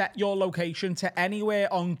to set your location to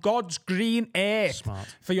anywhere on God's green earth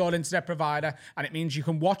for your internet provider. And it means you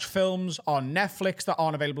can watch films on Netflix that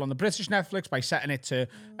aren't available on the British Netflix by setting it to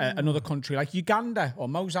another country like Uganda or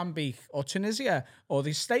Mozambique or Tunisia or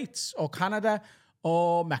the States or Canada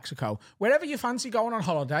or Mexico. Wherever you fancy going on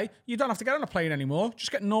holiday, you don't have to get on a plane anymore.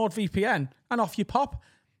 Just get NordVPN and off you pop.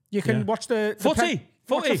 You can watch the footy.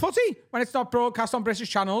 Watch the footy when it's not broadcast on British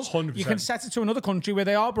channels. 100%. You can set it to another country where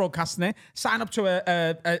they are broadcasting it, sign up to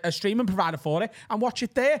a streaming provider for it, and watch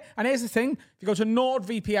it there. And here's the thing. If you go to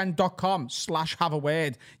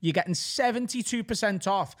nordvpn.com/haveaword, you're getting 72%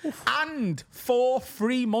 off and 4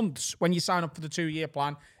 free months when you sign up for the 2-year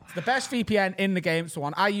plan. It's the best VPN in the game. It's the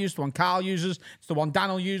one I use, the one Carl uses. It's the one Dan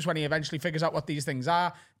will use when he eventually figures out what these things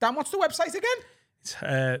are. Dan, what's the website again? It's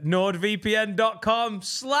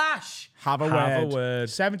nordvpn.com/have a word.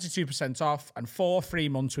 72% off and 4 free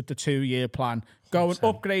months with the 2-year plan. Go and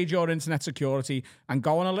upgrade your internet security and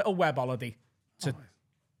go on a little web holiday to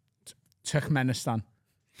Turkmenistan.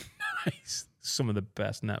 Nice. Some of the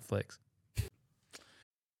best Netflix.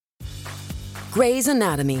 Grey's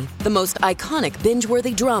Anatomy, the most iconic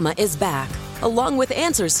binge-worthy drama, is back, along with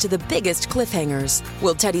answers to the biggest cliffhangers.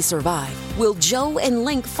 Will Teddy survive? Will Joe and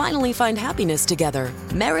Link finally find happiness together?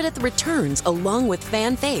 Meredith returns along with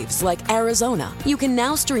fan faves like Arizona. You can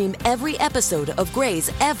now stream every episode of Grey's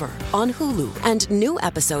ever on Hulu and new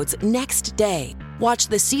episodes next day. Watch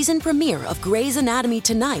the season premiere of Grey's Anatomy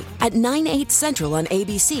tonight at 9/8 Central on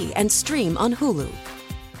ABC and stream on Hulu.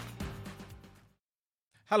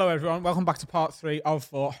 Hello, everyone. Welcome back to part 3 of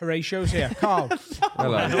 4. Horatio's here. Carl.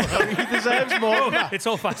 Hello. He deserves more. It's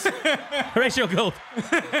all fast. Horatio Gould.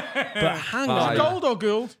 But hang on. Gould or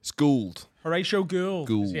Gould? It's Gould. Horatio Gould.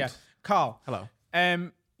 Gould. Yeah. Carl. Hello.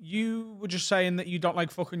 You were just saying that you don't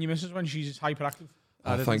like fucking your missus when she's hyperactive.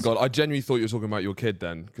 Oh, thank God. I genuinely thought you were talking about your kid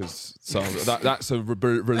then, because that's a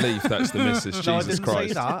relief. That's the missus. No, I Jesus didn't Christ.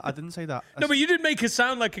 say that. I didn't say that. No, but you didn't make her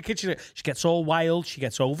sound like a kitchen. She gets all wild. She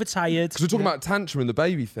gets overtired. Because we're talking about tantrum and the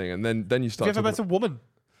baby thing, and then you start. Have you ever met a woman?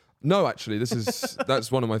 No, actually,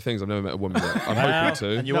 that's one of my things. I've never met a woman yet. I'm hoping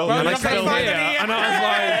to. And you will. And I still here. And I was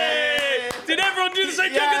like, did everyone do the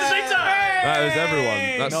same joke at the same time? That is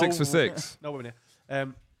everyone. That's No. 6 for 6. No women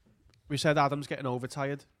here. We said Adam's getting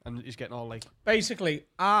overtired and he's getting all like... Basically,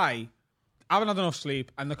 I haven't had enough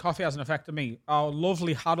sleep and the coffee hasn't affected me. Our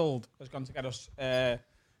lovely Harold has gone to get us a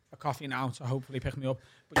coffee now to hopefully pick me up.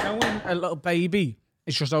 But you know when a little baby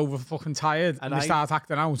is just over fucking tired and they start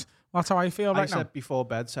acting out? That's how I feel right now. I said before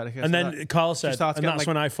bed, Serica. And then Carl said, and that's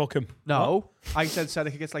when I fuck him. No. I said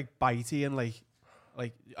Serica gets like bitey and like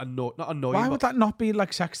not annoying. Why would that not be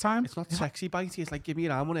like sex time? It's not sexy bitey. It's like, give me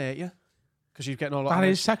your arm, I want to hate you. Because you're getting all That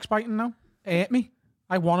is sex biting now. Hate me.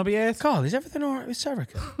 I want to be hurt. Carl, is everything all right with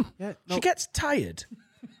Serica? Yeah, no. She gets tired.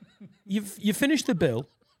 You finish the bill.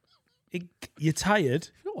 You're tired.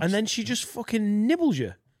 And then she just fucking nibbles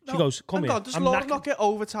you. She goes, come here. Does Laura not get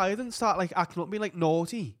overtired and start like acting up, being like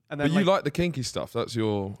naughty? And then But you like the kinky stuff. That's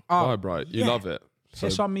your vibe, right? You love it.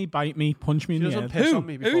 Piss on me, bite me, punch me in the head. piss on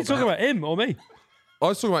me Who are you talking about, him or me? I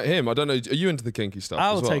was talking about him. I don't know. Are you into the kinky stuff?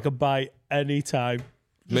 I'll as well? take a bite anytime.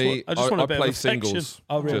 Me, I just want a bit play of affection. singles.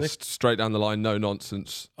 Oh, really? Just straight down the line, no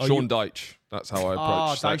nonsense. Oh, Sean Deitch. That's how I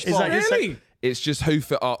approach sex. Is that your Really? It's just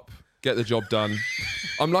hoof it up, get the job done.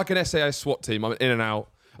 I'm like an SAS SWAT team. I'm in and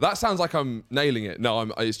out. That sounds like I'm nailing it. No,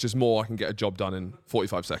 it's just more I can get a job done in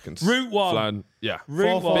 45 seconds. Route 1. Flan, yeah.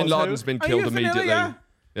 Route 1. Bin Laden's been Are killed you immediately. familiar?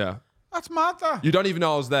 Yeah. That's mad, though. You don't even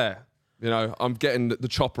know I was there. You know, I'm getting the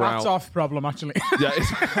chopper That's out. off problem, actually. Yeah,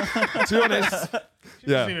 to be honest. She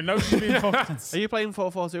doesn't even know she's being fucked. Are you playing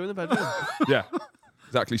 4-4-2 in the bedroom? Yeah,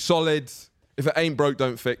 exactly. Solid. If it ain't broke,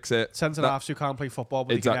 don't fix it. Centre halves who can't play football,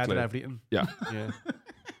 but Exactly. they can head and everything. Yeah. Yeah.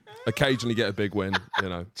 Occasionally get a big win, you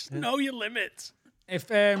know. Know your limits. If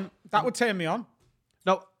that would turn me on.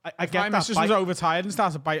 No, I If get my that. missus was overtired and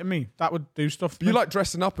started biting me, that would do stuff. You like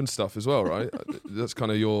dressing up and stuff as well, right? That's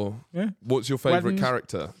kind of your... Yeah. What's your favourite Weddings.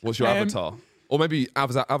 character? What's your avatar? Or maybe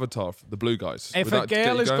Avatar, the blue guys. If Would a that get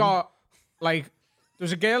girl you has going? got, like, there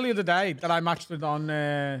was a girl the other day that I matched with on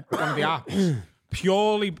one of the apps.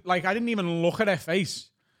 Purely, like, I didn't even look at her face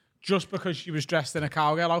just because she was dressed in a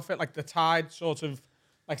cowgirl outfit, like the tied sort of,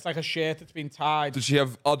 like, it's like a shirt that's been tied. Did she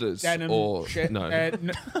have udders? Denim Or shit. no?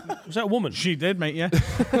 Was that a woman? She did, mate, yeah.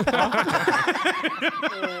 You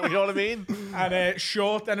know what I mean? And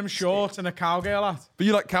short denim shorts and a cowgirl hat. But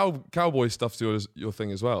you like cowboy stuff's your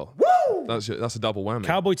thing as well. Woo! That's a double whammy.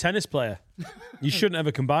 Cowboy tennis player. You shouldn't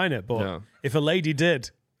ever combine it, but Yeah. if a lady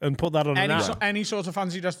did and put that on an app, Any sort of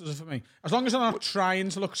fancy dress does it for me. As long as they're not trying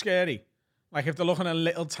to look scary. Like if they're looking a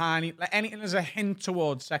little tiny, like anything there's a hint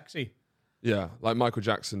towards sexy. Yeah, like Michael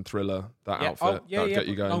Jackson, Thriller, that outfit. Yeah, That'd yeah. get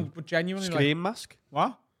you but, going. no, but genuinely, Scream like, mask?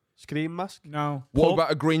 what? Scream mask? No. What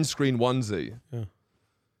about a green screen onesie? You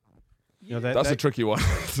know, That's a tricky one.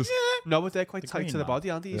 No, but they're quite tight green to the man. body,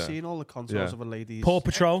 aren't they? You're Yeah. seeing all the contours Yeah. of a lady's Paw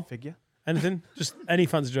Patrol, figure. anything, just any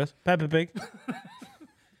fancy dress. Peppa Pig, a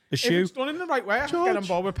If shoe. it's done in the right way, I can get on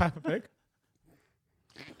board with Peppa Pig.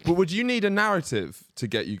 But would you need a narrative to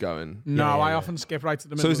get you going? No, yeah, I yeah. often skip right to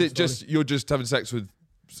the middle. So is of it the story. just you're just having sex with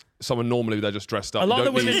someone normally they're just dressed up? A lot you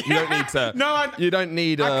of don't the need, women- you don't need to. No, you don't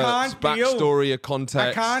need I a can't deal. backstory, a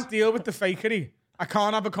context. I can't deal with the fakery. I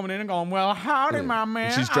can't have her coming in and going, well, howdy, my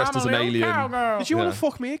man. And she's dressed I'm as a an little alien. cowgirl." Did you want Yeah. to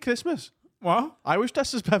fuck me at Christmas? What? I was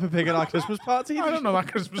dressed as Peppa Pig at our Christmas party. I don't know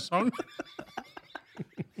that Christmas song.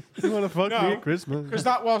 You want to fuck No. me at Christmas? Because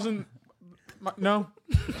that wasn't... No.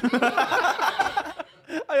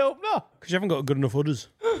 I hope not. Because you haven't got good enough udders.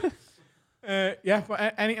 Yeah,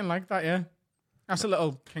 but anything like that, yeah. That's a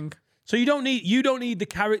little kink. So you don't need the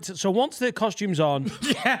character. So once the costume's on,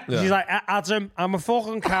 Yeah. she's like, Adam, I'm a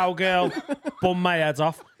fucking cowgirl, bum my head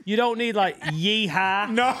off. You don't need like yeehaw.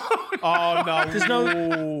 No. Oh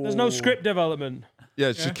no. There's no script development.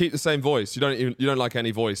 Yeah, just keep the same voice. You don't like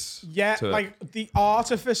any voice. Yeah, to it. like the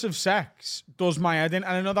artifice of sex does my head in.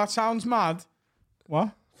 And I know that sounds mad. What?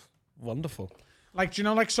 Wonderful. Like, do you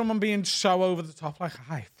know, like someone being so over the top, like,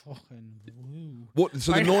 I fucking woo. What?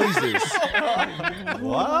 So the noises.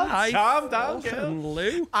 What? Calm down, girl.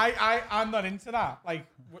 Lou. I'm not into that. Like,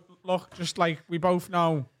 look, just like we both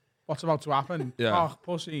know what's about to happen. Yeah. Oh,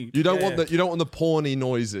 pussy. You don't want the porny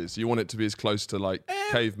noises. You want it to be as close to like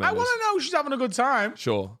cavemen. I want to know she's having a good time.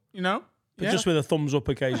 Sure. You know? But just with a thumbs up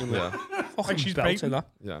occasionally. Yeah. Fucking Like she's belting baiting. that.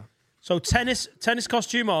 Yeah. So tennis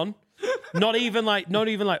costume on. Not even like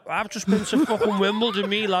I've just been to fucking Wimbledon,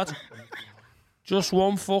 me lad. Just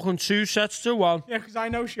one fucking 2 sets to 1. Yeah, because I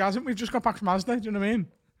know she hasn't. We've just got back from Asda. Do you know what I mean?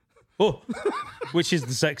 Oh, which is the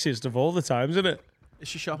sexiest of all the times, isn't it? Is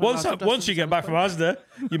she shopping? Once you get back from Asda,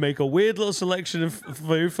 you make a weird little selection of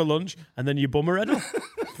food for lunch, and then you bum her head off.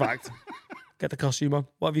 Fact. Get the costume on.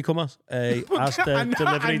 What have you come as? A Asda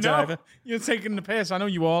delivery driver. You're taking the piss. I know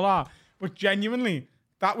you all are. But genuinely,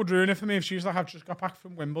 that would ruin it for me if she was like, I've just got back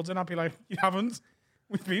from Wimbledon. I'd be like, you haven't.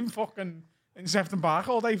 We've been fucking in Sefton Park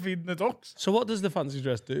all day feeding the ducks. So what does the fancy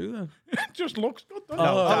dress do then? It just looks good, doesn't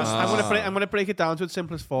No, it? I'm gonna break it down to its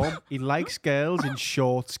simplest form. He likes girls in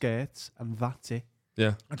short skirts, and that's it.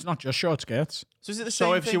 Yeah. It's not just short skirts. So is it the So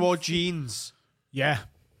same if she thing? wore jeans, Yeah.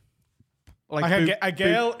 like a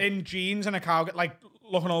girl in jeans and a cowgirl, like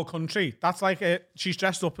looking all country. That's like she's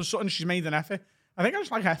dressed up as something. She's made an effort. I think I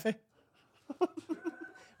just like effort.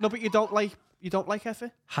 No, but you don't like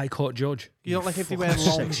effort. High court judge. You don't like if they wear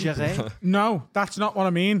lingerie. No, that's not what I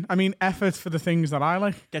mean. I mean effort for the things that I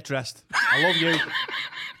like. Get dressed. I love you.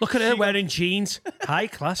 Look at her wearing jeans. High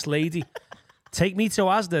class lady. Take me to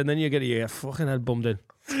Asda and then you get your fucking head bummed in.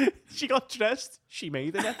 She got dressed. She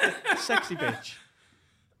made an effort. Sexy bitch.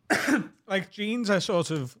 Like jeans are sort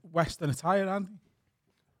of Western attire, aren't they?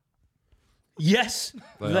 Yes,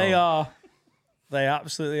 they are. They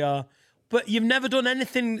absolutely are. But you've never done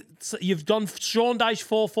anything. You've done Sean Dyche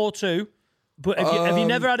 442. But have you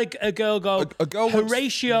never had a girl go, a girl wants-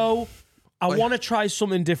 Horatio, I want to try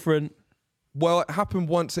something different. Well, it happened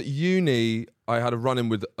once at uni. I had a run-in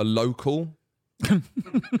with a local.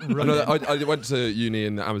 I went to uni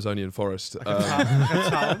in the Amazonian forest. No,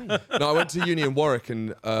 I went to uni in Warwick,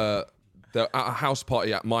 and at a house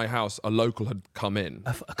party at my house, a local had come in.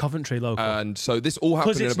 A Coventry local. And so this all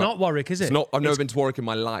happened Because it's in about... not Warwick, is it? It's not. I've never been to Warwick in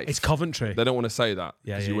my life. It's Coventry. They don't want to say that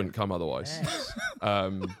Yeah, because yeah, you yeah. wouldn't come otherwise.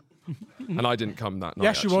 And I didn't come that night.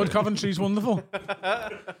 Yes, you would. actually. Coventry's wonderful.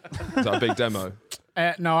 Is that a big demo?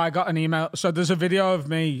 No, I got an email. So there's a video of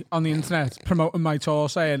me on the internet promoting my tour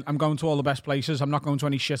saying I'm going to all the best places. I'm not going to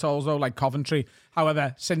any shitholes though, like Coventry.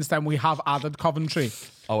 However, since then we have added Coventry.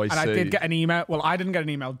 Oh, I and see. I did get an email. Well, I didn't get an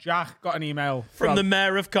email. Jack got an email From the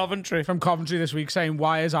mayor of Coventry. from Coventry this week saying,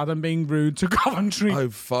 why is Adam being rude to Coventry? Oh,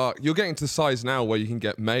 fuck. You're getting to the size now where you can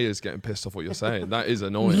get mayors getting pissed off what you're saying. That is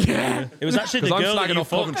annoying. Yeah. It was actually the Because I'm girl that slagging you off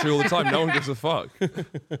fucked. Coventry all the time. No one gives a fuck.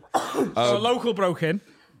 So a local broke in.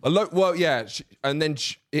 Well, yeah. And then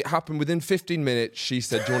it happened within 15 minutes. She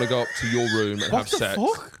said, do you want to go up to your room and have sex?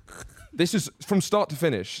 This is from start to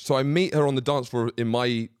finish. So I meet her on the dance floor in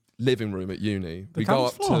my living room at uni. We go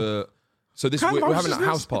up dance floor? to... So this What kind of we're house having is a this?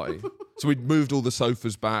 house party. So we'd moved all the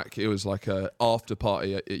sofas back. It was like a after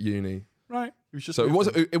party at uni. Right. So it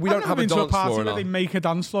wasn't. We don't I've have never a been to a dance party floor in where our. they make a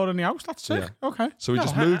dance floor in the house. That's sick. Yeah. Okay. So we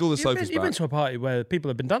just moved all the sofas You've been back. to a party where people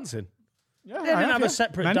have been dancing. Yeah, They didn't have yeah. a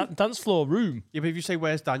separate Many. dance floor room. Yeah, but if you say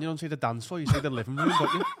where's Dan, you don't say the dance floor. You say the living room,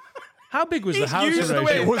 don't you? How big was the He's house? used the Horatio?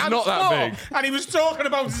 word It was dance not that floor, big. and he was talking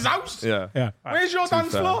about his house. Yeah. Yeah. Where's your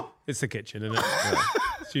dance fair. floor? It's the kitchen, isn't it?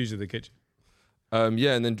 It's usually the kitchen.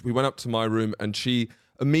 Yeah, and then we went up to my room, and she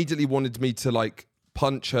immediately wanted me to like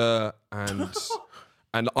punch her,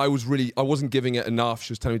 and I wasn't giving it enough.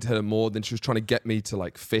 She was telling me to hit her more. Then she was trying to get me to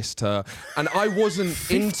like fist her, and I wasn't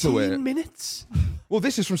into 15 it. minutes. Well,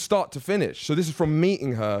 this is from start to finish. So this is from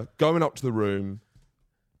meeting her, going up to the room,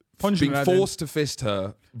 Punching being her head in. forced to fist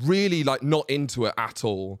her, really like not into it at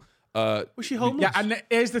all. Was she homeless? Yeah, and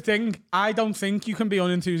here's the thing. I don't think you can be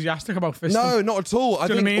unenthusiastic about fisting. No, not at all. I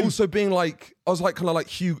Do you know think what I mean? also being like, I was like kind of like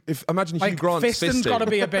Hugh. Imagine Hugh Like, Grant's fisting's fisting. gotta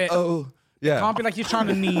be a bit- Oh, yeah. Can't be like you're trying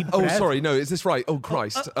to knead Oh, bread. sorry. No, is this right? Oh,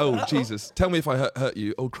 Christ. Oh, Jesus. Tell me if I hurt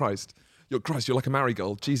you. Oh, Christ. You're like a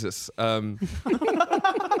marigold. Jesus. And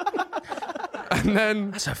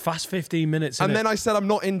then That's a fast 15 minutes. I said, I'm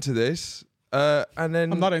not into this. And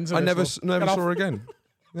then I'm not into I this, never Get saw off. her again.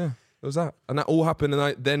 Yeah, it was that. And that all happened.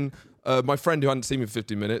 And then my friend who hadn't seen me for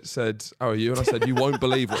 50 minutes said, "How are you?" And I said, "You won't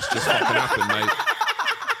believe what's just fucking happened, mate."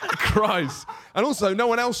 Christ. And also, no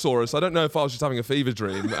one else saw us. I don't know if I was just having a fever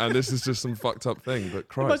dream and this is just some fucked up thing, but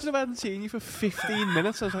Christ. Imagine if I hadn't seen you for 15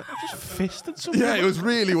 minutes. I was like, I've just fisted someone. Yeah, it was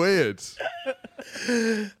really weird.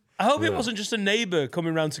 I hope it wasn't just a neighbour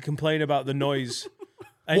coming round to complain about the noise.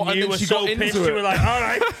 And What, and you then were she so got into pissed, it? you were like, all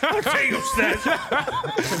right, I'll take you upstairs.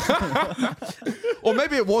 Or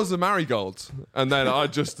maybe it was a marigold and then I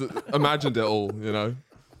just imagined it all, you know.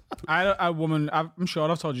 I had a woman, I'm sure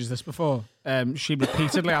I've told you this before. She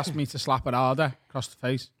repeatedly asked me to slap her harder across the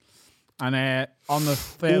face. And on the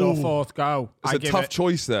third or fourth go, It's I a give tough it.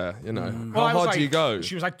 choice there, you know. Well, I How was hard do you like- go?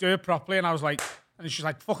 She was like, do it properly. And I was like, and she's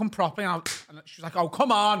like, fucking properly. And she was like, oh,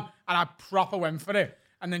 come on. And I proper went for it.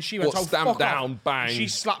 And then she went, What, oh, stamp fuck down, off. bang. She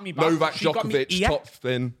slapped me back. Novak She got me Djokovic, ear. top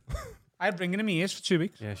spin. I had ringing in my ears for 2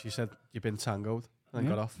 weeks. Yeah, she said, you've been tangoed. And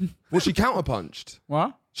got off. Well, she counterpunched.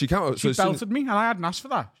 What? She counter. She as soon- belted me and I hadn't asked for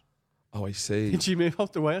that. Oh, I see. Did she move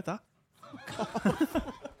out the way at that?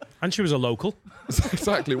 And she was a local.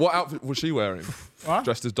 Exactly. What outfit was she wearing? What?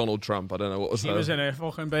 Dressed as Donald Trump. I don't know what was She her. was in her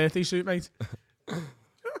fucking birthday suit, mate.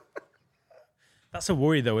 That's a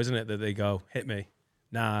worry, though, isn't it? That they go, hit me.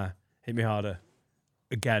 Nah, hit me harder.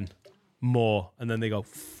 Again. More. And then they go,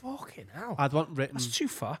 fucking hell. I'd want written. That's too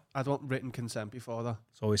far. I'd want written consent before that.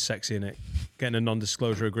 It's always sexy, innit? Getting a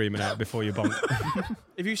non-disclosure agreement out before you bonk.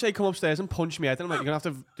 If you say come upstairs and punch me, I don't know. You're gonna have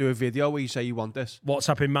to do a video where you say you want this.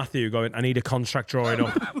 WhatsApping Matthew going, I need a contract drawing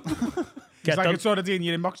up. It's like it's already in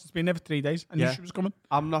your inbox. It's been there for 3 days. I knew Yeah. she was coming.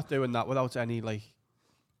 I'm not doing that without any I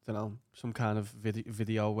don't know, some kind of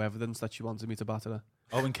video evidence that she wanted me to batter her.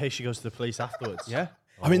 Oh, in case she goes to the police afterwards. Yeah.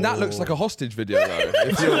 I mean, that looks like a hostage video, though.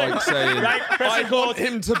 If you're like saying, I want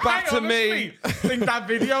him to batter me. I think that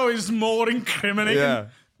video is more incriminating. Yeah.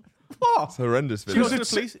 What? It's a horrendous She video. goes to the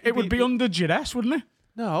police. It would be under duress, wouldn't it?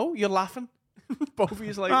 No, you're laughing. Both of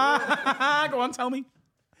you's like, Go on, tell me.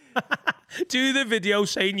 Do the video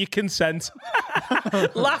saying you consent.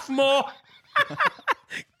 Laugh more.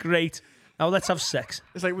 Great. Now let's have sex.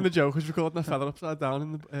 it's like when the Joker's recording a feather upside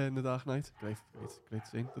down in the Dark Knight. Great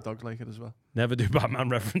scene. The dogs like it as well. Never do Batman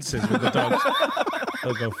references with the dogs.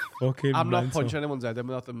 They'll go fucking I'm not mental. punching anyone's head in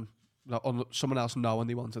without them, someone else knowing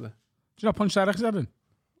they wanted it. Do you not punch Sarah's head in?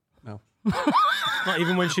 No. Not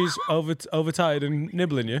even when she's overtired and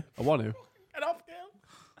nibbling you. I want to. Get off,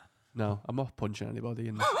 girl. No, I'm not punching anybody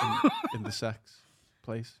in the sex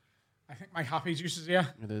place. I think my happy juice is here.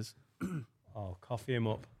 It is. Oh, coffee him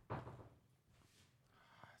up.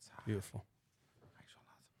 Beautiful.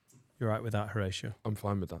 You're right with that, Horatio. I'm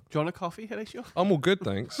fine with that. Do you want a coffee, Horatio? I'm all good,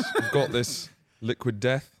 thanks. I've got this liquid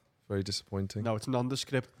death. Very disappointing. No, it's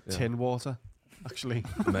nondescript tin water. Actually,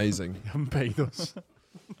 Amazing. you haven't paid us.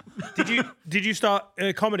 Did you start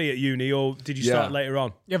comedy at uni or did you start Yeah. later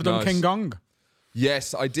on? You ever done Nice. King Gong?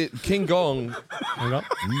 Yes, I did. King Gong. Hang on.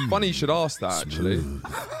 Funny you should ask that, actually.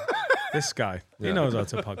 This guy, he knows how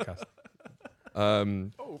to podcast.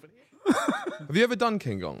 Have you ever done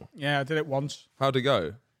King Gong? Yeah, I did it once. How'd it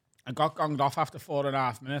go? I got gonged off after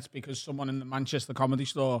 4.5 minutes because someone in the Manchester Comedy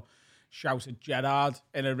Store shouted Gerard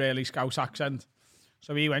in a really Scouse accent.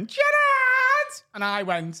 So he went, Gerard! And I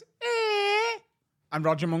went, eh. And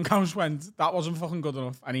Roger Monkhouse went, that wasn't fucking good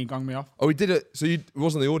enough. And he gonged me off. Oh, he did it. So it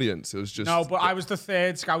wasn't the audience. It was just. No, but I was the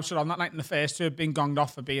third Scouser on that night and the first two had been gonged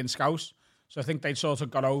off for being Scouse. So I think they'd sort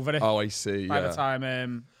of got over it Oh, I see. by Yeah. the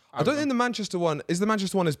time... I don't think the Manchester one is the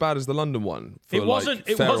Manchester one as bad as the London one. For It wasn't.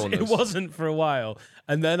 Like, It wasn't for a while,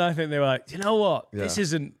 and then I think they were like, you know what? This Yeah.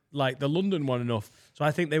 isn't like the London one enough. So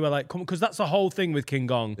I think they were like, come, because that's the whole thing with King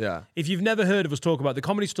Gong. Yeah. If you've never heard of us talk about the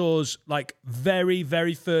Comedy Store's like very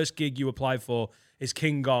very first gig you apply for is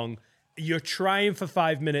King Gong. You're trying for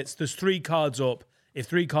 5 minutes. There's 3 cards up. If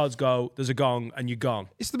 3 cards go, there's a gong, and you're gone.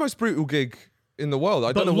 It's the most brutal gig in the world.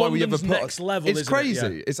 I don't know why we ever London's put. next level, It's isn't it?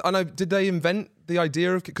 crazy. Yeah. It's. I know. Did they invent the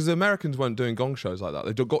idea of? Because the Americans weren't doing gong shows like that.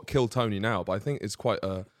 They've got Kill Tony now, but I think it's quite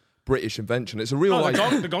a British invention. It's a real. Oh, like,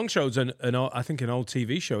 the Gong Show's I think an old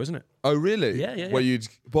TV show, isn't it? oh really? Yeah. Where you'd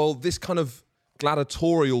this kind of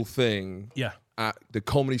gladiatorial thing. Yeah. At the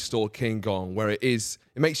Comedy Store King Gong, where it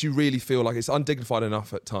makes you really feel like it's undignified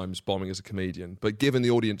enough at times bombing as a comedian, but giving the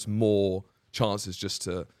audience more chances just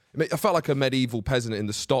to. I felt like a medieval peasant in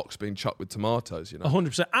the stocks being chucked with tomatoes, you know.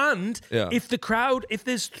 100%. And Yeah. if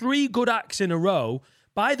there's 3 good acts in a row,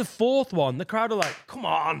 by the 4th one, the crowd are like, come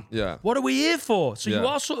on. Yeah. What are we here for? So you Yeah.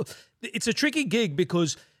 are sort of, it's a tricky gig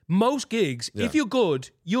because most gigs, Yeah. if you're good,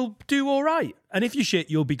 you'll do all right. And if you're shit,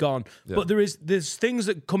 you'll be gone. But there's things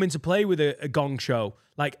that come into play with a gong show.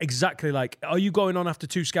 Like exactly like, are you going on after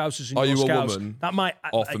two Scousers and Are you're you a Scouse? woman? That might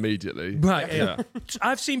Off immediately. Right. Yeah.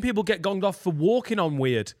 I've seen people get gonged off for walking on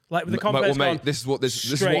weird, like with the confidence. Mate, this is what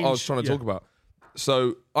I was trying to talk about.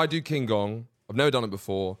 So I do King Gong. I've never done it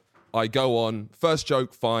before. I go on, first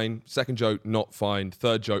joke, fine. Second joke, not fine.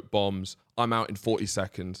 Third joke, bombs. I'm out in 40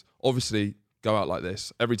 seconds. Obviously, go out like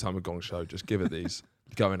this. Every time a gong show, just give it these.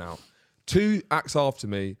 Going out. 2 acts after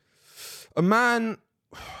me, a man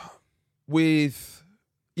with,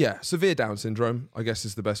 severe Down syndrome, I guess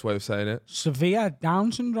is the best way of saying it. Severe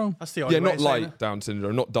Down syndrome? That's the only way not of saying light Down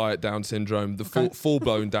syndrome, not diet Down syndrome, the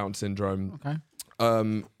full-blown Down syndrome.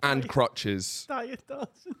 Okay. And crutches. Diet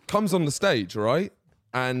dancing. Comes on the stage, all right?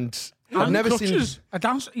 And I've never crutches.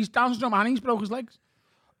 seen. He's Down syndrome and he's broke his legs.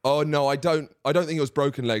 Oh no, I don't think it was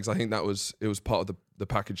broken legs. I think it was part of the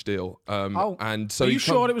package deal. And so are you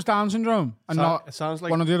sure it was Down syndrome and not it sounds like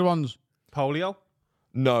one of the other ones? Polio.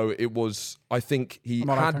 No, it was. I think he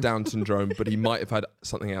had Down syndrome, but he might have had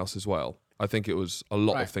something else as well. I think it was a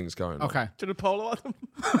lot of things going on. Okay. Did a polio at him?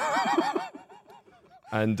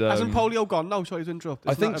 And hasn't polio gone? No, sorry to interrupt.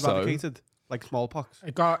 I think so. Eradicated, like smallpox.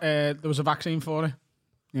 It got. There was a vaccine for it.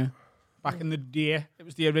 Yeah. Back in the day, it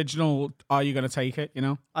was the original. Are you going to take it? You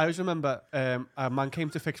know. I always remember a man came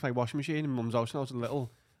to fix my washing machine in Mum's house when I was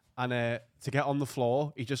little, and to get on the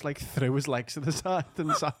floor, he just like threw his legs to the side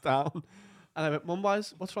and sat down. And I went, Mum,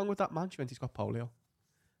 what's wrong with that man? She went, he's got polio.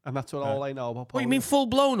 And that's all I know about polio. What, you mean full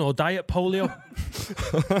blown or diet polio?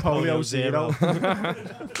 Polio zero.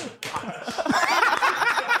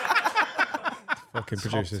 Fucking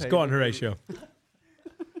producers. Go on, Horatio.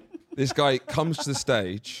 This guy comes to the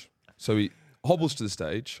stage, so he hobbles to the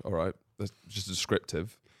stage. All right, that's just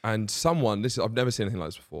descriptive. And I've never seen anything like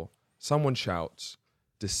this before. Someone shouts,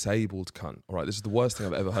 "Disabled cunt!" All right, this is the worst thing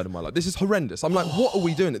I've ever heard in my life. This is horrendous. I'm like, what are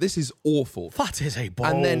we doing? This is awful. That is a bold.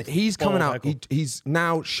 And then he's coming out. Michael. He's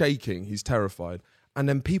now shaking. He's terrified. And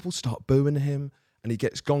then people start booing him, and he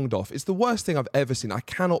gets gonged off. It's the worst thing I've ever seen. I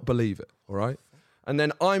cannot believe it. All right. And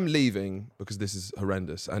then I'm leaving because this is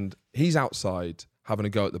horrendous. And he's outside having a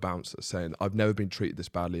go at the bouncer, saying, "I've never been treated this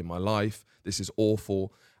badly in my life. This is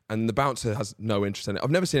awful." And the bouncer has no interest in it.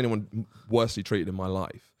 I've never seen anyone worsely treated in my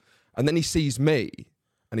life. And then he sees me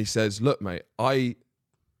and he says, "Look, mate, I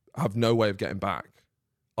have no way of getting back.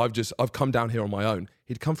 I've come down here on my own."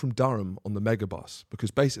 He'd come from Durham on the megabus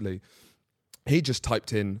because basically he just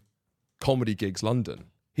typed in comedy gigs London.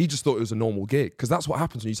 He just thought it was a normal gig because that's what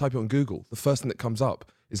happens when you type it on Google. The first thing that comes up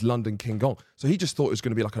is London King Gong. So he just thought it was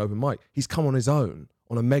going to be like an open mic. He's come on his own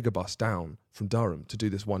on a megabus down from Durham to do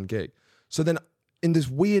this one gig. So then in this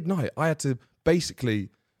weird night, I had to basically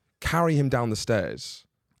carry him down the stairs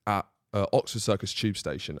at Oxford Circus tube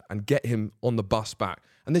station and get him on the bus back.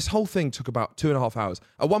 And this whole thing took about 2.5 hours.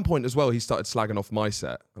 At one point as well, he started slagging off my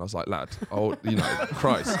set. And I was like, lad,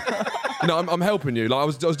 Christ. I'm helping you. Like I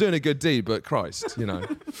was doing a good deed, but Christ,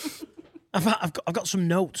 I've got some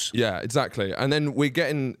notes. Yeah, exactly. And then we're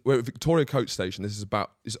at Victoria Coach Station.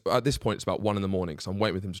 At this point, it's about 1 a.m. because I'm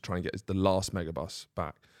waiting with him to try and get the last megabus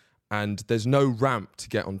back. And there's no ramp to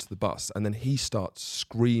get onto the bus. And then he starts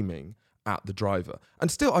screaming at the driver.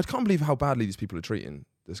 And still, I can't believe how badly these people are treating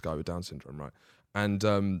this guy with Down syndrome, right?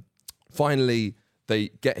 And finally, they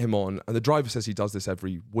get him on. And the driver says he does this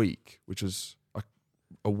every week, which was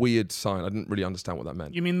a weird sign. I didn't really understand what that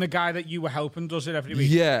meant. You mean the guy that you were helping does it every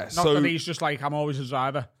week? Yeah. Not that he's just like, I'm always a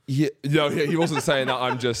driver. Yeah, no, he wasn't saying that.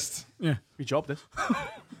 I'm just... Yeah. We job this.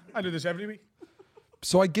 I do this every week.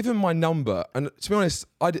 So I give him my number, and to be honest,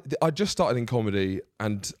 I just started in comedy,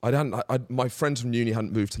 and my friends from uni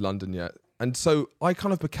hadn't moved to London yet, and so I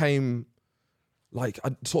kind of became like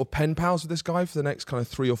sort of pen pals with this guy for the next kind of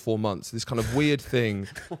 3 or 4 months. This kind of weird thing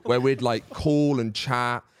where we'd like call and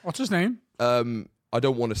chat. What's his name? I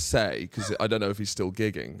don't want to say because I don't know if he's still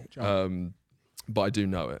gigging, but I do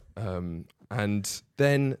know it. And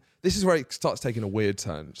then this is where it starts taking a weird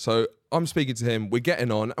turn. So I'm speaking to him, we're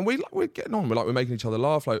getting on, and we're getting on. We're making each other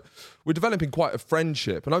laugh. Like we're developing quite a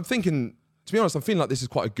friendship. And I'm thinking, to be honest, I'm feeling like this is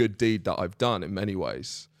quite a good deed that I've done in many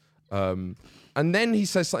ways. And then he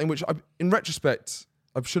says something which, in retrospect,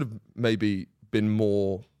 I should have maybe been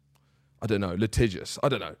more, I don't know, litigious. I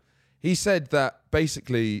don't know. He said that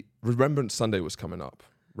basically Remembrance Sunday was coming up,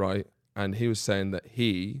 right? And he was saying that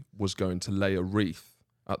he was going to lay a wreath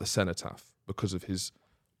at the cenotaph because of his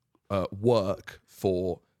work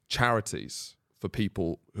for charities for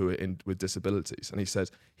people who are with disabilities. And he says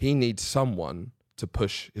he needs someone to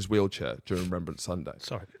push his wheelchair during Remembrance Sunday.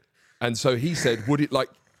 Sorry. And so he said,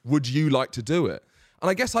 would you like to do it? And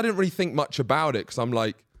I guess I didn't really think much about it because I'm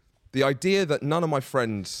like, the idea that none of my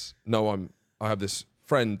friends know I have this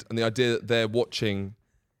friend, and the idea that they're watching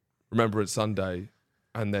Remembrance Sunday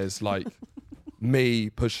and there's like me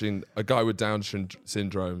pushing a guy with Down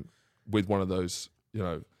syndrome with one of those,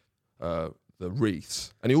 the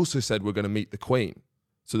wreaths. And he also said we're going to meet the Queen.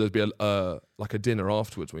 So there'd be like a dinner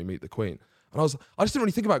afterwards when we meet the Queen. And I just didn't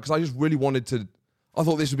really think about it because I just really wanted to, I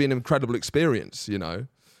thought this would be an incredible experience,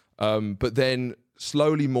 But then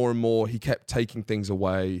slowly more and more, he kept taking things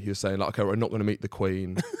away. He was saying like, okay, we're not going to meet the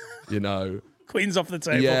Queen, Queen's off the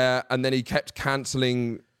table. Yeah, and then he kept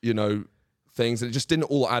cancelling, things, and it just didn't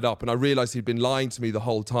all add up. And I realised he'd been lying to me the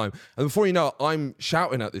whole time. And before you know it, I'm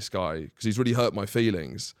shouting at this guy because he's really hurt my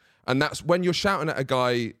feelings. And that's when you're shouting at a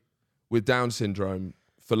guy with Down syndrome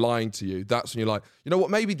for lying to you. That's when you're like, you know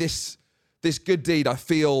what? Maybe this good deed, I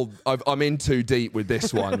feel I'm in too deep with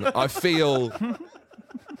this one. I feel, and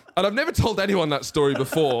I've never told anyone that story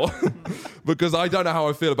before because I don't know how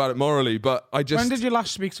I feel about it morally. But I just. When did you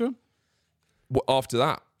last speak to him? After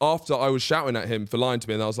that, after I was shouting at him for lying to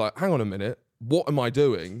me, and I was like, hang on a minute, what am I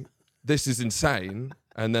doing? This is insane.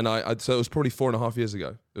 And then so it was probably 4.5 years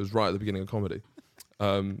ago. It was right at the beginning of comedy.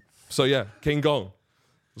 So yeah, King Gong.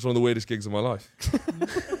 It was one of the weirdest gigs of my life.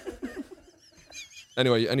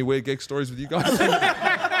 Anyway, any weird gig stories with you guys?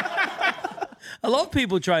 A lot of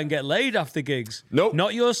people try and get laid after gigs. Nope.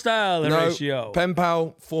 Not your style, Horatio. No, pen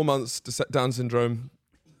pal, 4 months to set Down syndrome.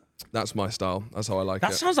 That's my style. That's how I like it.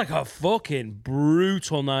 That sounds like a fucking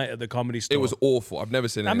brutal night at the Comedy Store. It was awful. I've never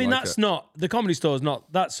seen anything like it. That's not... The Comedy Store is not...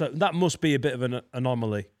 That must be a bit of an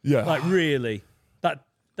anomaly. Yeah. Like, really.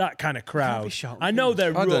 That kind of crowd. I know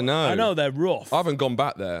they're rough. I don't know. I know they're rough. I haven't gone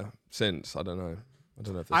back there since. I don't know.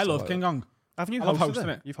 If I love King Gong. Haven't you hosted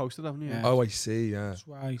it? You've hosted, haven't you? Yeah. Oh, I see, yeah.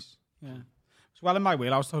 Twice. Yeah. It's well in my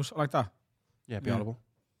wheelhouse to host it like that. Yeah, be audible.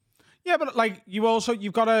 Yeah, but like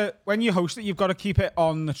you've got to, when you host it, you've got to keep it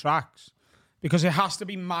on the tracks because it has to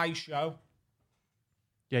be my show.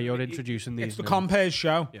 Yeah, you're introducing these. It's the compe's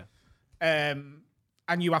show. Yeah.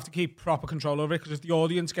 And you have to keep proper control over it because if the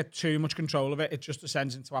audience get too much control of it, it just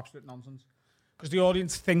descends into absolute nonsense. Because the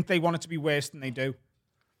audience think they want it to be worse than they do.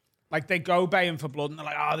 Like, they go baying for blood and they're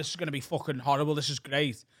like, oh, this is going to be fucking horrible, this is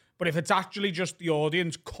great. But if it's actually just the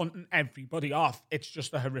audience cutting everybody off, it's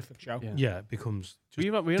just a horrific show. Yeah, it becomes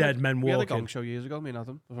just we dead men walking. We had a Gong show years ago, me and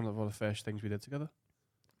Adam. It was one of the first things we did together.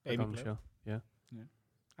 Baby Gong Blue. show, yeah.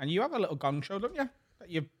 And you have a little Gong show, don't you? That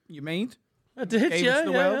you made? I did, Gave it yeah, to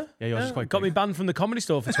the yeah. world. Yeah, yours is quite Got big. me banned from the Comedy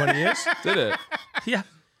Store for 20 years. Did it? Yeah.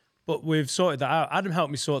 But we've sorted that out. Adam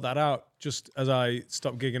helped me sort that out just as I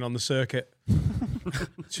stopped gigging on the circuit.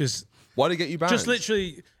 Just Why did it get you banned? Just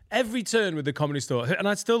literally every turn with the Comedy Store. And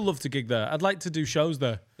I'd still love to gig there. I'd like to do shows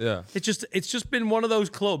there. Yeah. It's just been one of those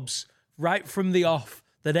clubs right from the off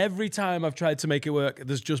that every time I've tried to make it work,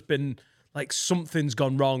 there's just been like something's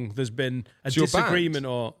gone wrong. There's been a So you're disagreement banned?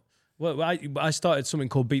 or... Well, I started something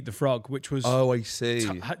called Beat the Frog, which was... Oh, I see.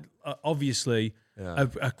 Obviously a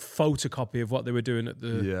photocopy of what they were doing at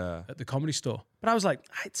the Comedy Store. But I was like,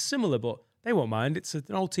 it's similar, but they won't mind. It's an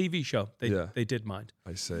old TV show. They did mind.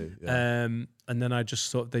 I see. Yeah. And then I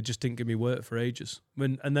just thought they just didn't give me work for ages.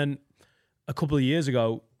 And then a couple of years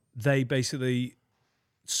ago, they basically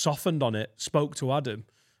softened on it, spoke to Adam,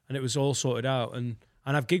 and it was all sorted out. And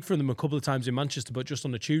I've gigged for them a couple of times in Manchester, but just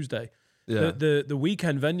on a Tuesday. Yeah. The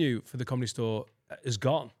weekend venue for the Comedy Store is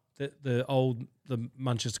gone. The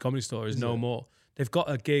Manchester Comedy Store is no more. They've got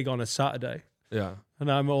a gig on a Saturday. Yeah.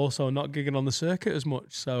 And I'm also not gigging on the circuit as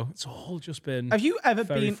much. So it's all just been Have you ever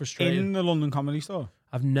very been frustrating. in the London Comedy Store?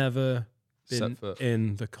 I've never been Set foot.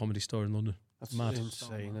 in the Comedy Store in London. That's mad.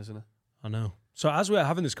 insane, isn't it? I know. So as we're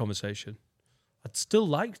having this conversation, I'd still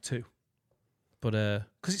like to. But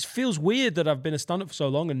because it feels weird that I've been a stand-up for so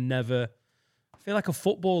long and never... I feel like a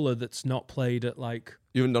footballer that's not played at like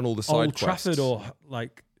You haven't done all the side Old quests. Trafford or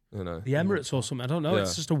like You know. the Emirates or something. I don't know. Yeah.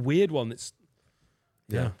 It's just a weird one. It's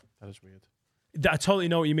yeah. That is weird. I totally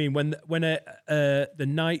know what you mean. When the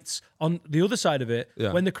nights on the other side of it,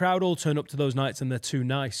 Yeah. when the crowd all turn up to those nights and they're too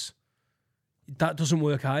nice, that doesn't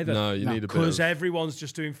work either. No, you need a bit because of... everyone's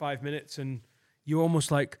just doing 5 minutes and you almost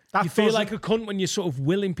like That you feel doesn't- like a cunt when you're sort of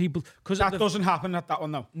willing people because That doesn't happen at that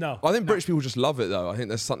one, though. No, I think British people just love it though. I think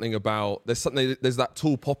there's that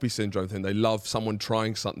tall poppy syndrome thing. They love someone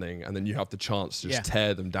trying something and then you have the chance to just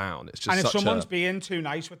tear them down. It's just And if such someone's a... being too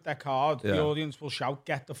nice with their card, the Yeah. audience will shout,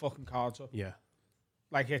 "Get the fucking cards up!" Yeah.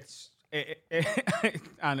 Like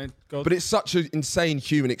and it goes. But it's such an insane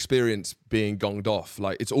human experience being gonged off.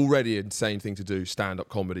 Like, it's already an insane thing to do, stand-up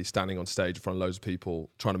comedy, standing on stage in front of loads of people,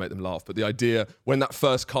 trying to make them laugh. But the idea, when that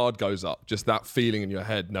first card goes up, just that feeling in your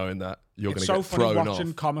head, knowing that you're going to so get funny thrown watching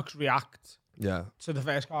off. comics react Yeah. to the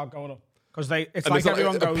first card going up because it's And like it's like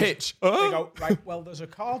everyone a goes. pitch. They go, right, well, there's a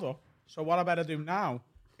card up, so what I better do now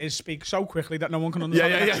is speak so quickly that no one can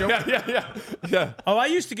understand the next joke. Yeah. Oh, I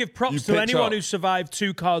used to give props to pitch anyone up. who survived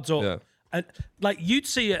 2 cards up. Yeah. And like you'd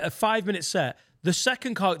see a 5-minute set. The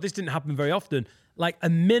second card, this didn't happen very often. Like a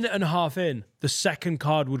minute and a half in, the second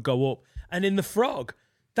card would go up. And in the Frog,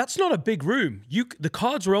 that's not a big room. The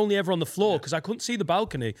cards were only ever on the floor because I couldn't see the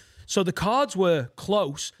balcony. So the cards were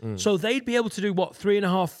close. So they'd be able to do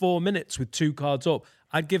 3.5, 4 minutes with 2 cards up.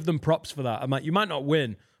 I'd give them props for that. I'm like, you might not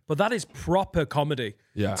win, but that is proper comedy.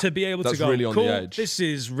 Yeah. To be able That's to go, really on cool, the edge. this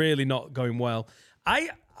is really not going well. I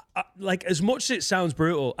like, as much as it sounds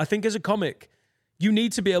brutal, I think as a comic, you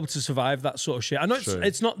need to be able to survive that sort of shit. I know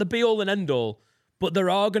it's not the be all and end all, but there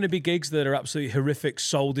are going to be gigs that are absolutely horrific,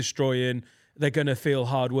 soul destroying. They're going to feel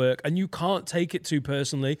hard work, and you can't take it too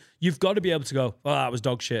personally. You've got to be able to go, well, that was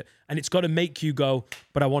dog shit. And it's got to make you go,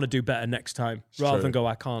 but I want to do better next time, rather than go,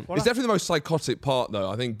 I can't. It's definitely the most psychotic part,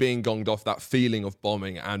 though. I think being gonged off, that feeling of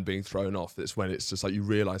bombing and being thrown off, it's when it's just like you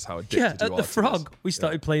realise how addicted you are. Yeah, at the to Frog, this. we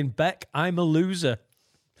started playing Beck, I'm a Loser.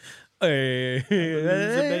 I'm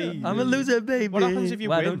a loser, baby. What happens if you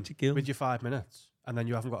Why win don't you kill with your 5 minutes and then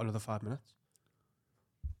you haven't got another 5 minutes?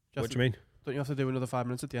 What do you mean? Don't you have to do another 5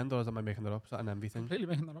 minutes at the end, or am I making that up? Is that an envy thing? Completely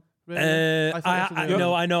making that up. Really? thought you have to do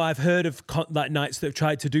it. I know. I've heard of nights that have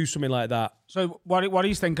tried to do something like that. So what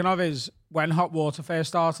he's thinking of is when Hot Water first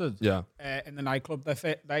started. Yeah. In the nightclub,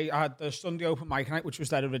 they had the Sunday open mic night, which was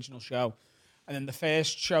their original show, and then the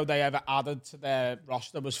first show they ever added to their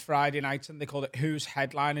roster was Friday nights, and they called it "Whose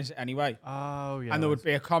Headline Is It Anyway?" Oh yeah. And there would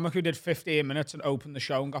be a comic who did 15 minutes and opened the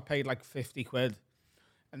show and got paid like 50 quid,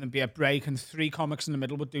 and then be a break, and 3 comics in the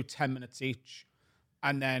middle would do 10 minutes each.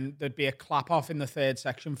 And then there'd be a clap off in the third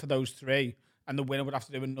section for those 3, and the winner would have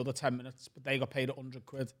to do another 10 minutes, but they got paid 100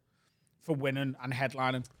 quid for winning and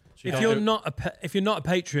headlining. If you're not a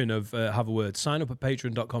patron of Have a Word, sign up at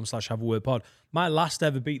patreon.com/haveawordpod. My last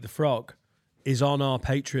ever Beat the Frog is on our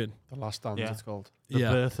Patreon. The Last Dance, it's called. The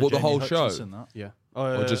Yeah. birth of What, the Jamie whole show? Hutchison, that. Yeah.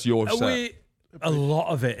 Or just your set? A lot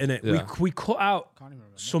of it, innit? Yeah. We cut out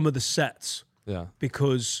some of the sets Yeah.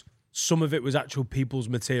 because some of it was actual people's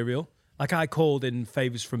material. Like I called in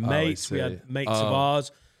favours from mates. We see. had mates of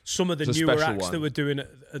ours. Some of the It's a newer special acts one. that were doing it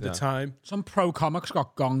at the time. Some pro comics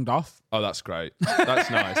got gonged off. Oh, that's great.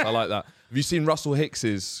 That's nice. I like that. Have you seen Russell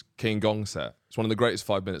Hicks's King Gong set? It's one of the greatest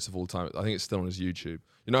 5 minutes of all time. I think it's still on his YouTube.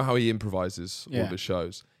 You know how he improvises all of his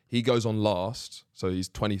shows? He goes on last, so he's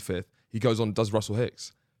 25th. He goes on, does Russell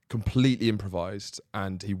Hicks, completely improvised,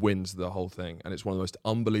 and he wins the whole thing. And it's one of the most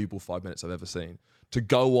unbelievable 5 minutes I've ever seen. To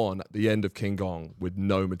go on at the end of King Gong with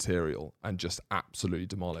no material and just absolutely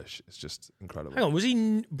demolish, it's just incredible. Hang on, was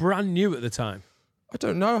he brand new at the time? I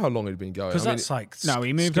don't know how long he'd been going. Because I mean, that's like No,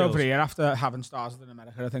 he moved skills. over here after having started in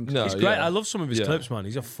America, I think. No, He's great. yeah. I love some of his Yeah. clips, man.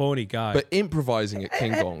 He's a funny guy. But improvising at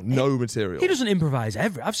King Gong, no material. he doesn't improvise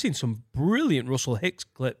ever. I've seen some brilliant Russell Hicks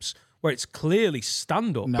clips where it's clearly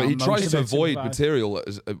stand-up. No. But he most tries of to it's avoid improvised. material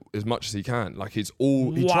as much as he can. Like it's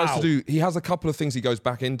all he tries Wow. to do. He has a couple of things he goes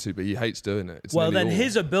back into, but he hates doing it. It's Well, nearly then all.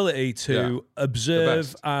 his ability to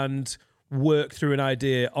observe best. and work through an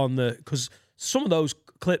idea on the... Because some of those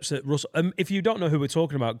clips that Russell... if you don't know who we're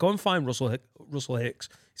talking about, go and find Russell Hicks.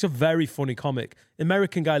 He's a very funny comic.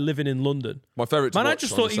 American guy living in London. My favourite to Man, I watch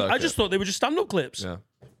just on thought the I just circuit. thought they were just stand-up clips. Yeah.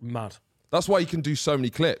 Mad. That's why he can do so many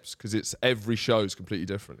clips, because it's every show is completely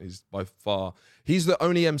different. He's by far he's the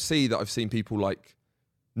only MC that I've seen people like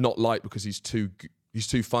not like because he's too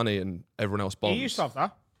funny and everyone else bombs. He used to have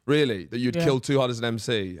that. Really, that you'd Yeah. kill too hard as an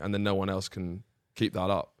MC and then no one else can keep that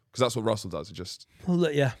up, because that's what Russell does. It just Well,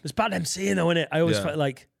 look, yeah. It's bad MCing though, innit? I always Yeah. felt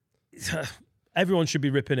like everyone should be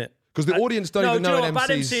ripping it. because the audience don't even do you know know an what?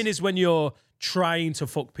 Bad MC's. MCing is when you're trying to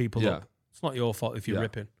fuck people Yeah. up. It's not your fault if you're Yeah.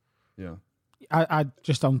 ripping. Yeah, I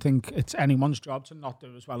just don't think it's anyone's job to not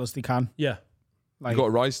do as well as they can. Yeah. Like, you got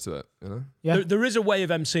to rise to it. You know. yeah. There is a way of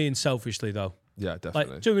MCing selfishly though. Yeah,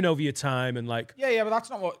 definitely. Like doing over your time and like Yeah, but that's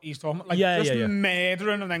not what he's talking about. Like, Yeah, just yeah.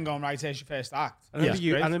 murdering and then going, right, here's your first act. I remember,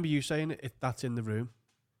 Yeah. I remember you saying that's in the room.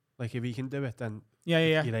 Like if he can do it, then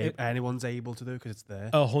Yeah. you know, anyone's able to do it because it's there.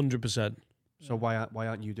 100%. So why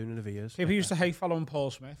aren't you doing it over years? People used to hate following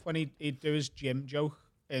Paul Smith when he'd do his gym joke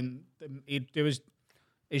and he'd do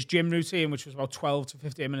his gym routine, which was about 12 to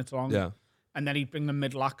 15 minutes long. Yeah. And then he'd bring the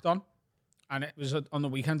middle act on. And it was on the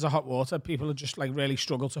weekends of Hot Water. People had just like really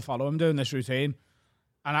struggled to follow him doing this routine.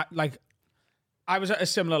 And I was at a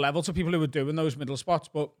similar level to people who were doing those middle spots,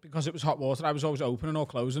 but because it was Hot Water, I was always opening or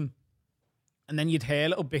closing. And then you'd hear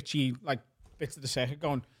little bitchy like bits of the circuit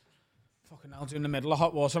going, fucking hell, doing the middle of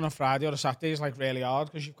Hot Water on a Friday or a Saturday is like really hard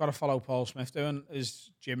because you've got to follow Paul Smith doing his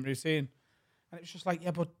gym routine. And it was just like,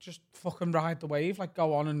 yeah, but just fucking ride the wave. Like,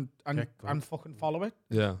 go on and fucking follow it.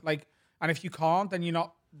 Yeah. Like, and if you can't, then you're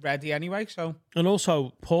not ready anyway. So, and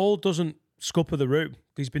also Paul doesn't scupper the room.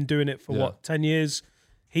 He's been doing it for 10 years.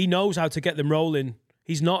 He knows how to get them rolling.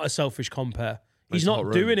 He's not a selfish compere. He's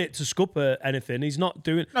not doing it to scupper anything. He's not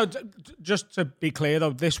doing... No, just to be clear,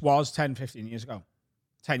 though, this was 10, 15 years ago.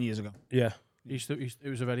 10 years ago. Yeah. It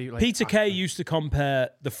was a very... Like, Peter Kay used to compare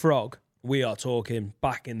the Frog. We are talking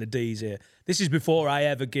back in the D's here. This is before I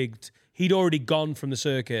ever gigged. He'd already gone from the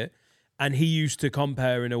circuit, and he used to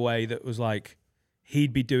compare in a way that was like,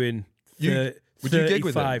 he'd be doing... Would you gig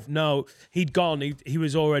with him? No, he'd gone. He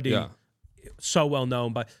was already... So well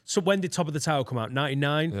known by. So when did Top of the Tower come out?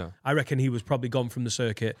 99? Yeah. I reckon he was probably gone from the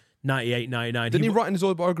circuit 98, 99. Didn't he write in his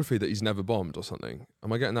autobiography that he's never bombed or something?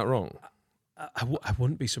 Am I getting that wrong? I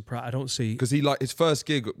wouldn't be surprised. I don't see. Because his first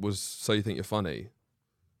gig was So You Think You're Funny.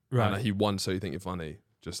 Right. And he won So You Think You're Funny.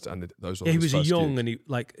 Those were he his was first young gigs.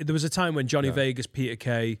 and there was a time when Johnny Vegas, Peter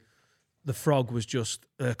Kay, the Frog was just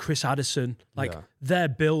Chris Addison, their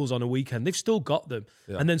bills on a weekend. They've still got them.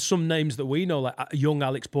 Yeah. And then some names that we know, like young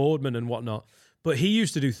Alex Boardman and whatnot. But he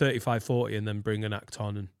used to do 35-40 and then bring an act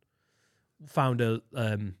on and found a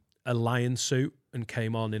lion suit and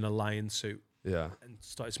came on in a lion suit. Yeah. And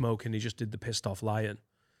started smoking. He just did the pissed off lion.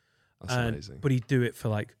 That's amazing. But he'd do it for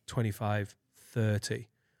like 25, 30.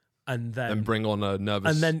 And then bring on a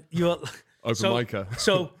nervous... And then you're... Open micer.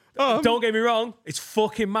 So... Don't get me wrong, it's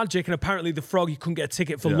fucking magic. And apparently the Frog, you couldn't get a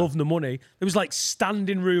ticket for Love the Money. It was like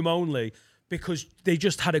standing room only because they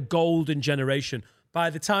just had a golden generation.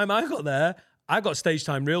 By the time I got there, I got stage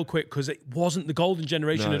time real quick because it wasn't the golden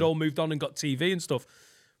generation. It all moved on and got TV and stuff.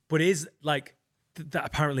 But it is like,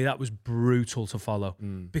 apparently that was brutal to follow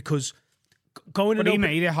because going But he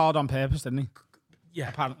made it hard on purpose, didn't he? Yeah.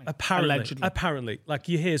 Apparently. Allegedly. Apparently. Like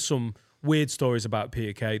you hear some weird stories about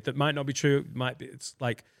Peter Kay that might not be true. It might be. It's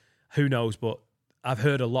like, who knows? But I've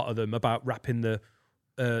heard a lot of them about wrapping the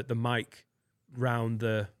mic round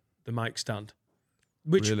the mic stand,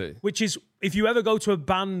 which is if you ever go to a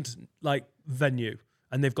band like venue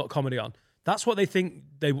and they've got comedy on, that's what they think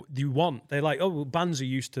you want. They're like, oh, well, bands are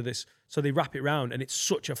used to this, so they wrap it round, and it's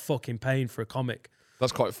such a fucking pain for a comic.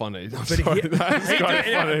 That's quite funny. That's quite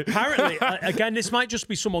funny. Apparently, again, this might just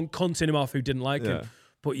be someone cunting him off who didn't like him.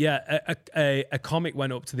 But yeah, a comic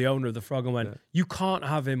went up to the owner of the Frog and went, you can't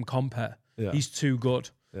have him compare. Yeah. He's too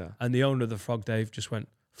good. Yeah. And the owner of the Frog, Dave, just went,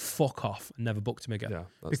 fuck off, and never booked him again. Yeah,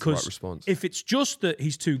 that's the right response. If it's just that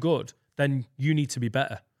he's too good, then you need to be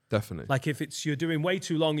better. Definitely. Like if it's you're doing way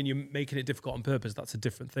too long and you're making it difficult on purpose, that's a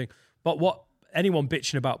different thing. But what anyone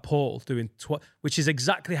bitching about Paul doing, which is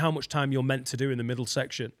exactly how much time you're meant to do in the middle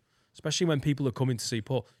section, especially when people are coming to see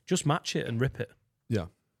Paul, just match it and rip it. Yeah,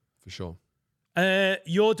 for sure.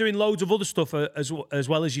 You're doing loads of other stuff as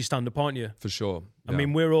well as you stand up, aren't you? For sure. Yeah. I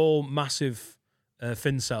mean, we're all massive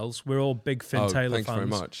Finn cells. We're all big Finn Taylor thanks fans. Very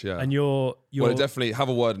much. Yeah. And you're well, definitely Have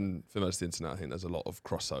a Word and Finn vs. the Internet. I think there's a lot of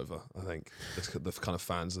crossover. I think the kind of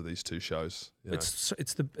fans of these two shows. It's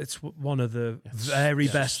one of the very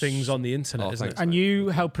best things on the internet, isn't it? And you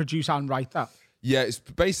helped produce and write that. Yeah,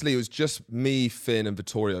 it was just me, Finn, and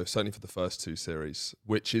Vittorio, certainly for the first two series,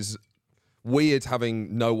 which is weird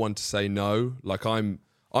having no one to say no. Like I'm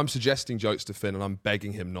suggesting jokes to Finn and I'm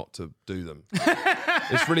begging him not to do them.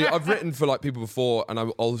 It's really, I've written for like people before and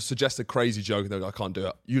I'll suggest a crazy joke and they're like, I can't do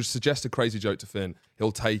it. You suggest a crazy joke to Finn,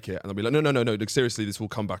 he'll take it and they'll be like, no, like, seriously, this will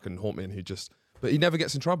come back and haunt me. And but he never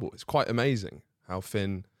gets in trouble. It's quite amazing how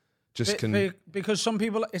Finn just can. Because some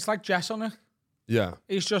people, it's like Jess on it. Yeah.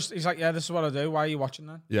 He's like, yeah, this is what I do. Why are you watching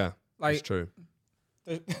that? Yeah, like, that's true.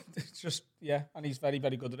 It's just, yeah, and he's very,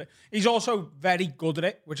 very good at it. He's also very good at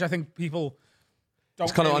it, which I think people don't.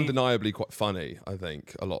 It's kind of undeniably quite funny, I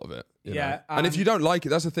think, a lot of it. You know? And if you don't like it,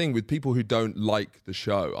 that's the thing with people who don't like the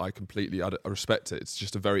show. I respect it. It's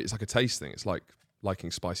just it's like a taste thing. It's like liking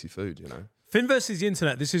spicy food, you know. Finn versus the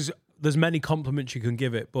Internet. There's many compliments you can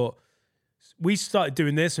give it, but we started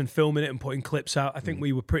doing this and filming it and putting clips out. I think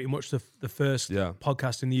we were pretty much the first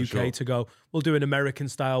podcast in the UK to go, we'll do an American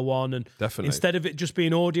style one. And definitely, instead of it just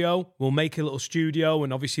being audio, we'll make a little studio.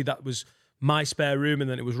 And obviously that was my spare room. And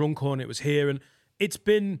then it was Runcorn, it was here. And it's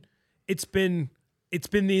been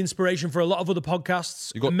the inspiration for a lot of other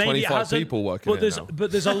podcasts. You've got 25 people working here now.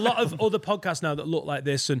 But there's a lot of other podcasts now that look like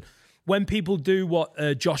this. And when people do what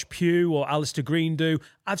Josh Pugh or Alistair Green do,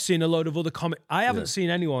 I've seen a load of other comics. I haven't seen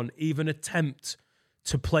anyone even attempt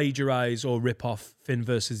to plagiarize or rip off Finn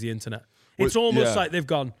versus the Internet. It's almost like they've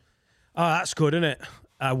gone, oh, that's good, isn't it?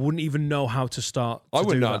 I wouldn't even know how to start. I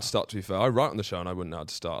wouldn't know how to start, to be fair. I write on the show and I wouldn't know how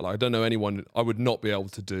to start. Like, I don't know anyone. I would not be able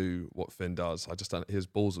to do what Finn does. I just don't. He has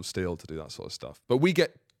balls of steel to do that sort of stuff. But we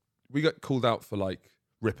get called out for like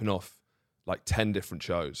ripping off like 10 different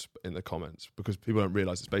shows in the comments because people don't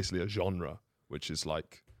realise it's basically a genre which is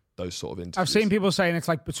like those sort of interviews. I've seen people saying it's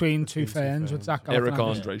like between two ferns with Zach Eric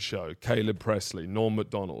Galifianakis. Andre show, Caleb Presley, Norm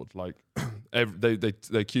Macdonald. Like they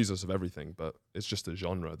accuse us of everything, but it's just a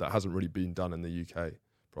genre that hasn't really been done in the UK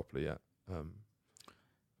properly yet.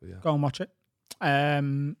 But yeah. Go and watch it.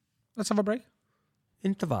 Let's have a break.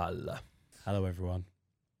 Interval. Hello, everyone.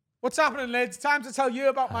 What's happening, lads? Time to tell you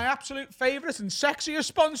about my absolute favourite and sexiest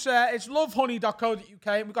sponsor. It's lovehoney.co.uk,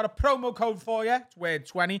 and we've got a promo code for you.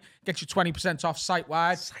 It's WEIRD20. Gets you 20% off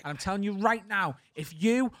site-wide. And I'm telling you right now, if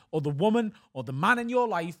you or the woman or the man in your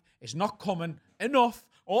life is not coming enough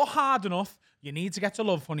or hard enough, you need to get to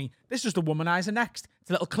Love Honey. This is the womanizer next.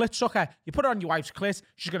 It's a little clit sucker. You put it on your wife's clit.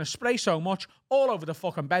 She's going to spray so much all over the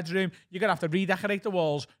fucking bedroom. You're going to have to redecorate the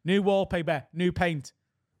walls. New wallpaper, new paint.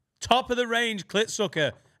 Top of the range clit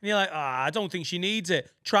sucker. And you're like, I don't think she needs it.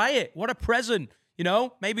 Try it. What a present. You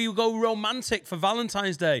know, maybe you go romantic for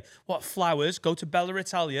Valentine's Day. What, flowers? Go to Bella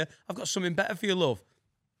Italia. I've got something better for you, love.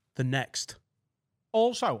 The next.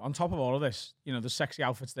 Also, on top of all of this, you know, there's sexy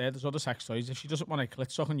outfits there. There's other sex toys. If she doesn't want a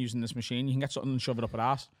clit sucking using this machine, you can get something and shove it up her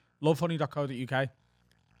ass. Lovehoney.co.uk.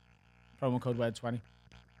 Promo code WEIRD20.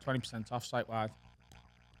 20% off site-wide.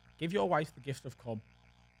 Give your wife the gift of cum.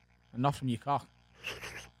 And not from your cock.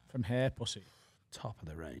 From her pussy. Top of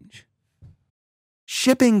the range.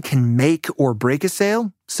 Shipping can make or break a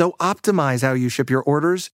sale, so optimize how you ship your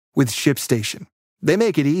orders with ShipStation. They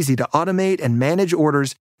make it easy to automate and manage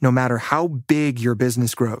orders no matter how big your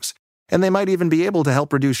business grows. And they might even be able to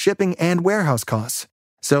help reduce shipping and warehouse costs.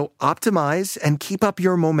 So optimize and keep up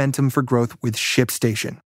your momentum for growth with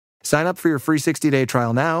ShipStation. Sign up for your free 60-day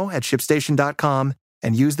trial now at ShipStation.com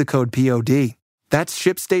and use the code POD. That's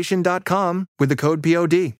ShipStation.com with the code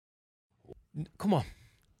POD. Come on.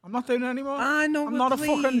 I'm not doing it anymore. I know, I'm but not a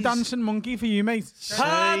please. fucking dancing monkey for you, mate.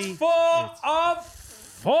 Part 4 of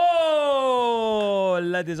 4,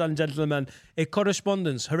 ladies and gentlemen. A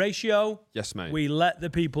correspondence. Horatio. Yes, mate. We let the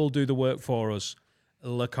people do the work for us.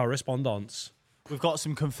 La correspondence. We've got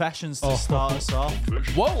some confessions to start us off.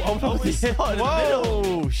 Whoa.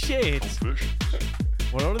 Whoa, shit.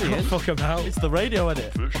 We're already in. Fuck about. It's the radio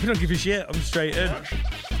edit. I don't give a shit. I'm straight in.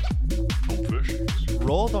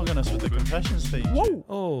 Raw dogging us with the confessions theme. Whoa.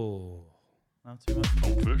 Oh. No, too much.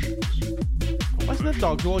 Wasn't it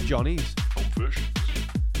dogs or Johnny's?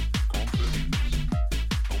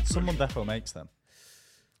 Someone defo makes them.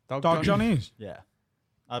 Dog Johnny's? Yeah.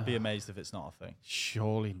 I'd be amazed if it's not a thing.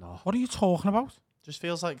 Surely not. What are you talking about? Just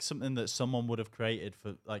feels like something that someone would have created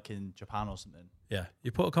for, like, in Japan or something. Yeah.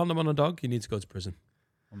 You put a condom on a dog, you need to go to prison.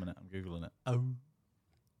 1 minute, I'm Googling it. Oh.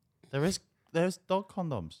 There's dog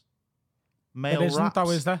condoms. Male It isn't, wraps. though,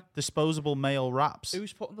 is there? Disposable male wraps.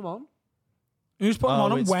 Who's putting them on? Who's putting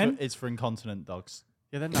them on and when? It's for incontinent dogs.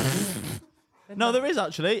 Yeah, they're not. No, there is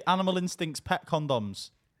actually. Animal Instincts pet condoms.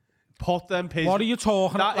 Put them pigs. What are you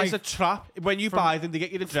talking about? That is a trap. When you buy them, they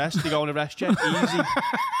get you the dress, they go and arrest you. Easy.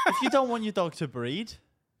 If you don't want your dog to breed,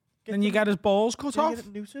 Then you get his balls cut You off. get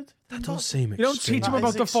it neutered. That does seem You don't extreme. teach him That about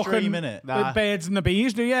is the extreme, fucking innit? the birds and the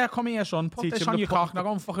bees, do you? Come here, son. Put Teach this him on to your put- cock. Now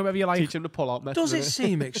go and fuck whoever you like. Teach him to pull out. Does it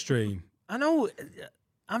seem extreme? I know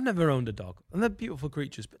I've never owned a dog, and they're beautiful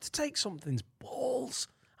creatures, but to take something's balls,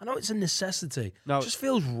 I know it's a necessity. No. It just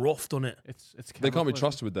feels rough, doesn't it? It's They can't be chemical,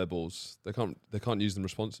 trusted with their balls. They can't use them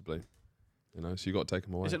responsibly. You know, so you got to take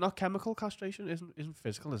them away. Is it not chemical castration? Isn't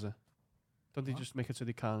physical, is it? Don't they just make it so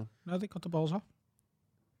they can? No, they cut the balls off.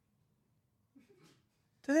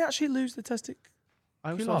 Do they actually lose the testic?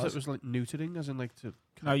 I always thought it was like neutering, as in like to.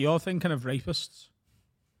 No, you're thinking of rapists.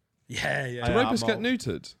 Yeah, yeah. Do I am rapists get old.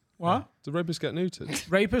 neutered? What? Do rapists get neutered?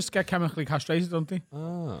 Rapists get chemically castrated, don't they?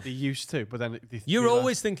 Ah. They used to, but then You're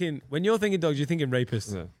always thinking, when you're thinking dogs, you're thinking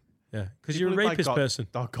rapists. Yeah. Yeah, because you're a rapist person.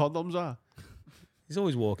 Dog condoms are. He's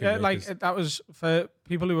always walking. Yeah, rapists. like that was for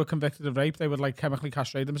people who were convicted of rape. They would like chemically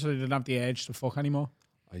castrate them so they didn't have the urge to fuck anymore.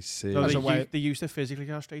 I see. No, As they, a way- they used to physically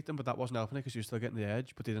castrate them, but that wasn't helping it because you're still getting the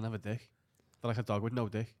edge, but they didn't have a dick. They're like a dog with no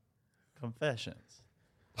dick. Confessions.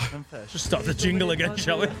 Just start the jingle again,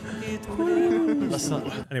 shall we? That's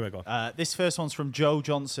not. Anyway, go on. This first one's from Joe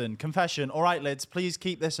Johnson. Confession. All right, lids, please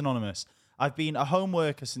keep this anonymous. I've been a home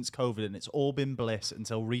worker since COVID and it's all been bliss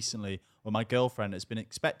until recently when my girlfriend has been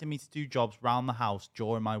expecting me to do jobs round the house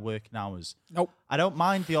during my working hours. Nope. I don't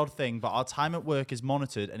mind the odd thing, but our time at work is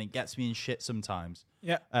monitored and it gets me in shit sometimes.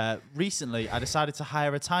 Yeah. Recently, I decided to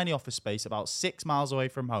hire a tiny office space about 6 miles away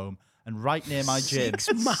from home and right near my gym.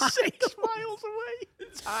 6 miles away.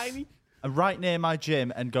 Tiny. And right near my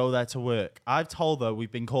gym and go there to work. I've told her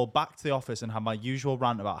we've been called back to the office and have my usual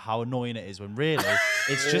rant about how annoying it is when really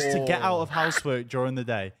it's just to get out of housework during the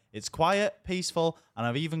day. It's quiet, peaceful, and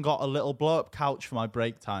I've even got a little blow-up couch for my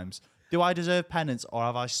break times. Do I deserve penance or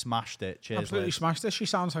have I smashed it? Cheers. Absolutely Liz. smashed it. She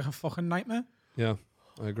sounds like a fucking nightmare. Yeah,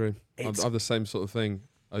 I agree. I have the same sort of thing.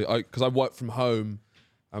 Because I work from home,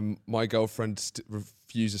 and my girlfriend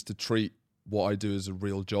refuses to treat what I do as a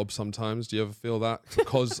real job sometimes. Do you ever feel that?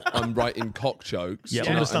 Because I'm writing cock jokes. Yeah, do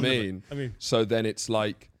you know what I understandably. mean? So then it's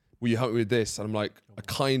like, will you help me with this? And I'm like, I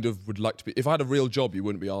kind of would like to be. If I had a real job, you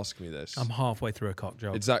wouldn't be asking me this. I'm halfway through a cock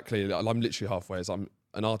joke. Exactly. I'm literally halfway. As I'm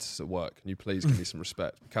an artist at work. Can you please give me some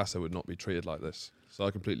respect? Picasso would not be treated like this. So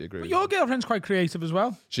I completely agree. But with your you. girlfriend's quite creative as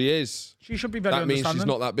well. She is. She should be very That means understanding. she's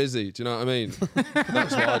not that busy. Do you know what I mean?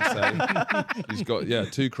 That's what I'd say. She's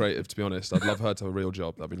got, too creative, to be honest. I'd love her to have a real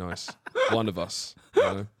job. That'd be nice. One of us. You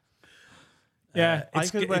know? Yeah. I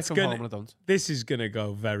could work from home and I don't. This is gonna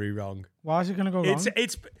go very wrong. Why is it going to go wrong?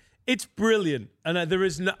 It's brilliant, and there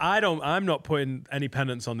is no. I'm not putting any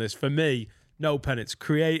penance on this. For me, no penance.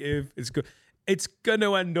 Creative. It's good. It's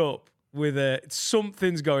gonna end up with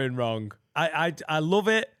something's going wrong. I love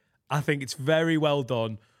it. I think it's very well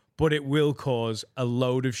done, but it will cause a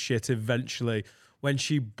load of shit eventually when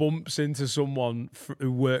she bumps into someone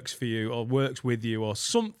who works for you or works with you or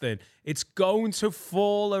something. It's going to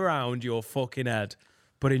fall around your fucking head,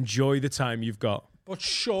 but enjoy the time you've got. But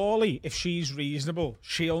surely, if she's reasonable,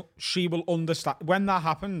 she will understand. When that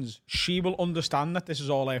happens, she will understand that this is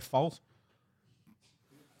all her fault.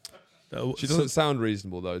 She doesn't sound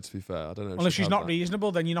reasonable, though, to be fair. I don't know. Well, if she's not that.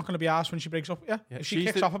 reasonable, then you're not going to be asked when she breaks up with you. Yeah, If she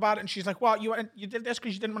kicks off about it and she's like, "What? You did this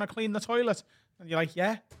because you didn't want to clean the toilet?" And you're like,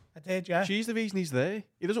 "Yeah, I did, yeah." She's the reason he's there.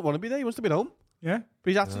 He doesn't want to be there. He wants to be at home. Yeah. But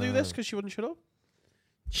he's had to do this because she wouldn't shut up.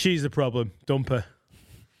 She's the problem. Dump her.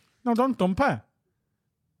 No, don't dump her.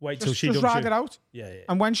 Wait till she Just dumps ride you. it out. Yeah.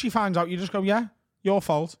 And when she finds out, you just go, "Yeah, your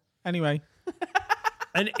fault." Anyway.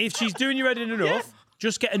 And if she's doing you ready enough,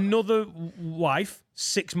 just get another wife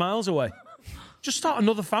 6 miles away. Just start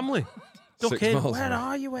another family. Duck 6 in. miles Where away.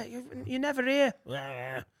 are you? You're never here.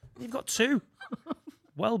 You've got 2.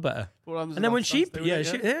 Well better. And then when she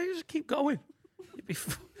just keep going.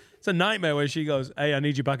 It's a nightmare when she goes, "Hey, I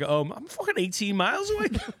need you back at home." I'm fucking 18 miles away.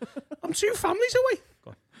 I'm 2 families away.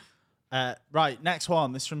 Go on. Right, next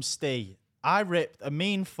one. This is from Steve. I ripped a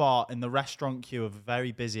mean fart in the restaurant queue of a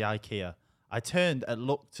very busy IKEA. I turned and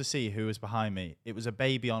looked to see who was behind me. It was a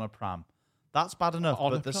baby on a pram. That's bad enough,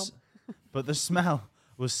 but the smell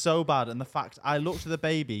was so bad, and the fact I looked at the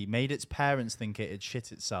baby made its parents think it had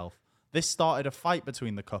shit itself. This started a fight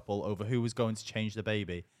between the couple over who was going to change the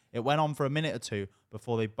baby. It went on for a minute or two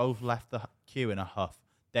before they both left the queue in a huff.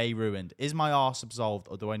 Day ruined. Is my arse absolved,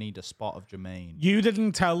 or do I need a spot of Jermaine? You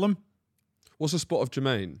didn't tell them. What's the spot of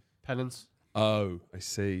Jermaine? Penance. Oh, I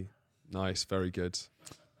see. Nice. Very good.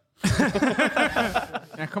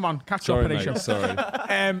 Yeah, come on, catch up, Sorry, Horatio. mate.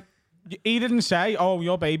 Sorry. He didn't say, "Oh,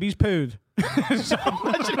 your baby's pooed."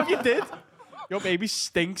 Imagine if you did. Your baby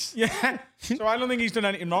stinks. Yeah. So I don't think he's done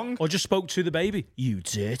anything wrong. Or just spoke to the baby. You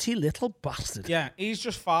dirty little bastard. Yeah, he's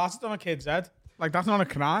just farted on a kid's head. Like, that's not a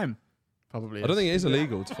crime. Probably. I don't think it is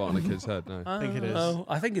illegal to fart on a kid's head. No. I think it is. No,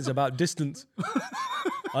 I think it's about distance.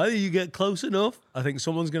 I think you get close enough. I think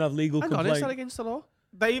someone's going to have legal Hang on, complaint. is that against the law?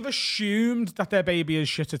 They've assumed that their baby has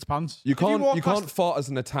shit its pants. You can't. walk You can't past- fart as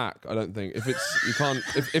an attack. I don't think. If it's you can't.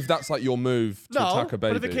 If that's like your move to attack a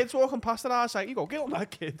baby. But if a kid's walking past an arse, like, you go, get on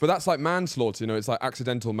that kid. But that's like manslaughter. You know, it's like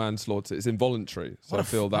accidental manslaughter. It's involuntary. So I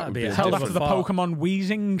feel that that'd would be be a a hell Held of a after the fart. Pokemon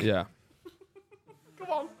wheezing. Yeah. Come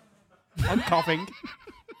on. I'm coughing.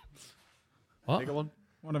 What? Take one.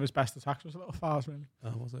 One of his best attacks was a little fart, really.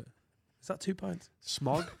 Oh, was it? Is that 2 pints?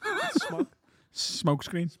 Smog. Smog. Smoke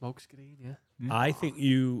screen. Smoke screen, yeah. I think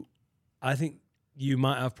you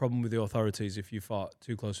might have a problem with the authorities if you fart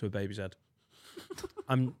too close to a baby's head.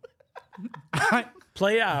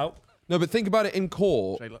 Play it out. No, but think about it in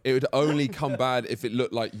court. It would only come bad if it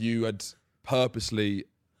looked like you had purposely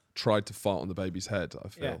tried to fart on the baby's head. I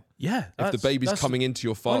feel. Yeah. If the baby's coming into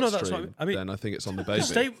your fart no, that's stream, what I mean. then I think it's on the baby.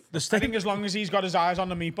 The I state. think as long as he's got his eyes on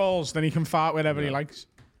the meatballs, then he can fart wherever he likes.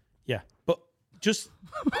 Yeah, but just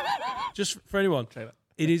for anyone,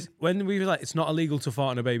 it is when we were like, it's not illegal to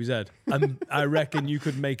fart on a baby's head, and I reckon you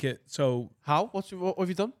could make it so. How? What have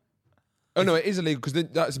you done? Oh no, it is illegal because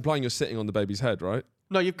that's implying you're sitting on the baby's head, right?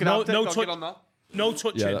 No, you've got No, to no get touch- on that. No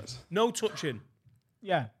touching. Yeah, that's- No touching.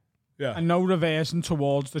 Yeah. Yeah. And no reversing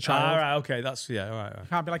towards the child. All right. Okay. That's all right.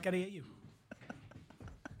 Can't be like, get it, you.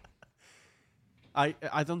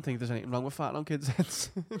 I don't think there's anything wrong with farting on kids' heads.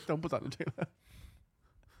 Don't put that in jail.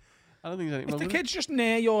 I don't think there's anything If wrong the with kid's just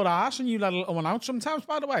near your ass and you let a little one out, sometimes,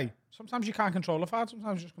 by the way, sometimes you can't control a fart,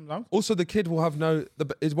 sometimes it just comes out. Also, the kid will have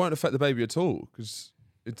it won't affect the baby at all because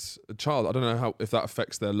it's a child. I don't know if that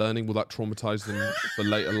affects their learning. Will that traumatize them for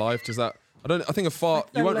later life? Does that I think a fart.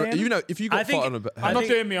 You won't. You know, if you got fart on a head, I'm not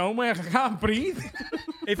doing my own work. I can't breathe.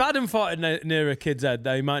 If Adam farted near a kid's head,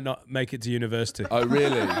 they might not make it to university. Oh,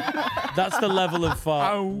 really? That's the level of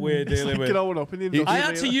fart we're dealing with. Growing up in the I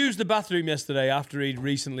had to use the bathroom yesterday after he'd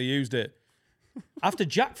recently used it. After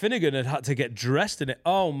Jack Finnegan had to get dressed in it.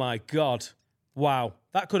 Oh my God. Wow.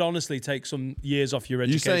 That could honestly take some years off your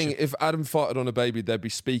education. You're saying if Adam farted on a baby, they'd be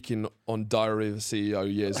speaking on Diary of a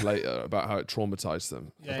CEO years later about how it traumatized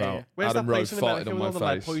them. About Where's Adam that Rowe place in America farted on with my all the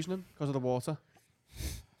lead face. poisoning because of the water?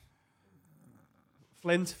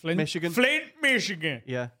 Flint, Michigan. Flint, Michigan.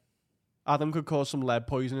 Yeah. Adam could cause some lead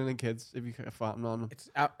poisoning in kids if you kept farting on them.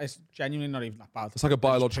 It's genuinely not even that bad. It's like a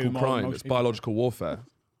biological crime. It's biological warfare.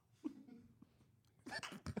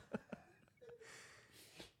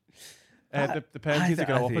 The parents need to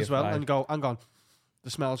go up as well and go, hang on, the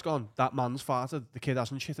smell's gone. That man's farted. The kid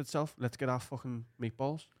hasn't shit itself. Let's get our fucking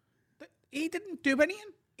meatballs. He didn't do anything.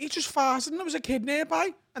 He just farted and there was a kid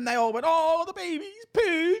nearby. And they all went, oh, the baby's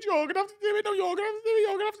pooed. You're going to have to do it. No, you're going to have to do it.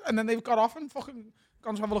 You're going to have to. And then they've got off and fucking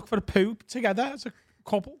gone to have a look for a poop together as a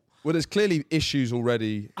couple. Well, there's clearly issues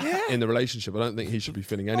already in the relationship. I don't think he should be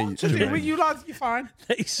feeling any. To do with you lads, you're fine.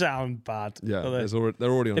 They sound bad. Yeah, they're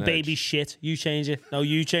already on the edge. baby shit. You change it. No,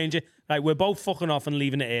 you change it. Right, we're both fucking off and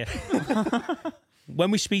leaving it here.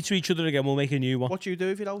 When we speak to each other again, we'll make a new one. What do you do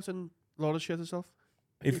if you're out and Laura shit herself?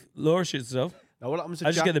 If Laura shits herself, no, what happens if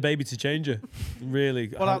I just get the baby to change her. Really,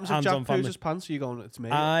 what happens if Jack poos family. his pants? Are you going, it's me?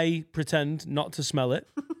 I pretend not to smell it,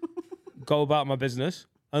 go about my business,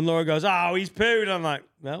 and Laura goes, oh, he's pooed. I'm like,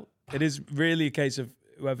 well, it is really a case of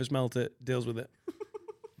whoever smelt it deals with it.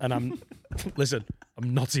 And listen,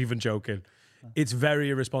 I'm not even joking. It's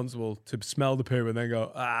very irresponsible to smell the poo and then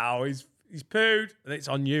go, oh, he's pooed. And it's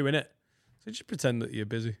on you, innit? So just pretend that you're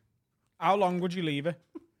busy. How long would you leave it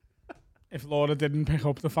if Laura didn't pick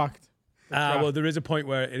up the fact? Well, there is a point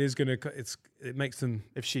where it is going to, it makes them...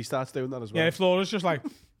 If she starts doing that as well. Yeah, if Laura's just like...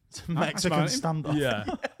 Mexican standoff. Yeah.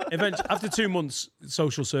 Eventually, after 2 months,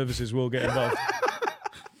 social services will get involved.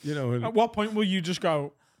 You know. At what point will you just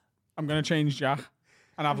go, I'm going to change Jack,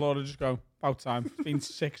 and have Laura just go, about time. It's been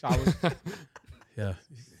 6 hours. Yeah.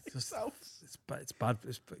 It's bad.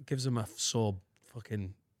 It gives them a sore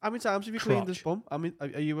fucking... How many times have you cleaned this bum? I mean, are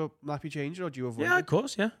you a nappy changer or do you avoid Yeah, it? of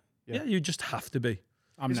course, yeah. Yeah, you just have to be.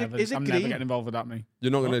 I'm Is never it green? getting involved with that, me.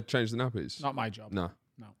 You're not going to change the nappies? Not my job. No.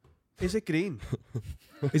 Is it green?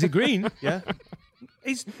 Is it green? Yeah.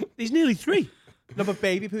 He's nearly 3. No, but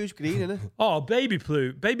baby poo's green, isn't it? Oh, baby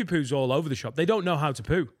poo's all over the shop. They don't know how to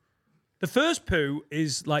poo. The first poo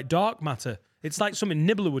is like dark matter. It's like something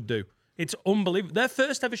Nibbler would do. It's unbelievable. Their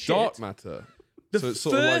first ever shit. Dark matter? The so it's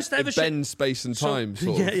sort of like it bends space and time,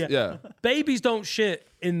 sort of. Yeah. Babies don't shit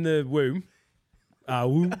in the womb.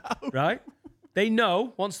 Right? They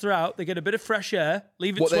know once they're out, they get a bit of fresh air,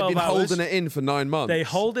 leave it 12 hours. They've been holding it in for 9 months. They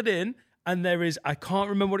hold it in, and there is, I can't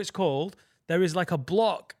remember what it's called, there is like a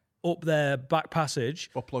block up their back passage.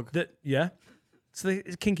 Butt plug. It's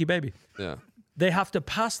the kinky baby. Yeah. They have to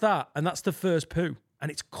pass that, and that's the first poo. And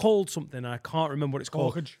it's called something, and I can't remember what it's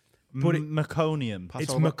called. But meconium.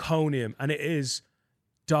 It's meconium, and it is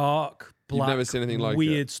dark, black, You've never seen anything like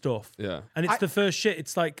weird it. stuff. Yeah. And it's the first shit.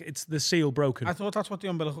 It's like, it's the seal broken. I thought that's what the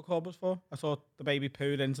umbilical cord was for. I thought the baby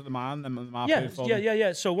pooed into the man, and the man Yeah, pooed for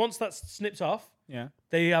yeah. So once that's snipped off, Yeah.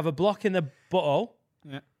 they have a block in their butthole.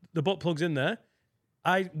 Yeah. The butt plug's in there.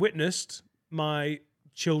 I witnessed my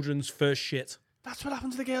children's first shit. That's what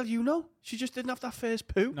happened to the girl you know. She just didn't have that first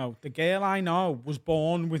poo. No, the girl I know was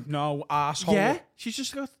born with no arsehole. Yeah, she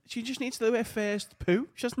just needs to do her first poo.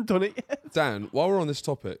 She hasn't done it yet. Dan, while we're on this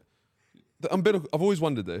topic, I've always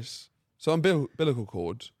wondered this. So umbilical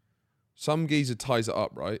cord, some geezer ties it up,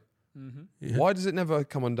 right? Mm-hmm. Yeah. Why does it never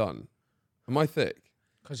come undone? Am I thick?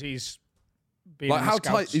 Because he's been Like in the how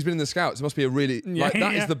Scouts. tight he's been in the Scouts. It must be a really like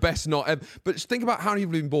that is the best knot ever. But just think about how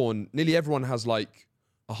you've been born. Nearly everyone has like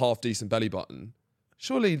a half decent belly button.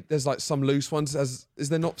 Surely there's like some loose ones. Is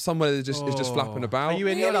there not somewhere that just is just flapping about? Are you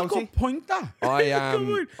in your Really outie? good point, that. I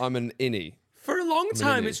am. I'm an innie. For a long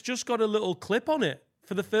time, innie. it's just got a little clip on it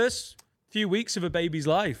for the first few weeks of a baby's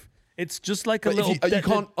life. It's just like a But little... you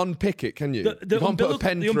can't unpick it, can you? The You can't put a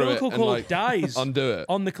pen the through it umbilical and cord like dies undo it.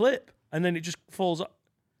 on the clip, and then it just falls up.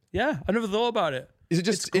 Yeah, I never thought about it. Is it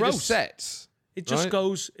just It's it gross. just sets? It just right?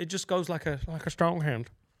 goes. It just goes like a strong hand.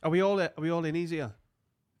 Are we all in easier?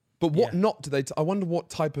 But what knot do they? I wonder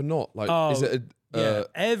what type of knot. Like, is it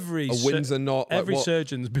every a Windsor knot? Like Every what?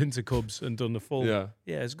 surgeon's been to Cubs and done the full. Yeah.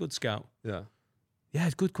 Yeah, it's a good scout. Yeah. Yeah,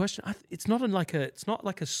 it's a good question. It's not like a. It's not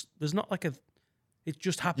like a. There's not like a. It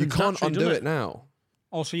just happens. You can't naturally, undo doesn't it now.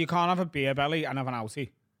 Also, you can't have a beer belly and have an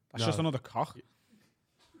outie. That's just another cock.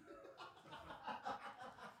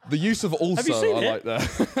 The use of also, you seen I it? like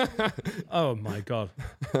that. Oh my god.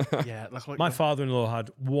 Yeah, like My father-in-law had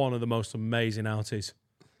one of the most amazing outies.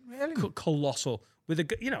 Really? Colossal. With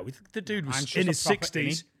the dude was Mine's in just his a proper 60s,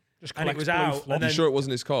 innie. Just and it collects was blue out. fluff. And You then sure it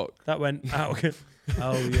wasn't his cock? that went out.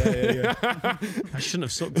 Oh yeah. I shouldn't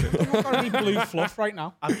have sucked it. I've got any blue fluff right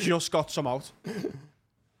now. I've just got some out.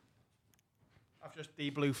 I've just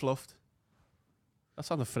de-blue fluffed. That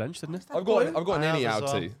sounded French, didn't it? I've got an I innie have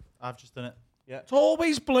as well. outie. I've just done it. It's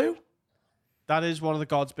always blue. That is one of the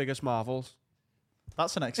God's biggest marvels.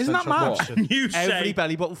 That's an Isn't existential that mad? question. You Every say,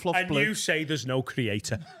 belly button fluff and blue. you say there's no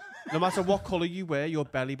creator. No matter what colour you wear, your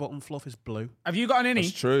belly button fluff is blue. Have you got an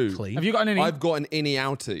That's innie? true. Clean. Have you got an innie? I've got an innie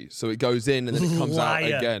outie, so it goes in and then it comes out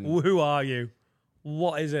Liar. again. Who are you?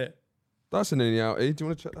 What is it? That's an innie outie. Do you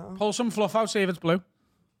want to check that out? Pull some fluff out, see if it's blue.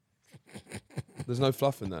 There's no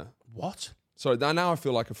fluff in there. What? Sorry, now I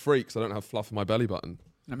feel like a freak because I don't have fluff in my belly button.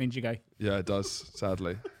 That means you're gay. Yeah, it does,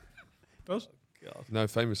 sadly. Does? No,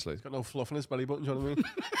 famously. Got no fluff in his belly button, do you know what I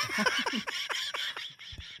mean?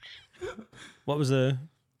 What was the...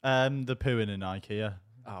 The pooing in IKEA.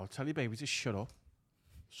 Oh, tell your baby to shut up.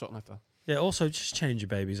 Something like that. Yeah, also, just change your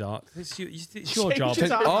baby's art. It's your job. Change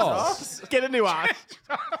his Oh. ass. Get a new ass.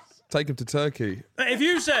 Take him to Turkey. If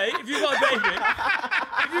you've got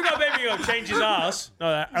a baby, you go, change his ass.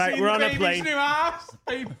 No, right, we're on a plane.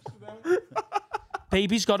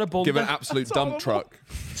 Baby's got a bundle. Give it an absolute dump truck.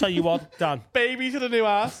 Tell you what, Dan, Baby to the new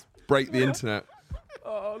ass. Break the internet.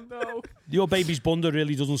 Oh, no. your baby's bundle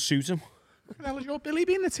really doesn't suit him. What the hell is your Billy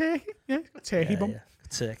being the turkey? Yeah, turkey bum.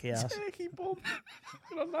 Turkey ass. Turkey bum.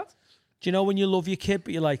 Good on that. Do you know when you love your kid,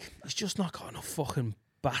 but you're like, he's just not got enough fucking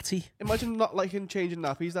batty? Imagine not liking changing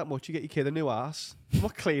nappies that much. You get your kid a new ass. I'm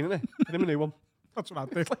not cleaning it. Get him a new one. That's what I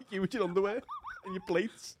do. It's like you with your underwear and your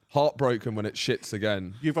plates. Heartbroken when it shits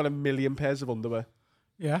again. You've got 1 million pairs of underwear.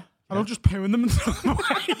 Yeah. I don't just poo in them and throw them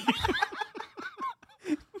away.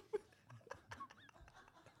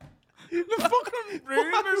 The fucking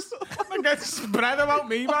rumours that get spread about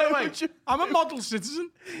me, by the way. I'm a model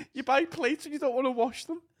citizen. You buy plates and you don't want to wash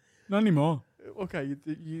them. Not anymore. Okay,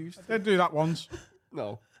 you used I did do that once.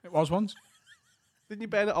 No. It was once. Didn't you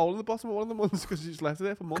burn a hole in the bottom of one of the months because you just left it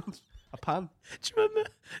there for months? A pan. Do you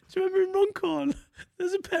remember in Runcorn,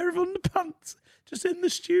 there's a pair of underpants just in the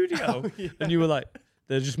studio? Oh, yeah. And you were like,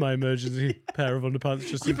 they're just my emergency pair of underpants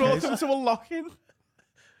just You in brought case. them to a lock-in.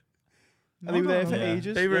 And they were there for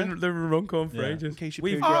ages. They were yeah. in Runcorn for Yeah. ages. In case you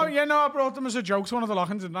We've poo. got- Oh, yeah, no, I brought them as a joke to one of the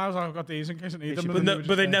lock-ins, and I was like, I've got these in case I need them.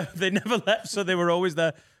 But, they never left, so they were always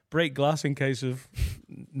there. Break glass in case of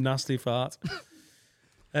nasty fart.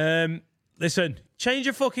 Listen, change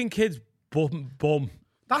your fucking kid's bum.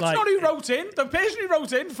 That's Like- not who wrote in. The person who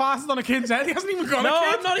wrote in farted on a kid's head. He hasn't even got No, a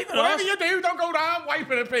kid. I'm not even Whatever asked. you do, don't go down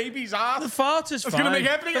wiping a baby's ass. The fart is That's fine. gonna make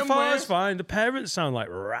everything the fart worse. is fine. The parents sound like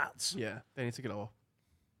rats. Yeah, they need to get over.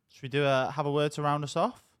 Should we do have a word to round us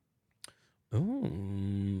off? Oh,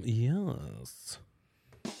 yes.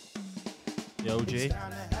 The OG.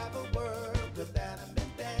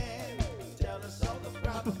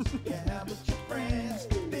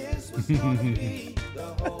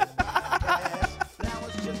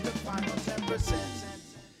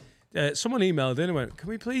 Someone emailed in and went, "Can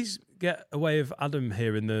we please get a way of Adam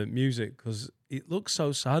hearing the music? Because it looks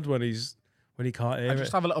so sad when he can't hear I it."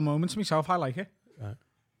 just have a little moment to myself. I like it.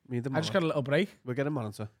 Me and the I just got a little break. We'll get a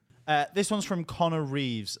monitor. This one's from Connor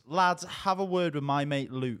Reeves. Lads, have a word with my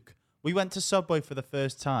mate Luke. We went to Subway for the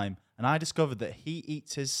first time, and I discovered that he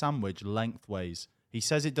eats his sandwich lengthways. He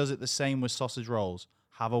says it does it the same with sausage rolls.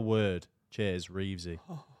 Have a word. Cheers, Reevesy.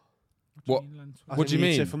 What? I What do think you he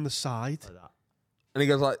eats mean? it from the side. And he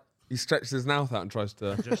goes like, he stretches his mouth out and tries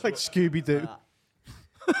to. Just like Scooby-Doo.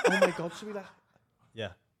 Oh my God, should we that? Yeah.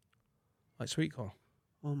 Like sweet corn.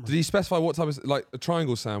 Oh my Did he specify what type of, like a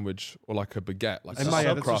triangle sandwich or like a baguette? Like In a my head,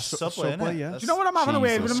 sub it's crust? a Subway, Subway, innit? yeah. Do you know what I'm having a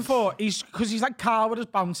word with Jesus. him for? Because he's like Carl with his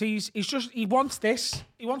bounties. He wants this.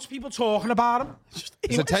 He wants people talking about him.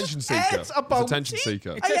 It's attention seeker. It's a bounty. attention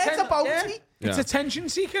seeker. It's a bounty. Yeah. It's Yeah. attention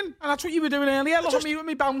seeking, and that's what you were doing earlier. Look at me with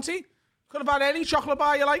me bounty. Could have had any chocolate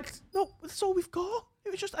bar you liked. No, that's all we've got.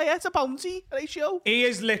 It was just, I ate a bounty at a show. He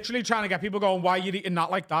is literally trying to get people going, why are you eating that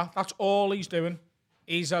like that? That's all he's doing.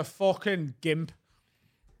 He's a fucking gimp.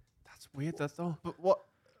 That's weird, that's all. But what?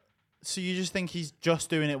 So you just think he's just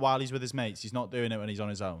doing it while he's with his mates? He's not doing it when he's on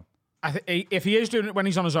his own? If he is doing it when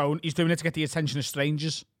he's on his own, he's doing it to get the attention of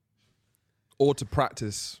strangers. Or to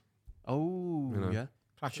practice. Oh, know. yeah.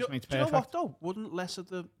 Practice makes Do you know perfect. what, though? Wouldn't less of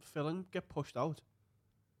the filling get pushed out?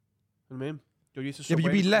 You know what I mean? You're used to Yeah, but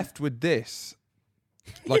you'd be Subway. left with this.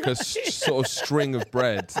 like a sort of string of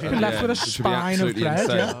bread. You've been left with a spine of bread,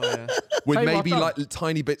 yeah. With Tell you maybe what, like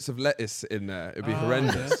tiny bits of lettuce in there. It'd be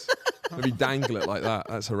horrendous. Maybe dangle it like that.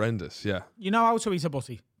 That's horrendous. Yeah. You know how to eat a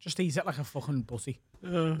butty. Just eat it like a fucking butty.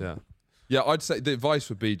 Yeah. Yeah, I'd say the advice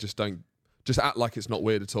would be just act like it's not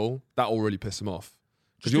weird at all. That'll really piss him off.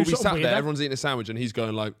 Because you'll be sat there, everyone's eating a sandwich, and he's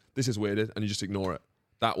going like, "This is weirded," and you just ignore it.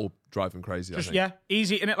 That will drive him crazy. I think.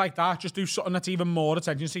 He's eating it like that. Just do something that's even more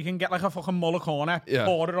attention, so you can get like a fucking muller corner,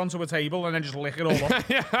 pour it onto a table, and then just lick it all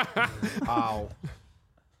up. Ow!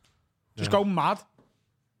 Just go mad.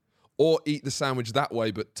 Or eat the sandwich that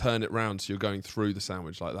way, but turn it round so you're going through the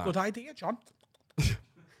sandwich like that. Good idea, John.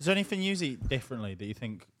 Is there anything you eat differently that you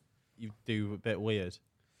think you do a bit weird?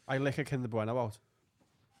 I lick a Kinder Bueno out.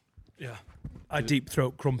 Yeah. I deep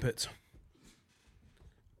throat crumpets.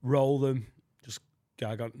 Roll them. Just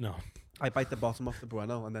gag on. No. I bite the bottom off the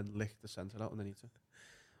Bueno and then lick the centre out and then eat it.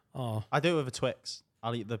 Oh. I do it with a Twix.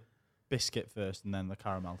 I'll eat the biscuit first and then the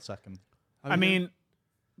caramel second. I mean,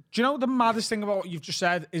 do you know what the maddest thing about what you've just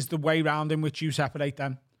said is the way round in which you separate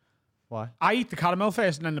them? Why? I eat the caramel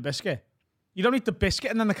first and then the biscuit. You don't eat the biscuit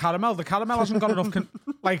and then the caramel. The caramel hasn't got enough,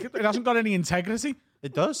 it hasn't got any integrity.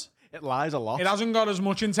 It does. It lies a lot. It hasn't got as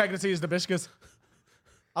much integrity as the biscuit.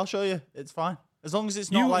 I'll show you. It's fine. As long as it's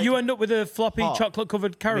not like... You end up with a floppy hot.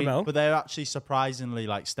 chocolate-covered caramel. But they're actually surprisingly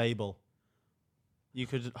like stable. You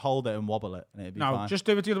could hold it and wobble it and it'd be fine. No, just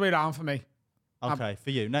do it the other way around for me. Okay, for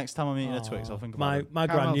you. Next time I'm eating a Twix, I'll think about it. My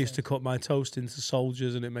gran used to cut my toast into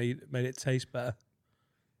soldiers and it made it taste better.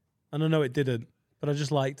 And I know it didn't, but I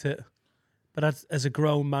just liked it. But as a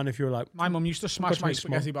grown man, if you were like... My mum used to smash my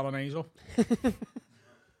spaghetti bolognese up.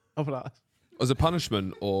 As a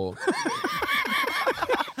punishment, or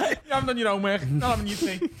you haven't done your homework. Not having you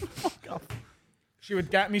see. Fuck off. She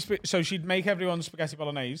would get me, so she'd make everyone spaghetti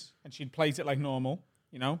bolognese, and she'd plate it like normal,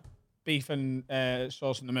 you know, beef and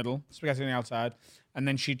sauce in the middle, spaghetti on the outside, and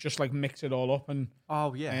then she'd just like mix it all up and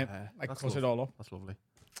like cut it all up. That's lovely.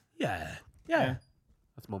 Yeah.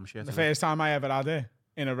 That's mum shit. The first time I ever had it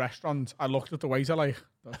in a restaurant, I looked at the waiter like,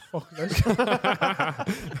 the fuck is this?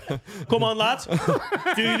 Come on, lads.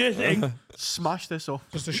 Do this thing. Smash this up.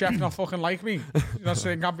 Does the chef not fucking like me? You not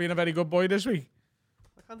saying I'm being a very good boy this week?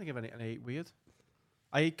 I can't think of anything I ate weird.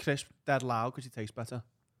 I eat crisp dead loud because it tastes better.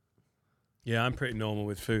 Yeah, I'm pretty normal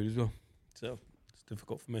with food as well. So it's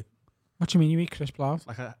difficult for me. What do you mean you eat crisp loud?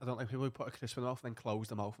 Like I don't like people who put a crisp in their mouth and then close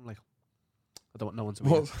their mouth. I'm like, I don't want no one to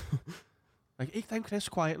eat it. Like, eat them crisps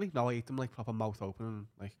quietly. No, I eat them like proper mouth open and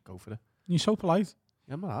like go for it. You're so polite.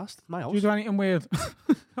 Yeah, I'm not asked. It's my house. Do you do anything weird?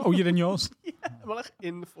 Oh, you're in yours? Yeah, I'm like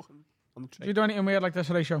in the fucking on the Do tray. you do anything weird like this,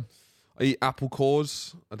 Horatio? I eat apple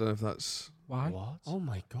cores. I don't know if that's... Why? What? Oh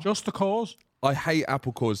my god. Just the cause? I hate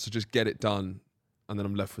apple cores, so just get it done, and then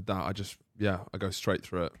I'm left with that. I go straight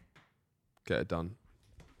through it, get it done.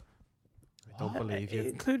 I don't believe you.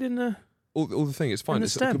 Including the... All the thing, it's fine. And the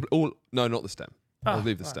It's stem? no, not the stem. I'll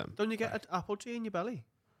leave the stem. Don't you get an apple tree in your belly?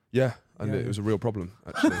 Yeah, and it was a real problem,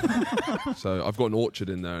 actually. So I've got an orchard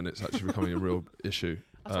in there, and it's actually becoming a real issue.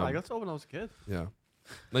 That's what I got told when I was a kid. Yeah.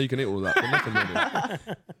 No, you can eat all of that, but nothing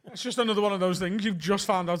really. It's just another one of those things. You've just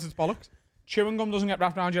found out it's bollocks. Chewing gum doesn't get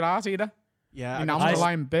wrapped around your heart either. Yeah. You're now a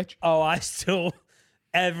lying bitch. Oh, I still...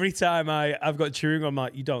 Every time I've got chewing gum, I'm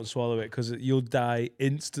like, you don't swallow it because you'll die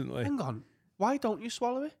instantly. Hang on. Why don't you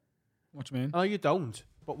swallow it? What do you mean? I know you don't.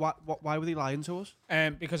 But why were they lying to us?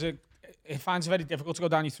 Because it finds it very difficult to go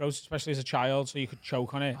down your throat, especially as a child, so you could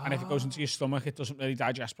choke on it. And if it goes into your stomach, it doesn't really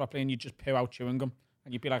digest properly, and you just poo out chewing gum.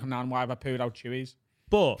 And you'd be like, Nan, why have I pooed out chewies?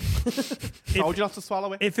 But Told you not to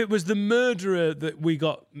swallow it. if it was the murderer that we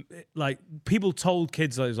got, like, people told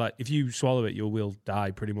kids that it was like, if you swallow it, you will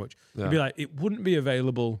die pretty much. Yeah. It'd be like, it wouldn't be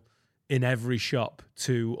available in every shop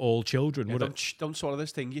to all children, Yeah, would it? don't swallow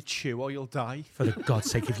this thing. You chew or you'll die. For the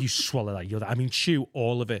God's sake, if you swallow that, you'll die. I mean, chew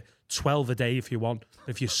all of it. 12 a day if you want.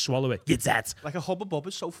 If you swallow it, you're dead. Like a Hubba Bubba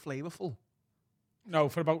is so flavourful. No,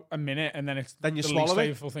 for about a minute, and then it's Then you the swallow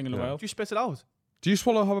least it? flavorful thing in the Yeah. world. Do you spit it out? Do you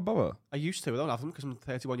swallow Hubba Bubba? I used to. I don't have them because I'm a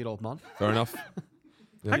 31-year-old man. Fair enough.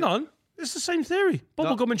 Yeah. Hang on. It's the same theory. No.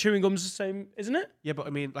 Bubblegum and chewing gum's the same, isn't it? Yeah, but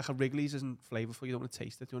I mean, like a Wrigley's isn't flavourful. You don't want to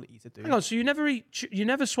taste it. You want to eat it, do you? Hang on, so you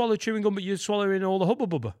never swallow chewing gum, but you swallow in all the Hubba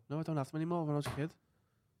Bubba? No, I don't have them anymore when I was a kid.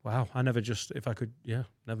 Wow, I never just, if I could,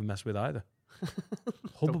 never mess with either.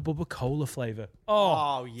 Hubba Bubba cola flavour.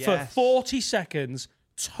 Oh, yes. For 40 seconds,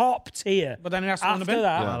 top tier. But then it has to run a After bit.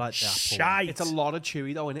 that, I like the apple. shite. It's a lot of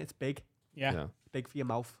chewy though, and it's big. Yeah. Yeah. Big for your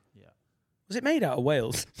mouth. Was it made out of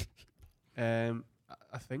Wales?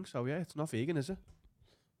 I think so, yeah. It's not vegan, is it?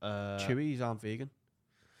 Chewies aren't vegan.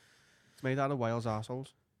 It's made out of Wales arseholes,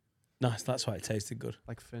 Nice, that's why it tasted good.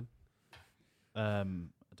 like Finn. I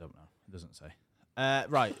don't know. It doesn't say.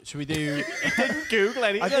 Right, should we do... Google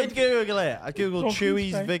anything. I did Google it. I Googled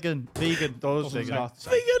Chewy's vegan. Does not.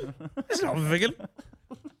 Vegan? It's not vegan.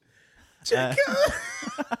 Check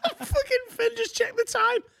fucking Finn, just check the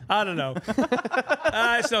time. I don't know.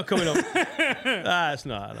 It's not coming up. It's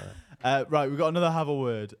not. I don't know. Right, we've got another have a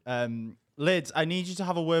word. Lids, I need you to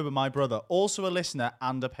have a word with my brother, also a listener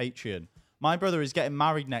and a Patreon. My brother is getting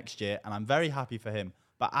married next year, and I'm very happy for him.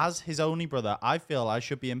 But as his only brother, I feel I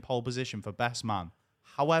should be in pole position for best man.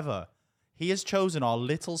 However, he has chosen our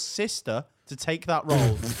little sister to take that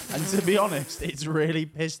role. And to be honest, it's really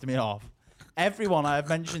pissed me off. Everyone I have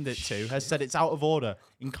mentioned it to has said it's out of order,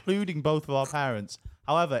 including both of our parents.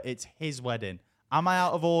 However, it's his wedding. Am I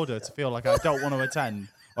out of order to feel like I don't want to attend,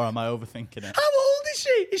 or am I overthinking it? How old is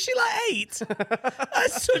she? Is she like 8?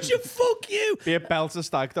 That's such a fuck you. Be a belter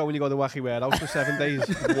stag though when you go to the wacky warehouse for 7 days.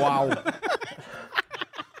 Wow.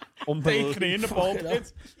 Bakery in the ball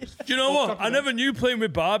pit. Do you know what? I never knew playing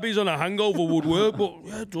with Barbies on a hangover would work, but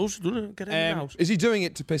yeah, it does, doesn't it? Get in the house. Is he doing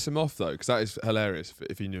it to piss him off though? Because that is hilarious.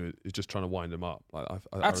 If he knew he's just trying to wind him up. Like,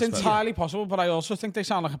 I That's respect entirely possible, but I also think they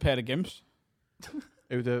sound like a pair of gimps.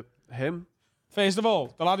 Him? First of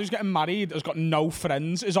all, the lad who's getting married has got no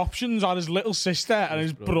friends. His options are his little sister and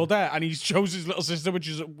his brother, and he chose his little sister, which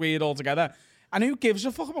is weird altogether. And who gives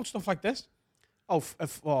a fuck about stuff like this? Oh,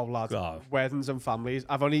 lad. God. Weddings and families.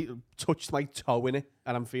 I've only touched my toe in it,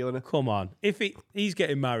 and I'm feeling it. Come on. If he's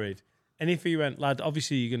getting married, and if he went, lad,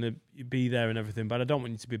 obviously you're going to be there and everything, but I don't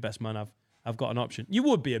want you to be best man. I've got an option. You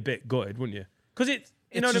would be a bit gutted, wouldn't you? Because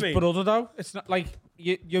you know what I mean? It's his brother, though. It's not like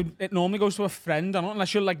it normally goes to a friend,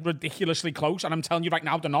 unless you're like ridiculously close. And I'm telling you right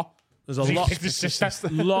now, they're not. There's a lot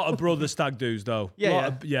of brother stag doos, though.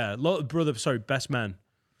 A lot of brother. Sorry, best men.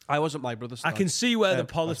 I wasn't my brother's stag. I can see where the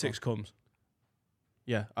politics comes.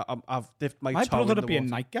 Yeah, I've dipped my toe My brother in would the be a water.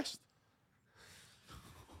 night guest.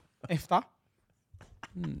 If that.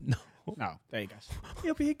 No. No, there you go.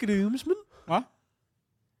 He'll be a groomsman. What?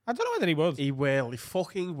 I don't know whether he would. He will. He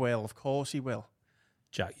fucking will. Of course he will.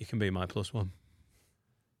 Jack, you can be my +1.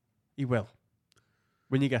 He will.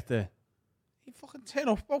 When you get there. He'd fucking turn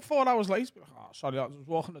up about 4 hours late. Oh, sorry, I was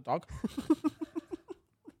walking the dog.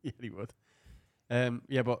 Yeah, he would.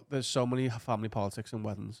 Yeah, but there's so many family politics and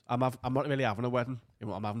weddings. I'm not really having a wedding.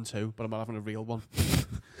 I'm having 2, but I'm not having a real one.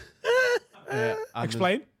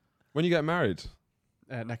 Explain. When you get married?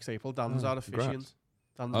 Next April. Dan's our officiant.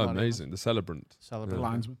 Dan's amazing. The celebrant. The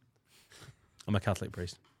linesman. I'm a Catholic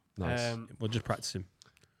priest. Nice. We'll just practice him.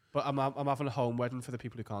 But I'm having a home wedding for the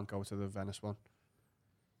people who can't go to the Venice one.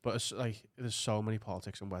 But it's like there's so many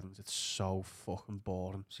politics and weddings. It's so fucking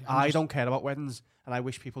boring. See, I don't care about weddings, and I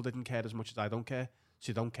wish people didn't care as much as I don't care. So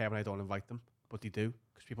you don't care when I don't invite them, but they do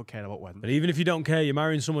because people care about weddings. But even if you don't care, you're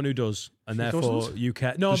marrying someone who does, and therefore you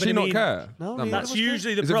care. No, Does but she not care? No, that's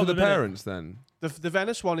usually the Is problem. Is it for the parents then? The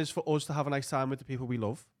Venice one is for us to have a nice time with the people we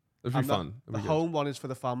love. It'll be fun. The home one is for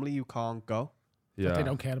the family who can't go. Yeah. That they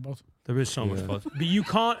don't care about. There is so much fun. But you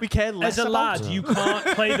can't. We care less as a about lad, you can't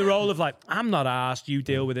play the role of like, I'm not asked, you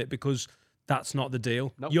deal with it, because that's not the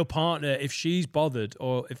deal. Nope. Your partner, if she's bothered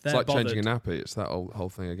or if they're It's like bothered, changing a nappy. It's that whole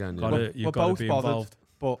thing again. Yeah. You've got to be involved.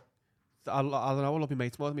 But I don't know. I love my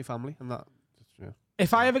mates more than my family, and that. Yeah.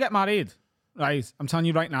 If I ever get married, right, I'm telling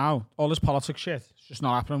you right now, all this politics shit, it's just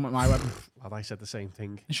not happening with my wedding. Well, I said the same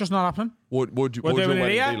thing. It's just not happening. What would your We're doing it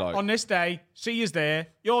wedding here be like? on this day. See you's there.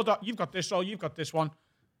 You've got this role. You've got this one.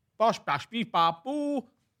 Bosh, bash, beef, bab, boo.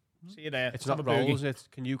 See you there. It's Have not a boogie. roles. It's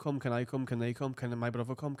can you come? Can I come? Can they come? Can my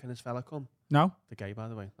brother come? Can his fella come? No. The gay, by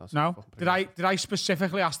the way. That's No. fucking Did I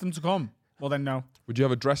specifically ask them to come? Well, then no. Would you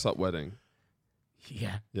have a dress-up wedding?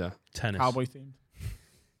 Yeah. Yeah. Tennis. Cowboy themed.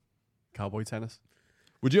 Cowboy tennis?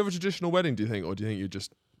 Would you have a traditional wedding, do you think? Or do you think you'd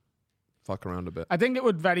just fuck around a bit? I think it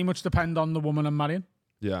would very much depend on the woman I'm marrying.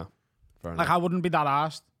 Yeah. Fair Like, enough. I wouldn't be that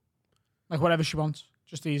arsed. Like, whatever she wants.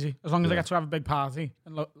 Just easy. As long as I Yeah. get to have a big party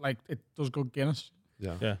and look, like, it does good Guinness.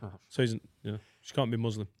 Yeah. Yeah. So he's, she can't be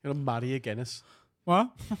Muslim. You're gonna marry a Guinness.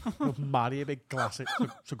 What? You'll marry a big glass.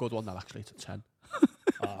 It's a good one, that actually. It's a 10.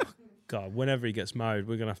 Oh, God. Whenever he gets married,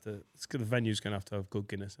 we're going to have to, the venue's going to have good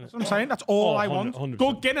Guinness. Isn't it? That's what I'm saying. That's all I 100%. want.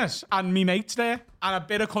 Good Guinness and me mates there and a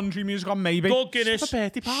bit of country music on maybe. Good Guinness, It's a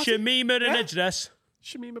birthday party. Shamima in a dress.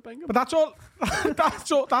 Shamima Bengham. But that's all.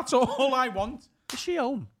 That's all I want. Is she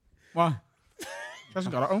home? What? She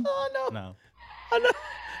hasn't got it home. Oh, no. No. I know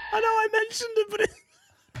I mentioned it, but it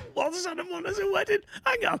wasn't on as a wedding.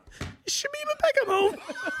 Hang on. Is Shamima Beckham home?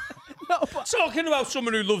 No, but talking about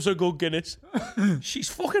someone who loves a good Guinness. She's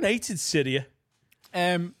fucking hated Syria.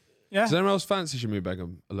 Yeah. Does anyone else fancy Shamima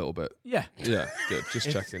Begum a little bit? Yeah. Yeah, good. Just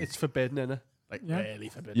checking. It's forbidden, innit? Like really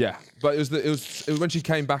forbidden. Yeah, but it was when she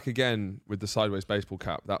came back again with the sideways baseball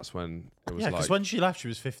cap. That's when it was Yeah, because like. when she left, she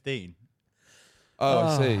was 15. Oh,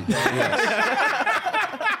 I see. Yes.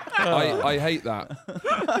 I hate that.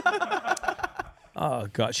 Oh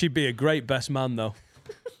God, she'd be a great best man though.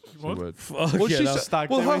 She would. Fuck Well, yeah, she's, that's- Stag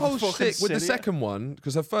well, do her in whole fucking shtick with the Syria. second one,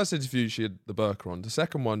 because her first interview she had the burqa on. The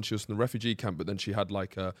second one she was from the refugee camp, but then she had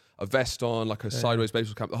like a vest on, like a sideways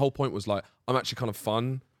baseball cap. The whole point was like, I'm actually kind of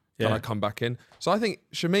fun when Yeah. I come back in. So I think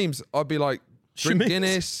Shamim's, I'd be like, drink Shamim's.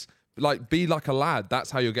 Guinness, like be like a lad.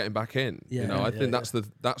 That's how you're getting back in. Yeah, you know, I yeah, think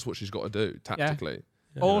that's what she's got to do tactically.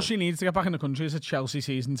 All she needs to get back in the country is a Chelsea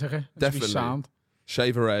season ticket. It should be Definitely. sound.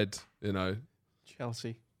 Shave her head, you know.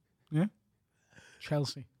 Chelsea. Yeah.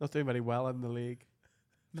 Chelsea. Not doing very well in the league.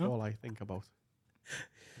 That's No. all I think about.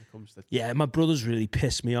 When it comes to Yeah, my brother's really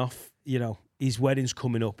pissed me off. You know, his wedding's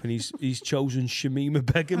coming up and he's chosen Shamima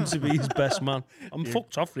Begum to be his best man. I'm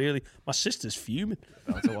fucked off, really. My sister's fuming.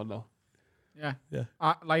 that's the one though. Yeah. Yeah.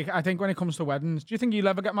 I think when it comes to weddings, do you think you'll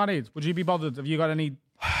ever get married? Would you be bothered? Have you got any?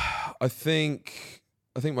 I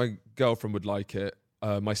think my girlfriend would like it.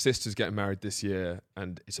 My sister's getting married this year,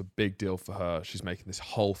 and it's a big deal for her. She's making this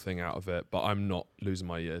whole thing out of it, but I'm not losing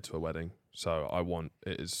my year to a wedding, so I want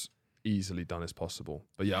it as easily done as possible.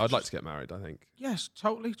 But yeah, I'd like to get married, I think. Yes,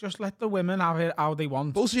 totally. Just let the women have it how they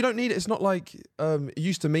want. But also, you don't need it. It's not like it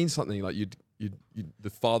used to mean something. Like the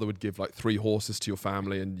father would give like 3 horses to your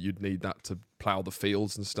family, and you'd need that to plough the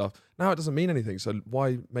fields and stuff. Now it doesn't mean anything. So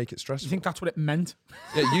why make it stressful? You think that's what it meant?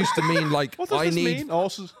 Yeah, it used to mean like What does this mean?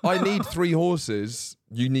 Horses. I need 3 horses.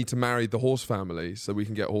 You need to marry the horse family so we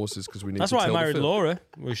can get horses because we need. That's to why I till the married field. Laura.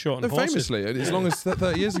 We're short on No, horses. famously, as long as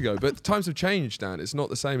 30 years ago. But times have changed, Dan. It's not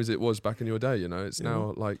the same as it was back in your day. You know, it's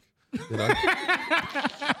now like, you know.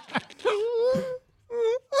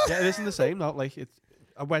 Yeah, it isn't the same now. Like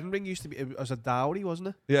a wedding ring used to be it was a dowry, wasn't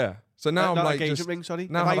it? Yeah. So now Not I'm a like, engagement just, ring. Sorry.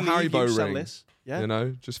 now If have a I leave, Haribo you sell ring. this. Yeah. You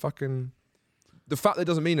know, just fucking. The fact that it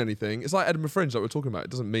doesn't mean anything. It's like Edinburgh Fringe, like we're talking about. It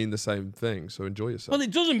doesn't mean the same thing. So enjoy yourself. Well,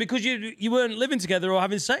 it doesn't because you weren't living together or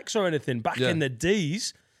having sex or anything back Yeah. in the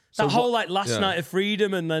days. So That whole what- like last yeah. night of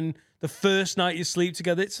freedom and then the first night you sleep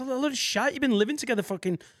together. It's a lot of shit. You've been living together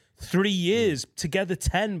fucking 3 years, together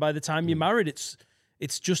 10 by the time you're married.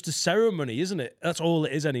 It's just a ceremony, isn't it? That's all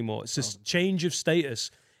it is anymore. It's just change of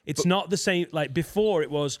status. It's not the same. Like before,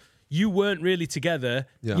 it was you weren't really together.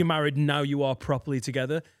 Yeah. You're married. Now you are properly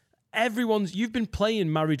together. You've been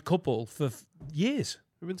playing married couple for years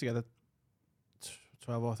We've been together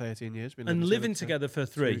 12 or 13 years. Been and living together for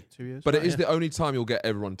 3. 2 years. But it is the only time you'll get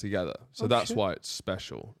everyone together. So that's why it's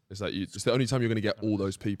special. Is that it's the only time you're going to get all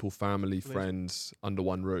those people, family, friends, under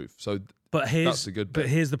one roof. So But that's a good bit. But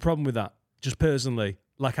here's the problem with that. Just personally,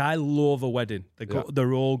 like I love a wedding.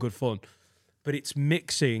 They're all good fun, but it's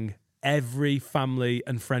mixing every family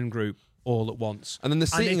and friend group all at once. And then the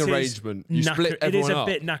seating it is arrangement, you split It is everyone a up.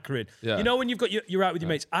 bit knackering. Yeah. You know when you're out with your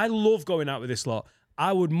mates. I love going out with this lot.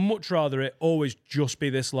 I would much rather it always just be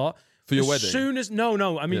this lot. For your As wedding? soon as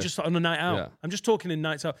no, I mean Yeah. just on a night out. Yeah. I'm just talking in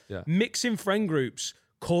nights out. Yeah. Mixing friend groups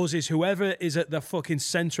causes whoever is at the fucking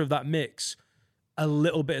center of that mix a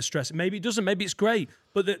little bit of stress. Maybe it doesn't. Maybe it's great.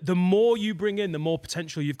 But the more you bring in, the more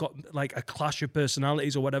potential you've got, like a clash of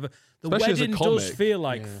personalities or whatever. The Especially as a wedding does comic. feel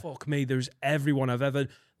like, fuck me, there's everyone I've ever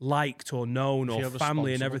liked or known or Feel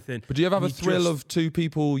family and responsible. everything. But do you ever have a You thrill just- of 2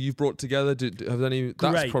 people you've brought together? Have any? That's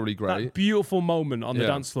Great. probably great. That beautiful moment on the Yeah.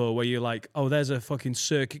 dance floor where you're like, oh, there's a fucking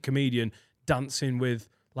circuit comedian dancing with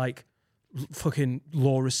like fucking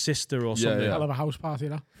Laura's sister or something. yeah. I'll have a house party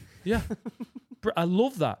now. Yeah. I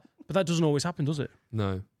love that. But that doesn't always happen, does it?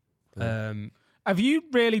 No. Have you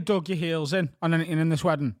really dug your heels in on anything in this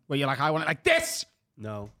wedding where you're like, I want it like this?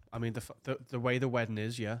 No, I mean the way the wedding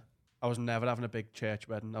is. Yeah, I was never having a big church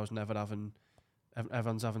wedding. I was never having.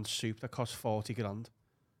 Everyone's having soup that costs 40 grand.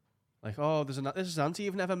 Like, oh, this is auntie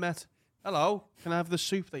you've never met. Hello, can I have the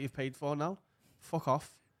soup that you've paid for now? Fuck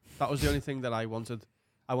off. That was the only thing that I wanted.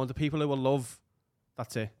 I wanted people who will love.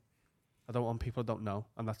 That's it. I don't want people who don't know,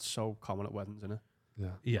 and that's so common at weddings, isn't it?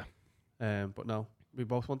 Yeah. But no, we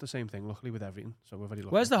both want the same thing. Luckily, with everything, so we're very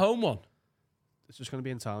lucky. Where's the home one? It's just going to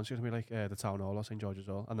be in town. It's going to be like the town hall or St George's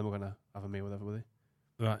Hall, and then we're going to have a meal with everybody.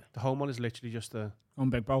 Right. The home one is literally just a. On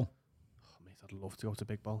Big Bowl. Oh, mate, I'd love to go to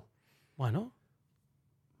Big Bowl. Why not?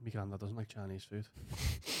 My granddad doesn't like Chinese food.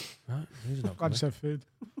 Right. He's not Glad you said food.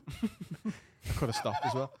 I could have stopped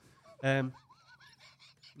as well.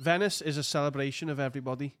 Venice is a celebration of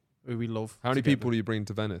everybody who we love. How many together. people do you bring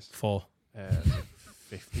to Venice? 4.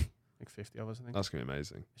 50. Like 50 of us, I think. That's gonna be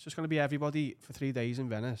amazing. It's just going to be everybody for 3 days in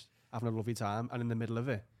Venice having a lovely time, and in the middle of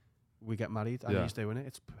it, we get married and he's doing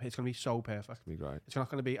it. It's going to be so perfect. It's going to be great. It's not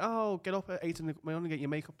going to be, get up at 8 in the morning, get your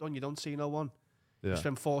makeup done, you don't see no one. Yeah. You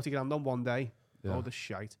spend 40 grand on one day. Yeah. Oh, the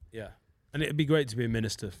shite. Yeah. And it'd be great to be a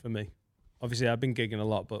minister for me. Obviously, I've been gigging a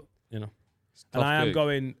lot, but, you know. And I am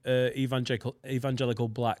going evangelical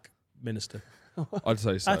black minister. I'd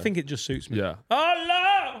say so. I think it just suits me. Yeah.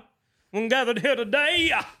 Oh, Lord, I'm gathered here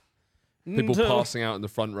today. People passing out in the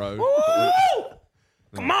front row. Woo!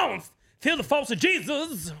 Come on, feel the force of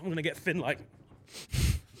Jesus. I'm going to get Finn like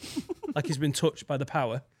he's been touched by the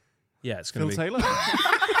power. Yeah, it's going to be... Phil Taylor?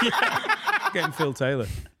 Yeah, getting Phil Taylor.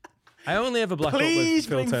 I only ever black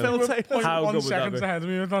Please up with Phil bring Taylor. Phil Taylor. How good 1 would second that be? ahead of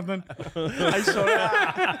me with nothing. I saw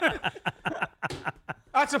that.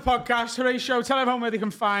 That's a podcast. Horatio, tell everyone where they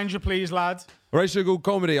can find you, please, lad. Horatio Gould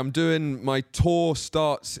Comedy. I'm doing my tour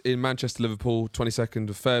starts in Manchester, Liverpool, 22nd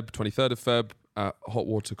of Feb, 23rd of Feb at Hot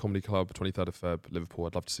Water Comedy Club, 23rd of Feb, Liverpool.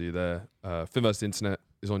 I'd love to see you there. Finn vs. the Internet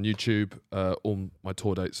is on YouTube. All my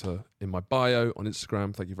tour dates are in my bio on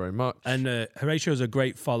Instagram. Thank you very much. And Horatio's a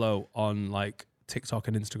great follow on like TikTok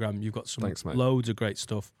and Instagram. You've got some loads of great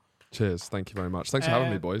stuff. Cheers. Thank you very much. Thanks for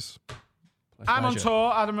having me, boys. I'm on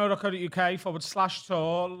tour,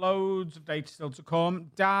 adamrowe.co.uk/tour. Loads of dates still to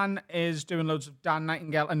come. Dan is doing loads of Dan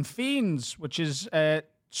Nightingale and Fiends, which is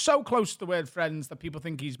so close to the word friends that people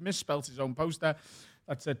think he's misspelt his own poster.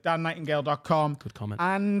 That's at dannightingale.com. Good comment.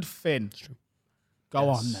 And Finn. That's true. Go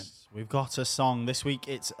on then. We've got a song. This week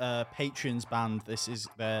it's Patreon's band. This is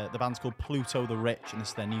the band's called Pluto the Rich, and this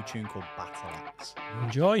is their new tune called Battle Axe.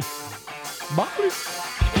 Enjoy. Bye.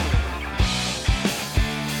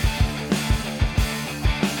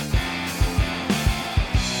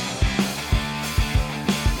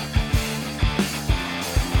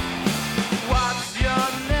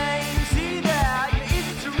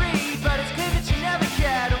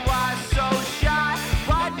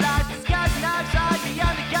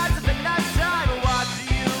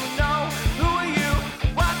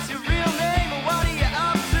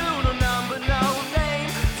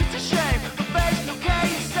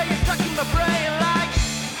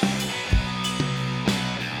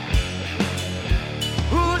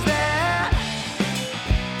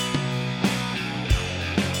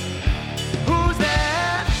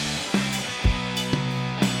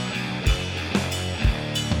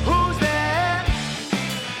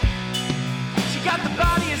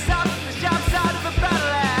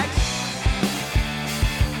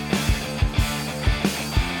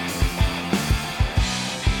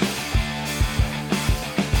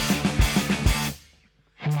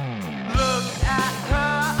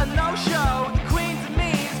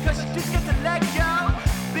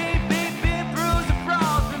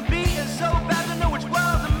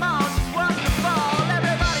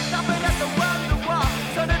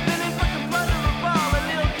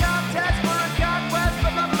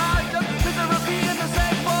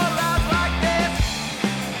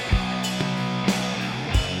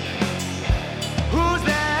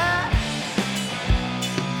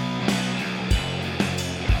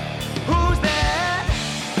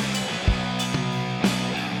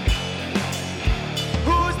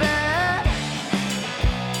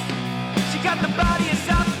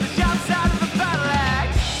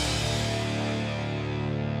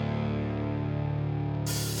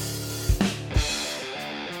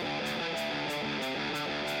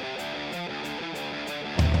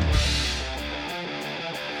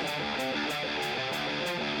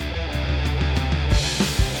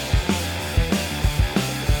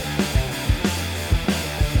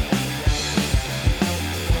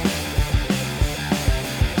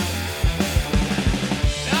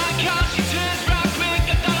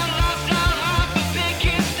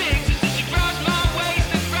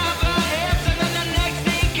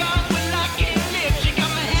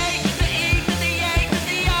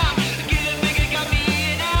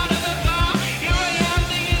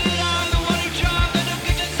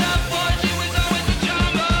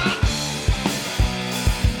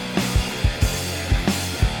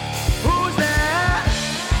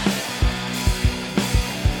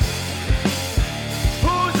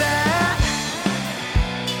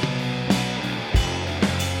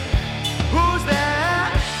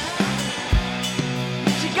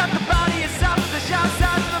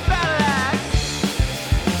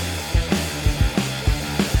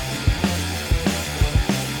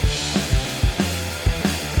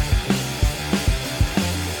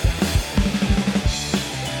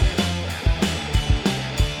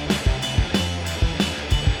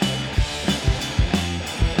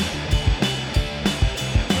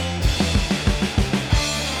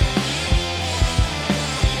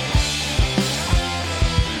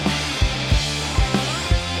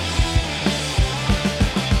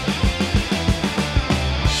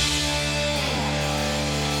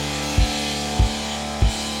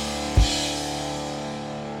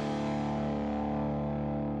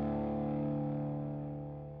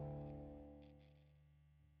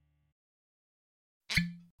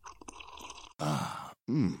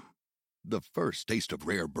 The first taste of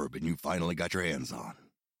rare bourbon you finally got your hands on.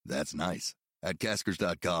 That's nice. At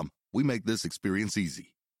Caskers.com, we make this experience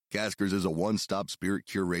easy. Caskers is a one-stop spirit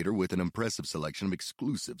curator with an impressive selection of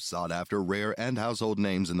exclusive, sought-after, rare, and household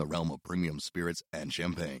names in the realm of premium spirits and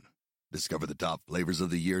champagne. Discover the top flavors of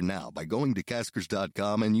the year now by going to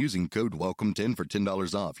Caskers.com and using code WELCOME10 for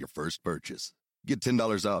 $10 off your first purchase. Get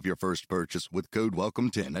 $10 off your first purchase with code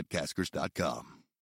WELCOME10 at Caskers.com.